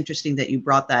that's interesting that you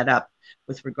brought that up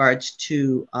with regards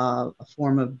to a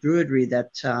form of Druidry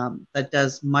that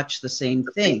does much the same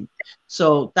thing.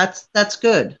 So that's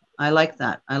good. I like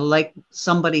that. I like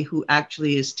somebody who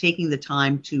actually is taking the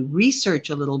time to research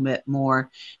a little bit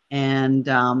more and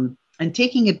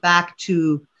taking it back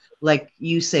to, like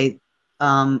you say,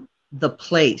 the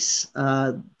place,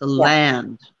 the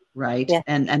land. Right.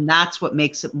 And that's what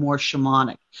makes it more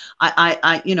shamanic.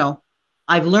 I you know,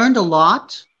 I've learned a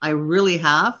lot. I really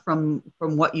have from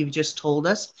what you've just told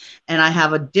us. And I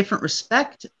have a different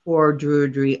respect for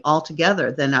Druidry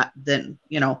altogether than,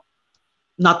 you know,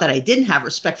 not that I didn't have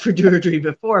respect for Druidry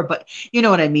before, but you know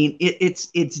what I mean? It's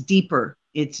deeper.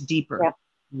 It's deeper.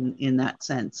 In that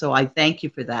sense. So I thank you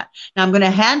for that. Now I'm going to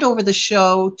hand over the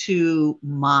show to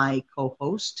my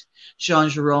co-host,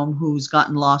 Jean-Jerome, who's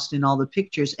gotten lost in all the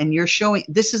pictures. And you're showing,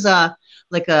 this is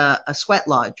like a sweat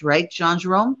lodge, right,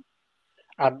 Jean-Jerome?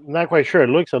 I'm not quite sure. It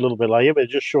looks a little bit like it, but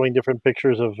just showing different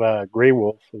pictures of Grey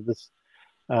Wolf, of this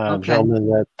gentleman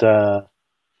that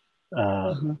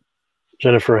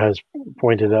Jennifer has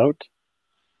pointed out.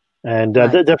 And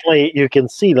definitely you can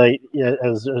see, like,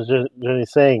 as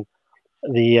Jenny's saying,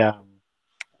 a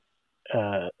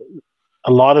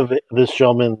lot of this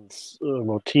gentleman's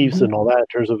motifs and all that in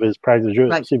terms of his practice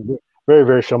seem very,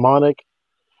 very shamanic,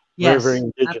 very, very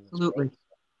indigenous.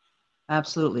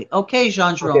 Absolutely. Okay,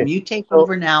 Jean-Jerome, you take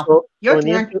over now. Your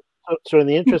turn. So in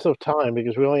the interest of time,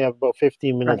 because we only have about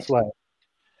 15 minutes left,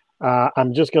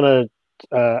 I'm just going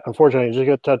to, unfortunately, I'm just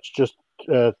going to touch just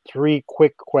 3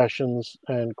 quick questions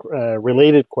and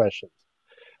related questions.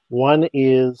 One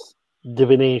is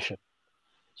divination.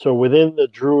 So within the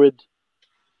Druid,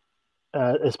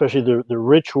 especially the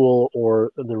ritual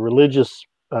or the religious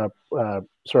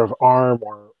sort of arm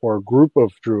or group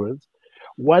of Druids,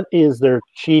 what is their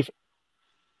chief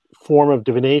form of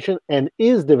divination? And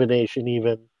is divination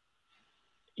even,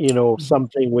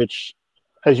 something which,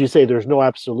 as you say, there's no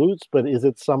absolutes, but is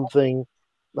it something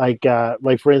like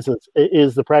for instance,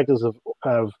 is the practice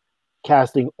of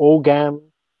casting Ogham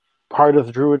part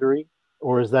of Druidry,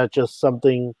 or is that just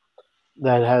something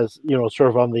that has, sort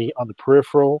of on the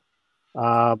peripheral?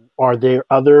 Are there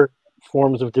other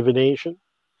forms of divination?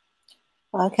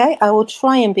 Okay, I will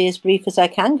try and be as brief as I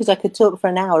can, because I could talk for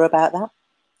an hour about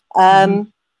that.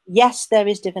 Yes, there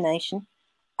is divination.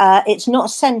 It's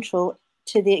not central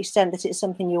to the extent that it's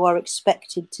something you are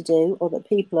expected to do, or that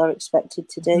people are expected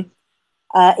to do.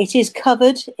 It is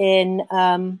covered in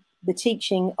the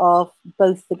teaching of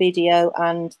both the BDO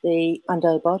and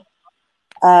OBOD.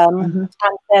 And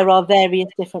there are various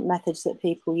different methods that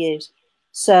people use.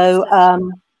 So,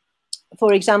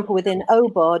 for example, within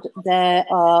OBOD, there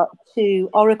are 2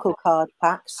 oracle card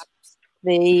packs,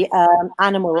 the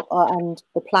animal and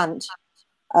the plant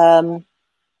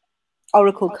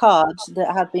oracle cards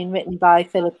that have been written by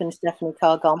Philip and Stephanie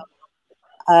Cargon,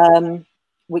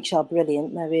 which are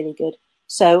brilliant. They're really good.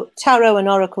 So tarot and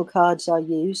oracle cards are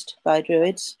used by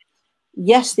Druids.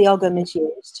 Yes, the Ogham is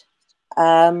used.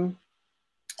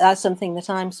 That's something that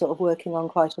I'm sort of working on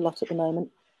quite a lot at the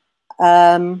moment.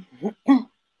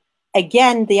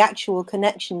 Again, the actual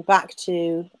connection back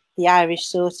to the Irish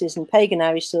sources and pagan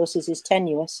Irish sources is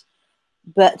tenuous,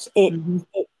 but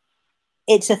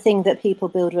it's a thing that people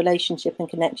build relationship and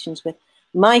connections with.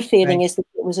 My feeling is that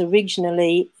it was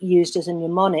originally used as a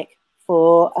mnemonic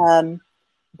for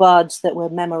bards that were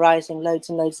memorizing loads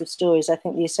and loads of stories. I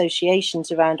think the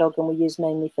associations around Ogham were used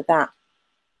mainly for that.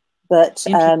 But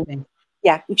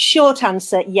yeah, short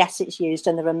answer, yes, it's used,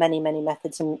 and there are many, many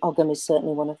methods, and Ogham is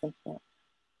certainly one of them. Yeah.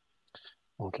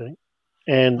 Okay.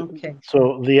 And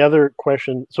so the other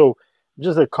question, so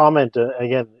just a comment,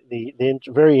 again, the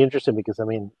very interesting, because I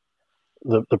mean,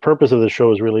 the purpose of the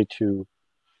show is really to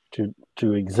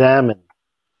examine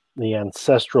the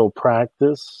ancestral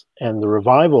practice and the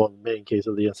revival, in many cases,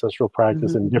 of the ancestral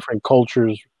practice in different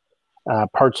cultures,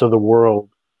 parts of the world,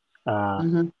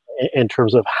 in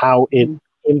terms of how it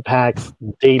impacts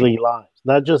daily lives,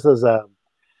 not just as a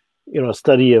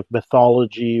study of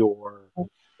mythology or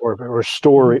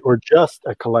story or just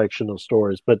a collection of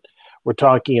stories, but we're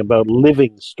talking about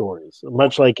living stories,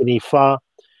 much like in Ifa.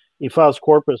 Ifa's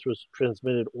corpus was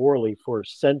transmitted orally for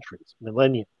centuries,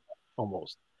 millennia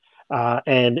almost.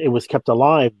 And it was kept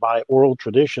alive by oral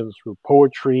traditions through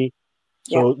poetry.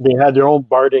 So they had their own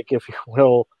bardic, if you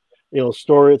will,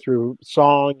 story through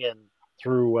song and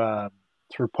through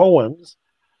poems.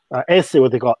 Essay,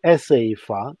 what they call essay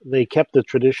Ifa. They kept the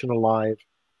tradition alive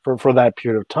for that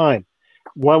period of time.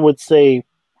 One would say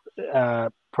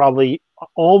probably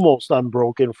almost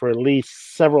unbroken for at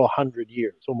least several hundred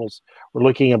years. We're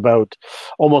looking about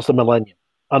almost a millennium,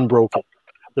 unbroken.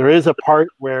 There is a part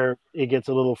where it gets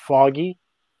a little foggy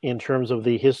in terms of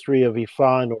the history of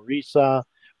Ifa and Orissa,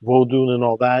 Vodun and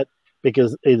all that,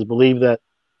 because it's believed that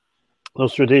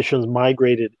those traditions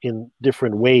migrated in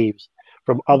different waves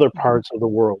from other parts of the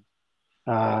world,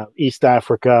 East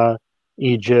Africa,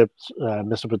 Egypt,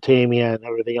 Mesopotamia, and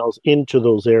everything else into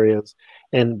those areas,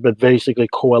 but basically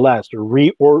coalesced or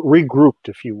regrouped,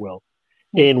 if you will,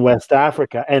 in West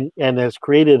Africa, and has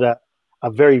created a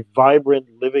very vibrant,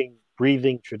 living,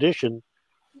 breathing tradition,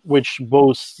 which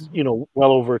boasts,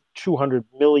 well over 200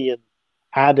 million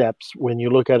adepts when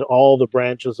you look at all the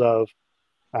branches of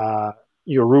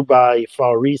Yoruba, Ifa,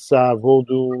 Orissa,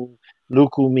 Vodun,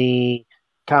 Lukumi,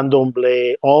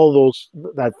 Candomblé, all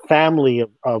that family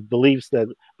of beliefs that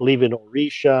believe in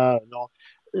Orisha, and all,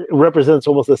 it represents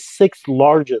almost the 6th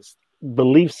largest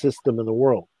belief system in the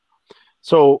world.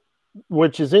 So,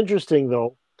 which is interesting,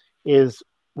 though, is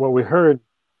what we heard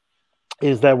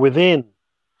is that within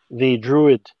the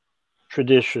Druid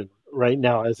tradition right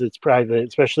now, as it's practiced,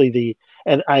 especially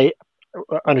and I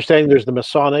understand there's the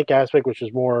Masonic aspect, which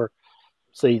is more,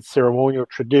 say, ceremonial,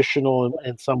 traditional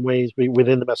in some ways, but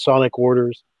within the Masonic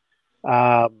orders,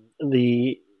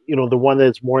 the one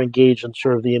that's more engaged in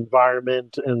sort of the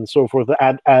environment and so forth,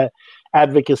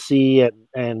 advocacy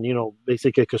and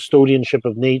basically custodianship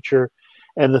of nature.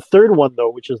 And the third one, though,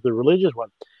 which is the religious one,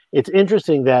 it's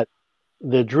interesting that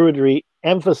the Druidry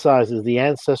emphasizes the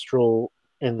ancestral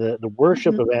the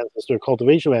worship of ancestor,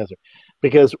 cultivation of ancestor,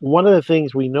 because one of the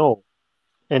things we know,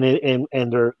 and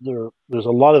there's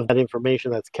a lot of that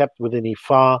information that's kept within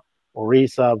Ifa,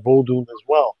 Orisa, Vodun as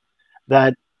well,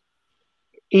 that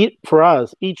for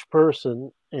us, each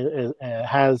person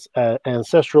has an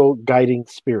ancestral guiding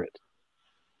spirit.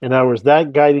 In other words,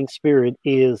 that guiding spirit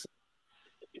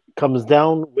comes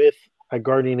down with a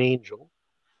guardian angel,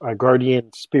 a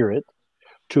guardian spirit,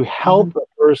 to help a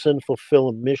person fulfill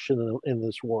a mission in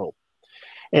this world.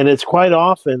 And it's quite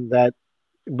often that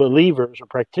believers or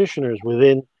practitioners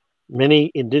within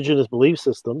many indigenous belief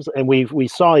systems, and we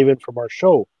saw even from our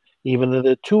show, even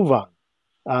the Tuvan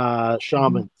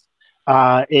shamans,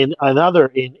 in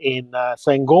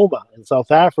Sangoma in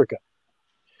South Africa.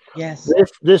 Yes.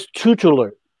 This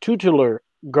tutelar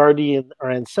guardian or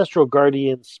ancestral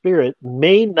guardian spirit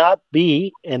may not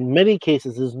be, in many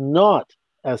cases, is not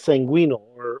a sanguinal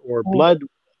or blood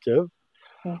relative,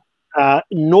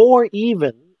 nor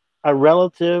even a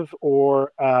relative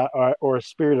or a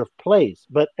spirit of place,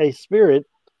 but a spirit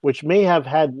which may have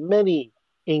had many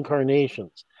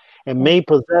incarnations and may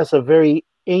possess a very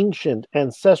ancient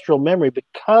ancestral memory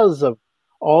because of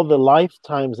all the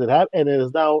lifetimes it had, and it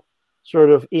is now sort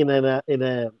of in a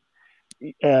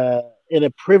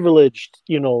privileged,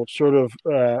 sort of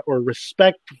or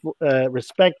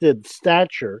respected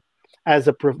stature as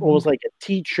almost like a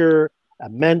teacher, a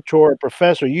mentor, a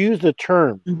professor. You use the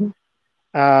term,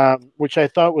 which I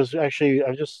thought was actually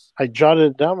I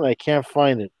jotted it down and I can't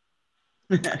find it.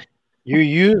 You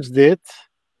used it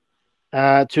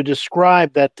to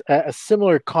describe that a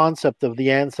similar concept of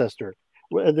the ancestor,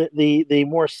 the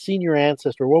more senior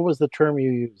ancestor. What was the term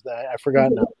you used? I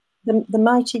forgot now. The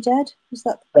mighty dead? Is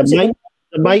that the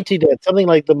mighty dead? Something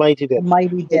like the mighty dead. The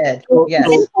mighty dead. Yes.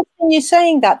 It's interesting you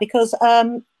saying that because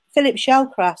Philip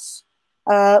Shallcrass,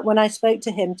 when I spoke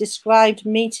to him, described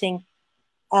meeting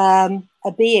a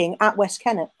being at West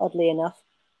Kennet, oddly enough,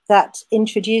 that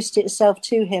introduced itself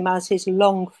to him as his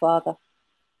long father.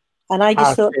 And I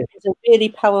just thought it was a really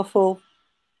powerful.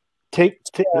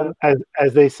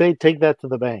 As they say, take that to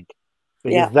the bank,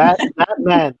 because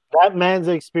that man's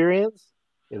experience,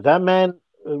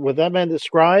 what that man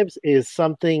describes is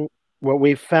something what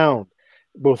we found,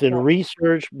 both in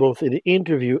research, both in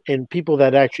interview, and people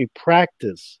that actually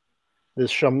practice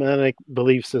this shamanic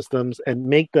belief systems and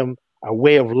make them a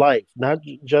way of life, not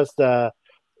just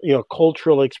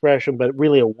cultural expression, but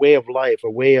really a way of life, a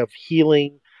way of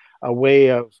healing, a way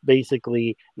of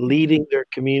basically leading their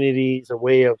communities, a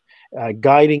way of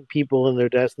guiding people in their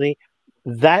destiny.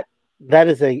 That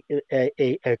is a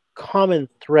common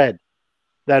thread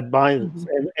that binds us.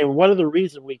 And one of the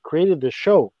reasons we created this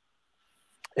show,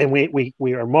 and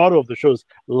our motto of the show is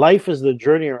 "Life is the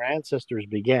journey our ancestors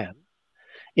began,"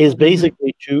 is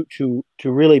basically to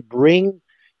really bring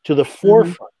to the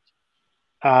forefront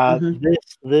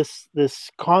this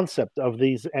concept of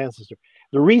these ancestors.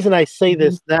 The reason I say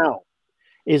this now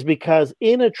is because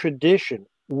in a tradition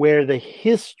where the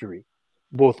history,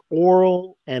 both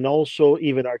oral and also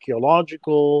even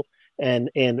archaeological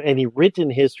and any written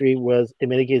history, was in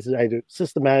many cases either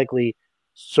systematically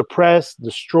suppressed,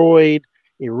 destroyed,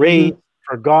 erased,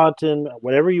 forgotten,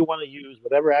 whatever you want to use,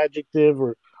 whatever adjective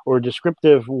or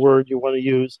descriptive word you want to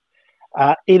use,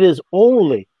 it is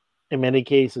only in many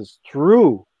cases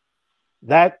through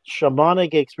that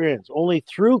shamanic experience, only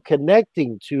through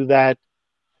connecting to that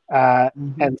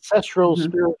ancestral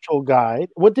spiritual guide.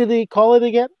 What did he call it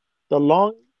again? The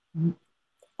long?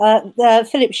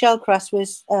 Philip Shallcrass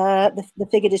was, the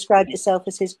figure described itself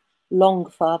as his long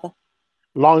father.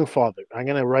 Long father. I'm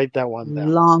going to write that one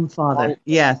down. Long father.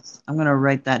 Yes, I'm going to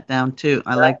write that down too.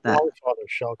 I like that. Long father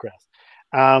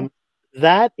Shallcrass.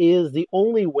 That is the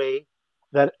only way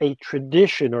that a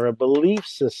tradition or a belief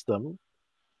system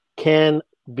can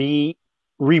be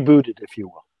rebooted, if you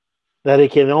will. That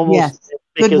it can almost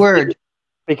good word.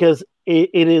 Because it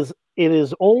is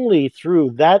only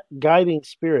through that guiding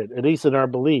spirit, at least in our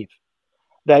belief,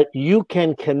 that you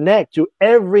can connect to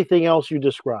everything else you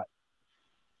describe.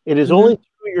 It is only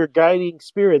through your guiding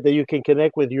spirit that you can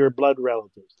connect with your blood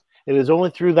relatives. It is only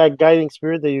through that guiding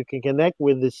spirit that you can connect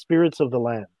with the spirits of the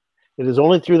land. It is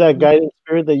only through that guiding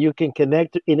spirit that you can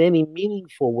connect in any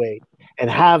meaningful way and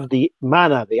have the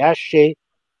mana, the ashe,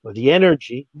 or the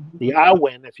energy, the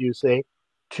awen, if you say,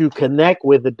 to connect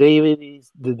with the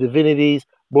divinities,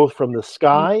 both from the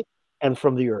sky and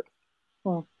from the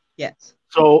earth. Yes.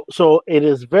 So it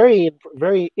is very,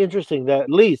 very interesting that at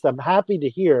least I'm happy to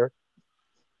hear,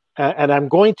 and I'm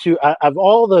going to, of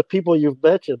all the people you've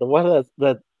mentioned, the one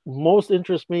that most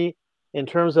interests me in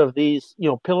terms of these,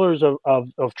 pillars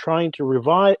of trying to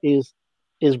revive is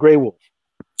Grey Wolf.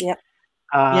 Yeah.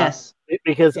 Yes.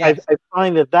 Because I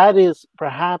find that is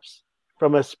perhaps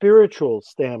from a spiritual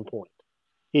standpoint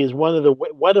is one of the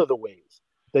ways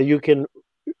that you can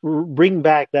bring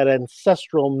back that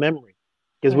ancestral memory,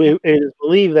 because it is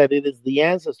believed that it is the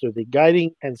ancestor, the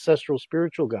guiding ancestral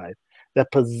spiritual guide,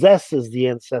 that possesses the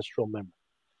ancestral memory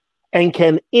and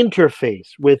can interface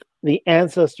with the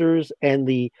ancestors and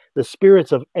the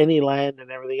spirits of any land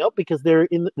and everything else, because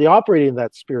they operate in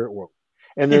that spirit world,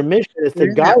 and their mission is to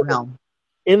guide us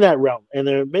in that realm, and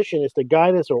their mission is to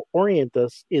guide us or orient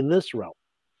us in this realm.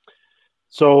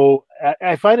 So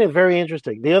I find it very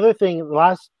interesting. The other thing,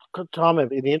 last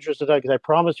comment, in the interest of time, because I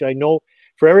promise you, I know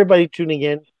for everybody tuning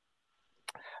in,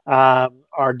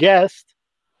 our guest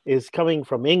is coming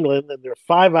from England, and they're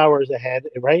 5 hours ahead.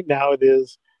 And right now it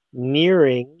is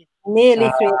nearly 3 in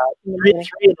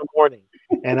the morning,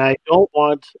 and I don't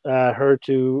want her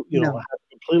to, have a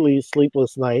completely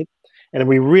sleepless night. And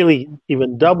we really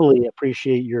even doubly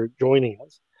appreciate your joining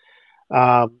us.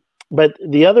 But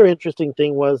the other interesting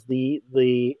thing was the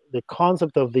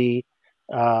concept of the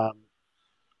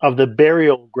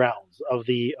burial grounds of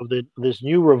this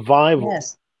new revival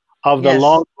of the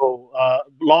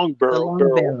long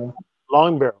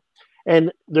barrow.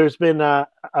 And there's been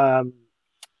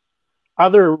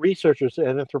other researchers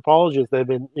and anthropologists that have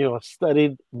been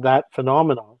studied that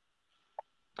phenomenon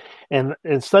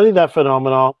and studied that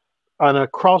phenomenon on a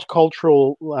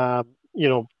cross-cultural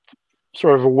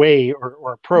sort of a way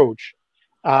or approach,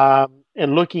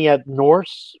 and looking at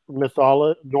Norse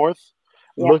mythology,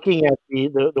 looking at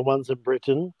the ones in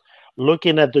Britain,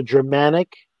 looking at the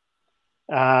Germanic,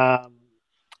 and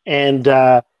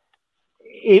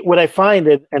what I find,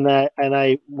 and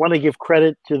I want to give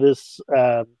credit to this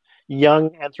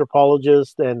young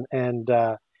anthropologist and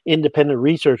independent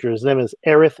researcher. His name is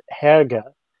Erith Herga.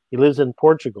 He lives in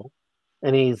Portugal,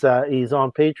 and he's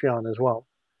on Patreon as well.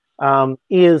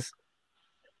 Is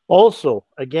also,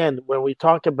 again, when we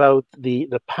talk about the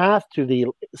path to the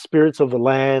spirits of the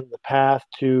land, the path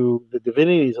to the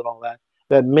divinities and all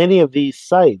that many of these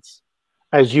sites,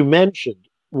 as you mentioned,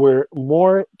 were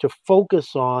more to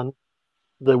focus on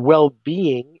the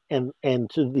well-being and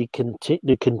to the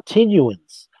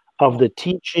continuance of the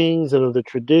teachings and of the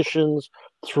traditions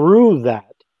through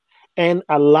that, and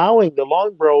allowing the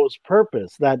long barrow's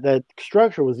purpose, that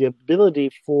structure was the ability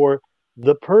for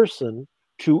the person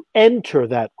to enter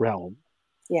that realm,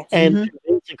 and to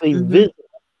basically visit,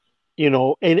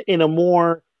 in a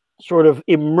more sort of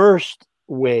immersed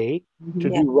way, to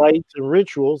do rites and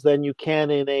rituals than you can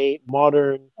in a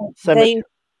modern cemetery.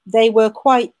 They were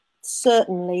quite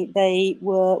certainly,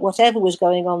 whatever was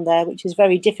going on there, which is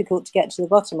very difficult to get to the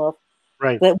bottom of.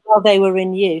 Right. But while they were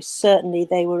in use, certainly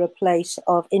they were a place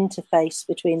of interface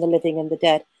between the living and the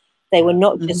dead. They were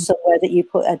not just somewhere that you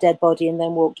put a dead body and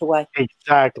then walked away.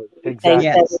 Exactly.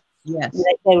 They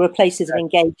were places of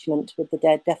engagement with the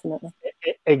dead, definitely.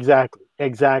 Exactly.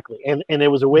 And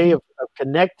it was a way of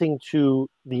connecting to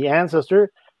the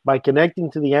ancestor, by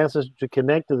connecting to the ancestor to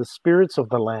connect to the spirits of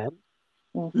the land,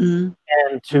 and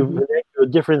to connect to a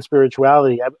different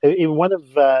spirituality. In one of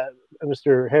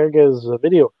Mr. Herga's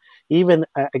video, even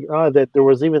that there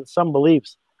was even some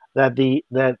beliefs that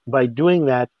by doing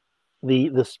that,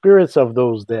 the spirits of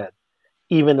those dead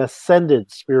even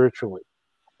ascended spiritually,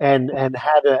 and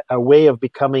had a way of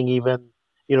becoming even,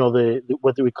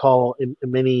 what do we call in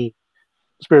many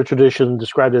spiritual traditions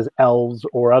described as elves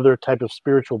or other type of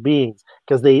spiritual beings,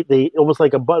 because they almost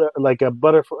like a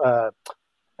butterfly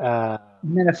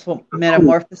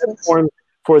metamorphosis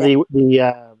for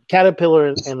the caterpillar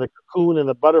and the cocoon and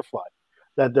the butterfly,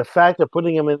 that the fact of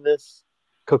putting them in this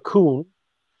cocoon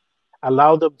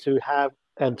allowed them to have,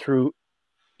 and through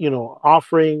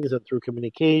offerings and through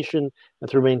communication and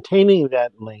through maintaining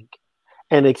that link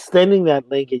and extending that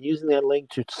link and using that link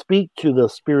to speak to the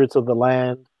spirits of the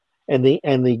land and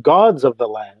the gods of the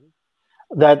land,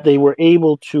 that they were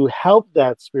able to help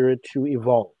that spirit to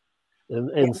evolve.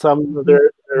 And some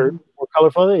they're more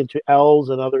colorful into elves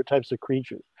and other types of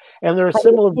creatures. And there are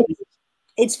similar.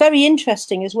 It's very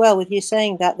interesting as well with you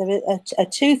saying that. There are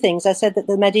two things. I said that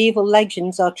the medieval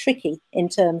legends are tricky in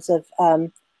terms of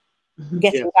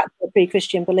getting back to the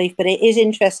pre-Christian belief, but it is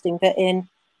interesting that in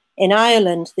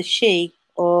Ireland, the Sidhe,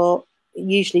 or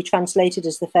usually translated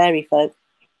as the fairy folk,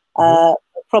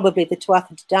 probably the Tuatha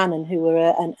De Danann, who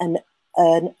were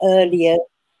an earlier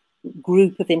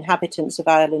group of inhabitants of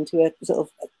Ireland who are sort of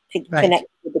connected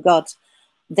with the gods,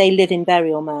 they live in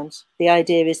burial mounds. The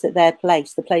idea is that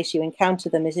the place you encounter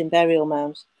them, is in burial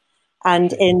mounds.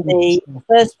 And in the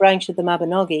first branch of the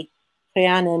Mabinogi,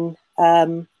 Rhiannon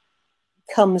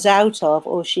comes out of,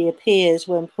 or she appears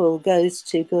when Pwyll goes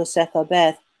to Gorsedd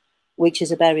Arbedd, which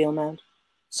is a burial mound.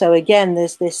 So again,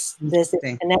 there's this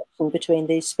Interesting. connection between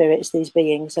these spirits, these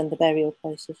beings, and the burial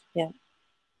places. Yeah.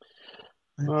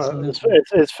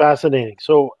 It's fascinating.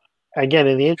 So again,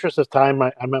 in the interest of time,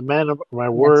 I'm a man of my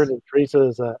word, and Teresa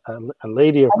is a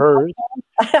lady of hers.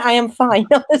 I am fine,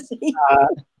 honestly.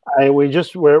 We're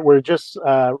just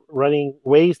running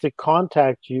ways to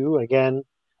contact you again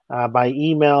by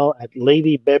email at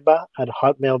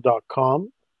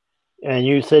ladybeba@hotmail.com. And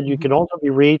you said you can also be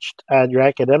reached at your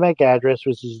academic address,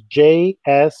 which is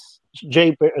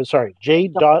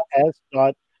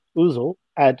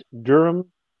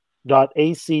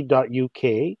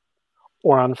j.s.uzel@durham.ac.uk,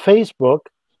 or on Facebook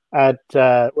at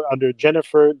under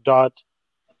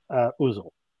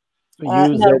Jennifer.uzel.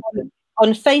 No,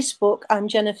 on Facebook, I'm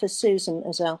Jennifer Susan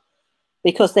Uzel,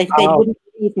 because they wouldn't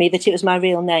believe me that it was my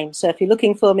real name. So if you're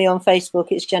looking for me on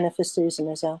Facebook, it's Jennifer Susan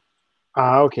Uzel.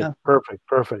 Okay, perfect.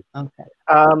 Okay.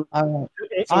 All right.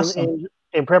 Awesome.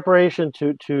 In preparation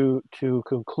to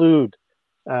conclude,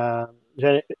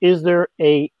 Jenny, is there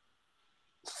a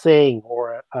saying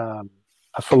or a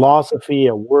philosophy,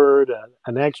 a word,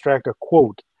 an extract, a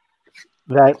quote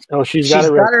that she's got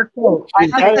her quote.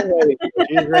 She's got it ready.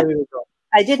 She's ready to go.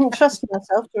 I didn't trust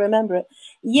myself to remember it.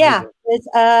 Yeah, there's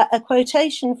a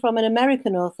quotation from an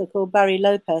American author called Barry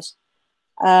Lopez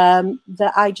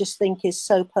that I just think is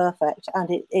so perfect, and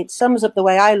it sums up the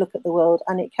way I look at the world,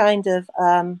 and it kind of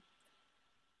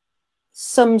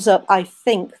sums up, I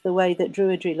think, the way that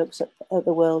Druidry looks at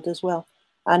the world as well.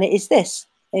 And it is this: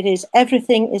 it is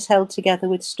everything is held together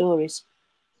with stories.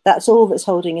 That's all that's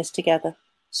holding us together: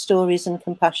 stories and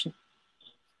compassion.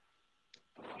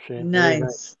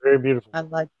 Nice. Very beautiful. I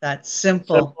like that.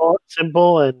 Simple,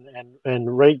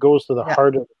 and right goes to the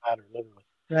heart of the matter, literally.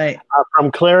 Right.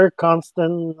 From Claire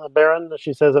Constant Baron,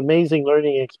 she says, amazing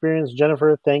learning experience.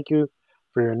 Jennifer, thank you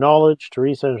for your knowledge.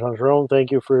 Teresa and Jean-Jerome,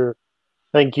 thank you.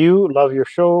 Love your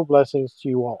show. Blessings to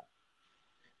you all.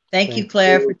 Thank you,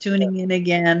 Claire, for tuning in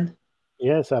again.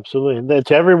 Yes, absolutely. And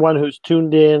to everyone who's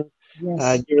tuned in,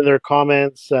 giving their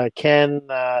comments, Ken,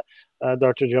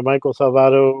 Dr. Jamichael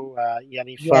Salvado,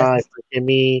 Yannifa,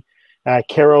 Emi,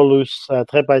 Carol Luce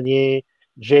Trepanier,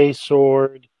 Jay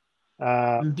Sword,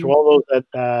 to all those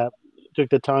that took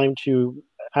the time to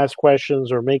ask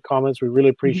questions or make comments. We really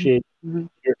appreciate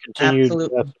your continued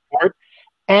support.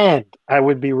 And I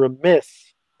would be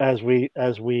remiss as we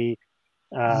there's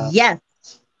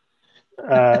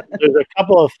a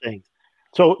couple of things.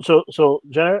 So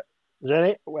Jenny,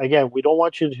 again, we don't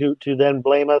want you to then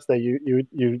blame us that you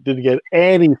didn't get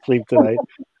any sleep tonight.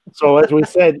 So as we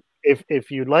said, if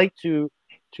you'd like to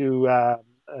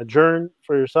adjourn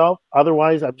for yourself,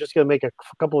 otherwise I'm just going to make a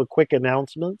couple of quick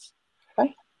announcements,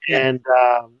 and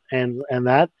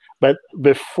that. But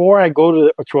before I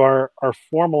go to our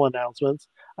formal announcements,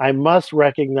 I must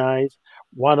recognize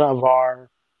one of our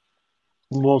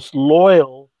most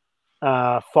loyal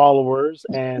followers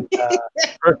and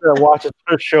person that watches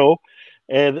our show,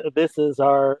 and this is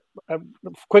our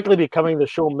quickly becoming the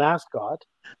show mascot,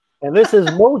 and this is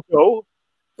Mojo,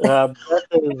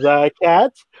 Beth's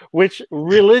cat, which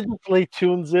religiously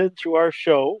tunes into our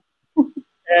show,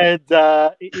 and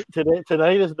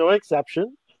tonight is no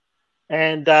exception.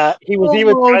 And he was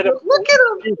even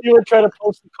trying to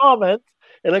post a comment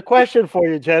and a question for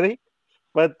you, Jenny.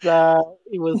 But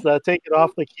he was taken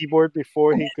off the keyboard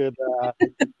before he could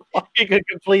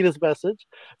complete his message.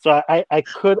 So I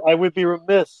would be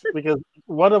remiss, because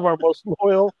one of our most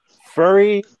loyal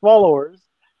furry followers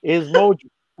is Mojo,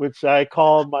 which I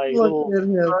call my little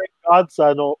furry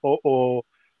godson, Awo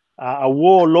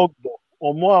Logbo, Omo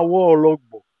Awo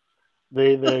Logbo,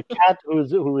 the cat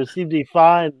who received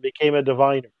Ifa and became a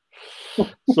diviner.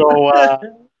 So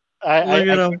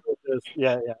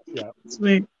It's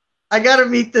me. I got to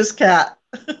meet this cat.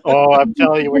 Oh, I'm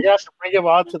telling you, we have to bring him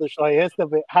onto the show. I have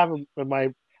to have him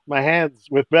in my hands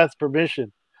with Beth's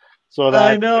permission. So that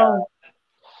I know.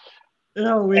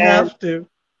 We have to.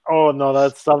 Oh no,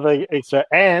 that's something extra.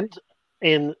 And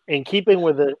in keeping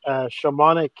with the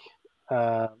shamanic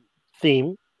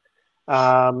theme,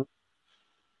 I'll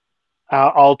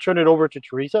turn it over to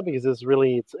Teresa, because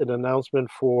it's an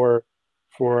announcement for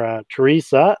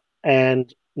Teresa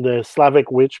and the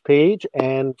Slavic Witch page,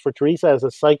 and for Teresa as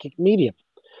a psychic medium.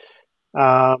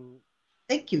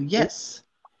 Thank you. Yes.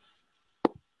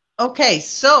 Okay,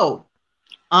 so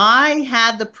I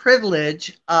had the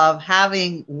privilege of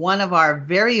having one of our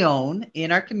very own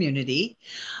in our community,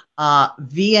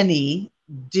 VNE,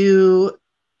 do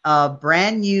a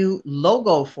brand new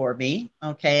logo for me.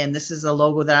 Okay, and this is a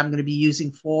logo that I'm going to be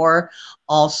using for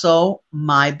also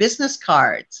my business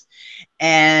cards.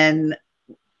 And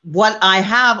what I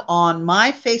have on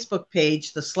my Facebook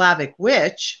page, The Slavic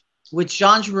Witch, which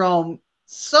Jean Jerome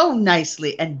so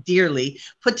nicely and dearly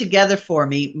put together for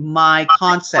me, my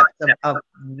concept of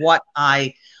what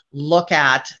I look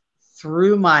at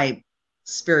through my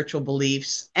spiritual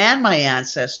beliefs and my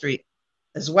ancestry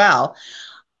as well.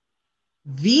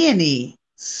 Vianney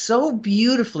so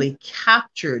beautifully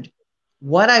captured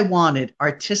what I wanted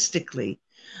artistically,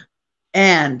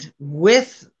 and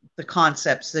with the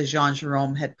concepts that Jean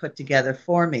Jerome had put together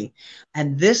for me.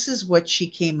 And this is what she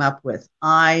came up with.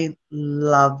 I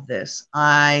love this.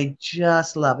 I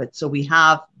just love it. So we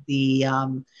have the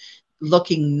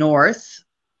looking north,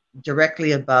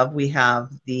 directly above, we have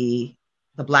the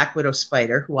Black Widow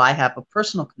spider, who I have a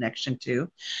personal connection to,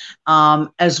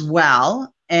 as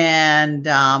well. And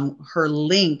her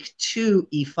link to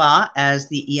Ifa as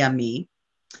the Iami.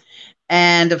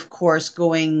 And of course,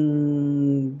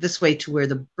 going this way to where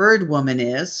the bird woman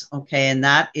is, okay, and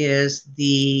that is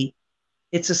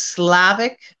it's a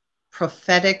Slavic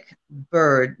prophetic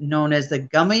bird known as the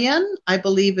Gamayan, I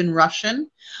believe in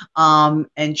Russian.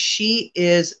 And she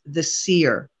is the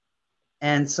seer.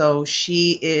 And so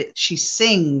she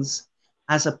sings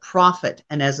as a prophet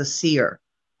and as a seer.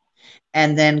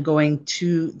 And then going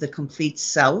to the complete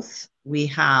south, we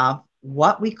have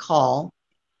what we call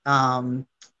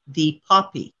the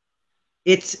poppy.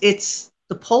 It's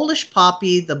the Polish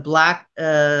poppy, the black,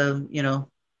 the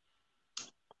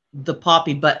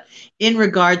poppy. But in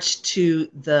regards to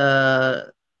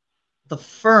the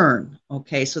fern,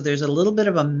 okay, so there's a little bit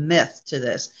of a myth to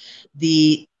this.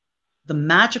 The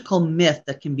magical myth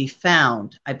that can be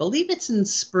found, I believe it's in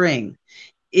spring,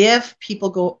 if people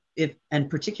go, and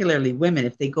particularly women,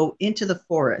 if they go into the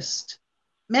forest,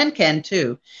 men can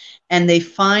too, and they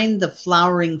find the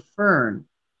flowering fern,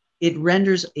 it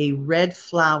renders a red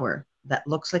flower that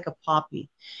looks like a poppy.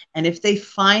 And if they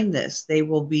find this, they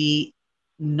will be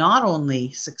not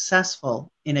only successful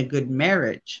in a good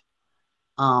marriage,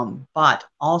 but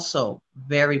also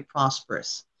very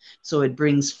prosperous. So it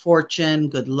brings fortune,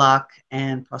 good luck,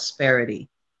 and prosperity.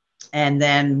 And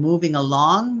then moving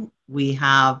along, we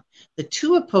have the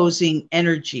two opposing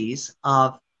energies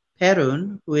of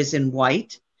Perun, who is in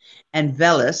white, and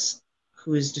Veles,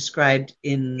 who is described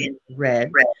in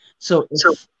red. So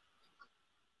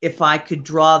if I could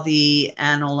draw the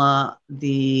analogy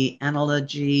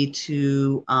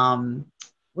to,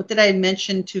 what did I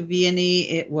mention to Vianney?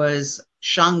 It was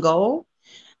Shango,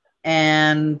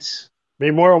 and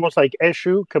maybe more almost like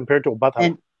Eshu compared to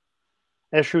Obatala.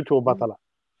 Eshu to Obatala.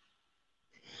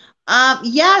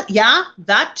 Yeah,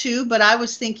 that too. But I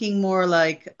was thinking more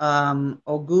like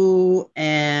Ogu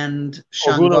and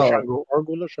Shango.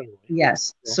 Ogu Shango.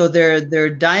 Yes. Yeah. So they're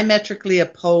diametrically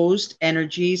opposed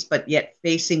energies, but yet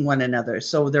facing one another.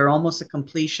 So they're almost a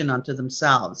completion unto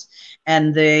themselves,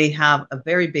 and they have a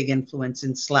very big influence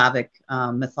in Slavic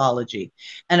mythology.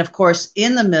 And of course,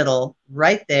 in the middle,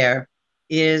 right there,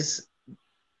 is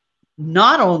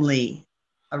not only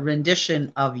a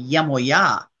rendition of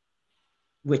Yemoya,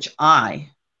 which I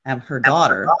am her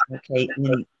daughter, okay,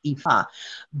 in Ifa.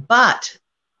 But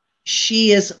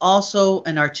she is also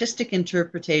an artistic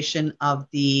interpretation of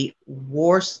the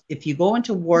Warsaw. If you go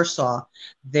into Warsaw,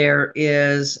 there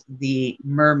is the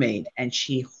mermaid, and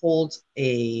she holds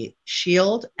a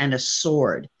shield and a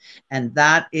sword. And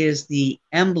that is the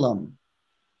emblem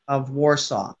of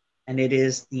Warsaw. And it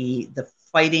is the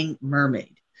fighting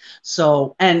mermaid.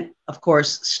 So, and of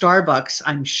course, Starbucks,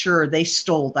 I'm sure they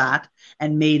stole that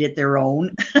and made it their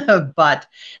own. But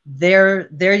there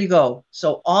you go.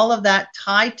 So all of that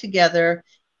tied together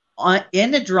on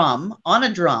a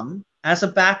drum as a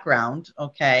background,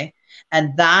 okay?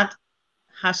 And that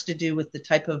has to do with the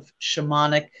type of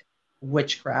shamanic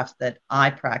witchcraft that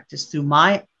I practice through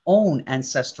my own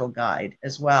ancestral guide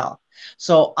as well.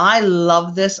 So I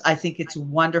love this. I think it's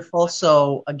wonderful.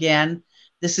 So again,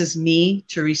 this is me,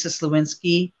 Teresa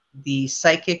Slawinski, the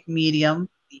psychic medium,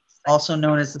 also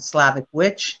known as the Slavic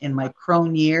witch, in my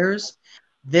crone years.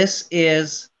 This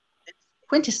is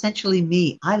quintessentially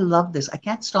me. I love this. I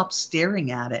can't stop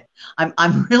staring at it.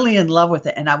 I'm really in love with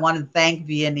it, and I want to thank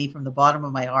Vianney from the bottom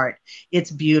of my heart.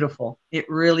 It's beautiful. It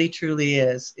really, truly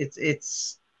is.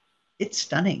 It's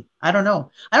stunning. I don't know.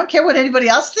 I don't care what anybody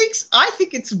else thinks. I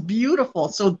think it's beautiful.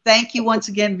 So thank you once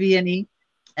again, Vianney.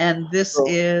 And this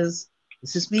is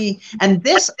me. And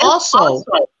this also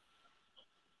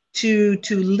to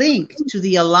link to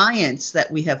the alliance that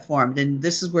we have formed. And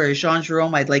this is where, Jean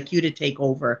Jerome, I'd like you to take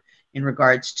over in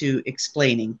regards to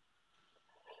explaining.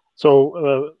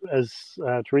 So as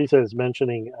Teresa is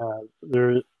mentioning,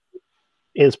 there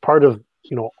is part of,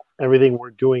 everything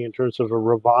we're doing in terms of a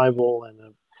revival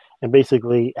and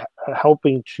basically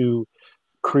helping to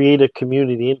create a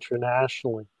community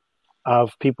internationally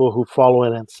of people who follow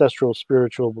an ancestral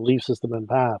spiritual belief system and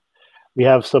path. We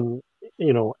have some,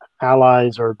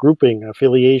 allies or grouping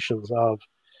affiliations of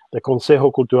the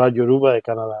Consejo Cultural Yoruba de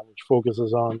Canada, which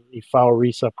focuses on Ifa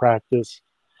Orisa practice,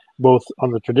 both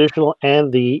on the traditional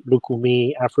and the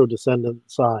Lukumi Afro-descendant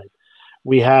side.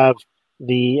 We have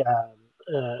the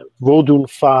Vodun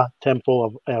Fa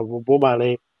temple of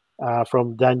Wobomale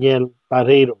from Daniel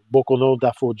Barreiro, Bokono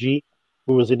Dafoji,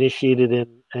 who was initiated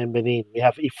in Benin. We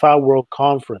have Ifa World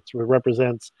Conference, which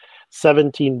represents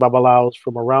 17 Babalaos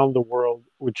from around the world,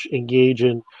 which engage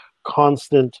in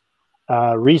constant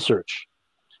research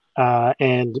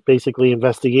and basically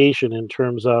investigation in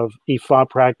terms of Ifa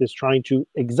practice, trying to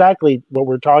exactly what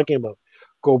we're talking about,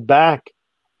 go back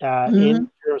in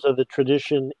terms of the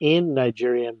tradition in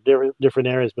Nigeria and different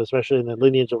areas, but especially in the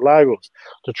lineage of Lagos,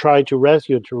 to try to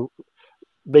rescue, to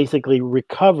basically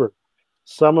recover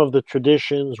some of the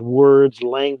traditions, words,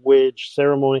 language,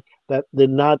 ceremony that did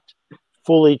not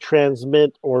fully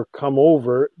transmit or come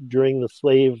over during the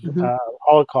slave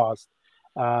Holocaust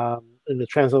in the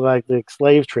transatlantic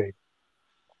slave trade.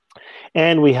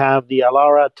 And we have the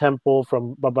Alara Temple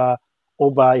from Baba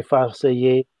Oba Ifa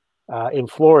Seye in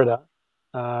Florida,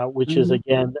 which is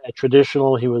again a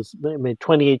traditional. He made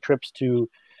 28 trips to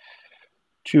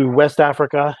West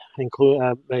Africa,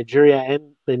 including Nigeria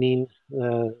and Benin,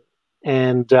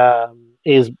 and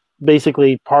is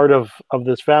basically part of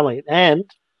this family. And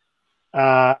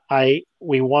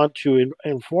we want to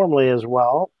informally as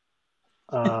well.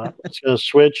 It's going to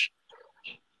switch.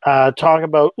 Talk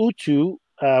about Utu,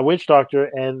 witch doctor,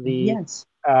 and the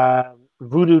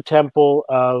voodoo temple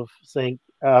of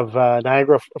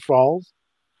Niagara Falls,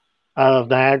 of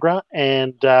Niagara,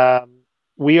 and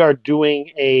we are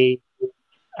doing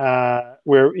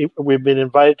we've been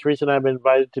invited. Teresa and I have been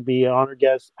invited to be honored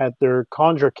guests at their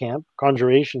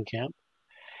conjuration camp,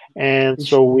 and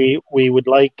so we would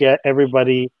like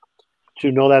everybody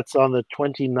to know that's on the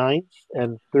 29th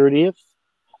and 30th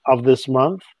of this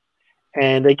month.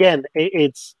 And again,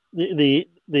 it's the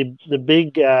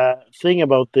big thing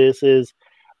about this is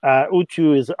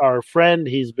Utu is our friend.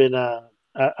 He's been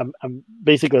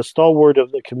basically a stalwart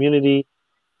of the community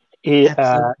in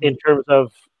terms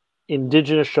of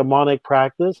indigenous shamanic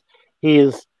practice. He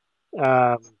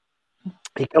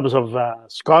comes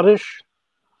of Scottish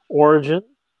origin,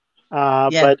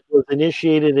 but was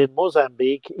initiated in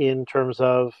Mozambique in terms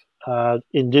of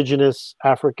indigenous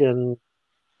African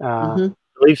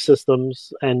belief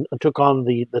systems, and took on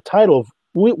the title of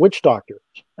witch doctor,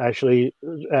 actually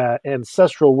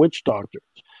ancestral witch doctor.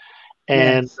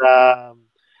 And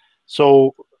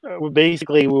so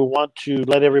basically we want to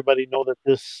let everybody know that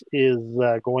this is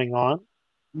going on.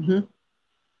 And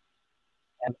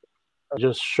I'll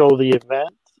just show the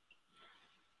event.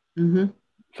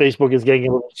 Facebook is getting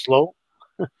a little slow.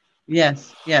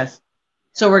 Yes.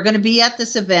 So we're going to be at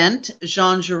this event.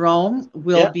 Jean Jerome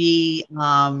will be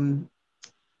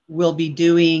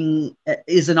doing,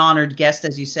 is an honored guest,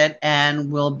 as you said, and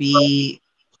will be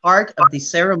part of the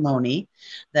ceremony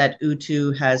that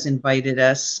Utu has invited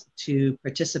us to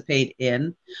participate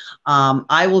in.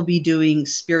 I will be doing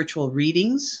spiritual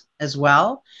readings as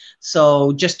well.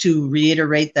 So just to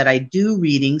reiterate that I do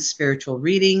readings, spiritual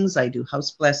readings, I do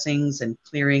house blessings and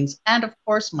clearings, and of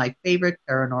course my favorite,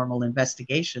 paranormal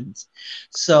investigations.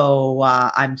 So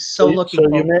I'm looking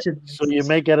forward to this. So you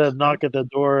may get a knock at the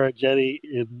door, Jenny,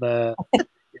 in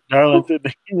Darlington,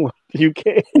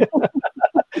 UK.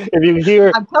 If you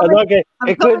hear, I'm coming to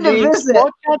visit.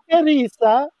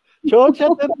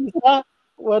 Chocha Teresa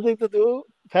wanting to do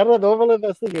paranormal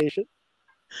investigation.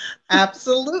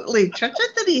 Absolutely.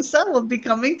 Chocha Teresa will be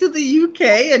coming to the UK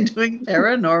and doing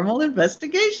paranormal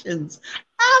investigations.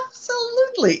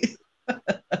 Absolutely.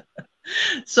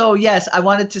 So yes, I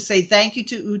wanted to say thank you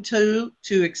to Utu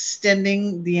to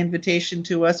extending the invitation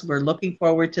to us. We're looking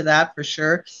forward to that for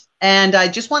sure. And I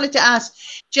just wanted to ask,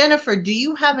 Jennifer, do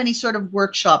you have any sort of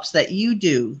workshops that you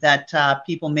do that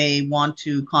people may want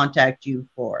to contact you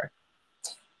for?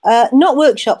 Not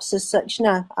workshops as such,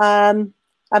 no.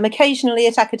 I'm occasionally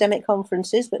at academic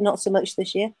conferences, but not so much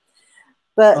this year.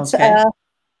 But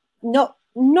not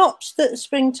that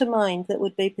spring to mind that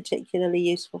would be particularly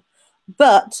useful.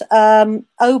 But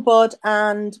OBOD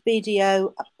and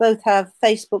BDO both have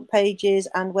Facebook pages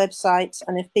and websites,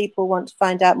 and if people want to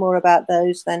find out more about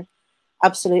those, then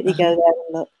absolutely go there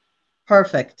and look.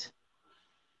 Perfect.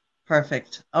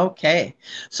 Okay.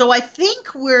 So I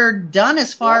think we're done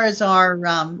as far as our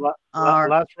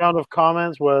last round of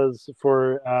comments was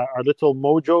for our little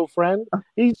Mojo friend.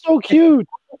 He's so cute.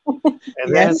 And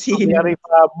yes, then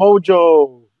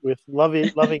Mojo with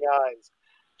loving eyes.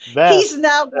 Beth, he's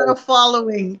now got a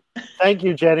following. Thank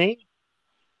you, Jenny.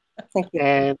 Thank you.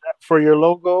 And for your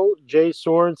logo, Jay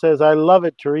Sword says, "I love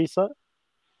it, Teresa."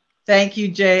 Thank you,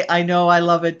 Jay. I know I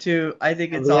love it too. I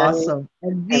think And it's Vianney, awesome.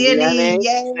 And and Vianney, Vianney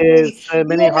yay! is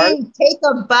many hearts. Vianney, take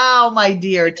a bow, my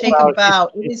dear. Take a Wow, bow.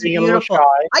 It she's is being a little beautiful.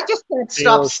 shy. I just can't Being a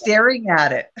stop little shy. staring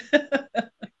at it.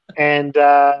 And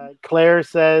Claire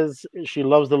says she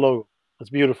loves the logo. It's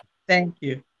beautiful. Thank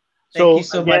you. So Thank you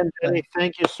so again, much. Jenny,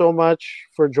 thank you so much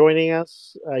for joining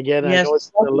us. Again, I Yes. know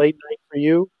it's a late night for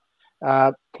you.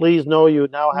 Please know you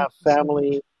now have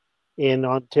family in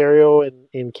Ontario and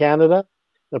in Canada,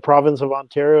 the province of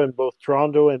Ontario, in both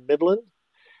Toronto and Midland.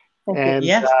 Thank you. And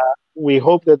Yes. we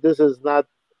hope that this is not,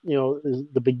 is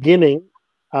the beginning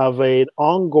of an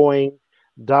ongoing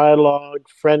dialogue,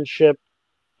 friendship,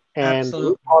 and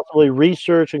Absolutely. possibly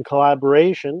research and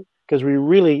collaboration, because we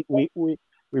really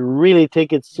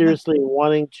take it seriously,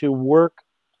 wanting to work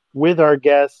with our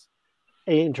guests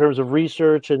in terms of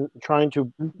research and trying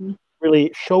to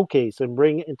really showcase and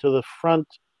bring into the front,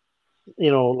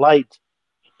 light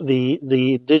the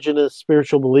indigenous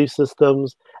spiritual belief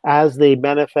systems as they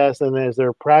manifest and as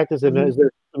they're practiced and as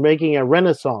they're making a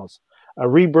renaissance, a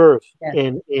rebirth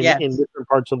in different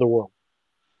parts of the world.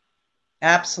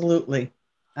 Absolutely.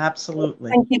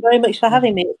 Absolutely. Thank you very much for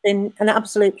having me. It's been an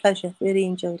absolute pleasure. Really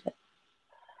enjoyed it.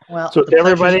 Well, so the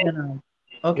everybody,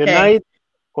 okay. Good night.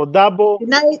 Odabo. Good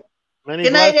night.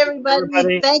 Good night,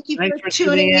 everybody. Thank you for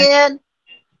tuning in.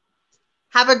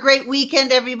 Have a great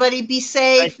weekend, everybody. Be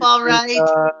safe. All right.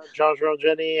 Jean-Jean,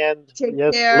 Jenny, and take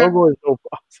yes, care. The logo is so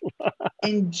awesome.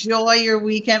 Enjoy your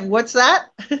weekend. What's that?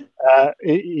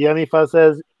 Yanifa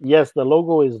says, yes, the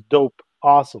logo is dope.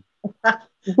 Awesome.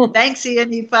 Thanks,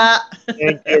 Yanifa. Thank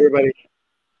you, everybody.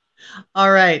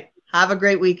 All right. Have a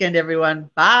great weekend, everyone.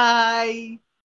 Bye.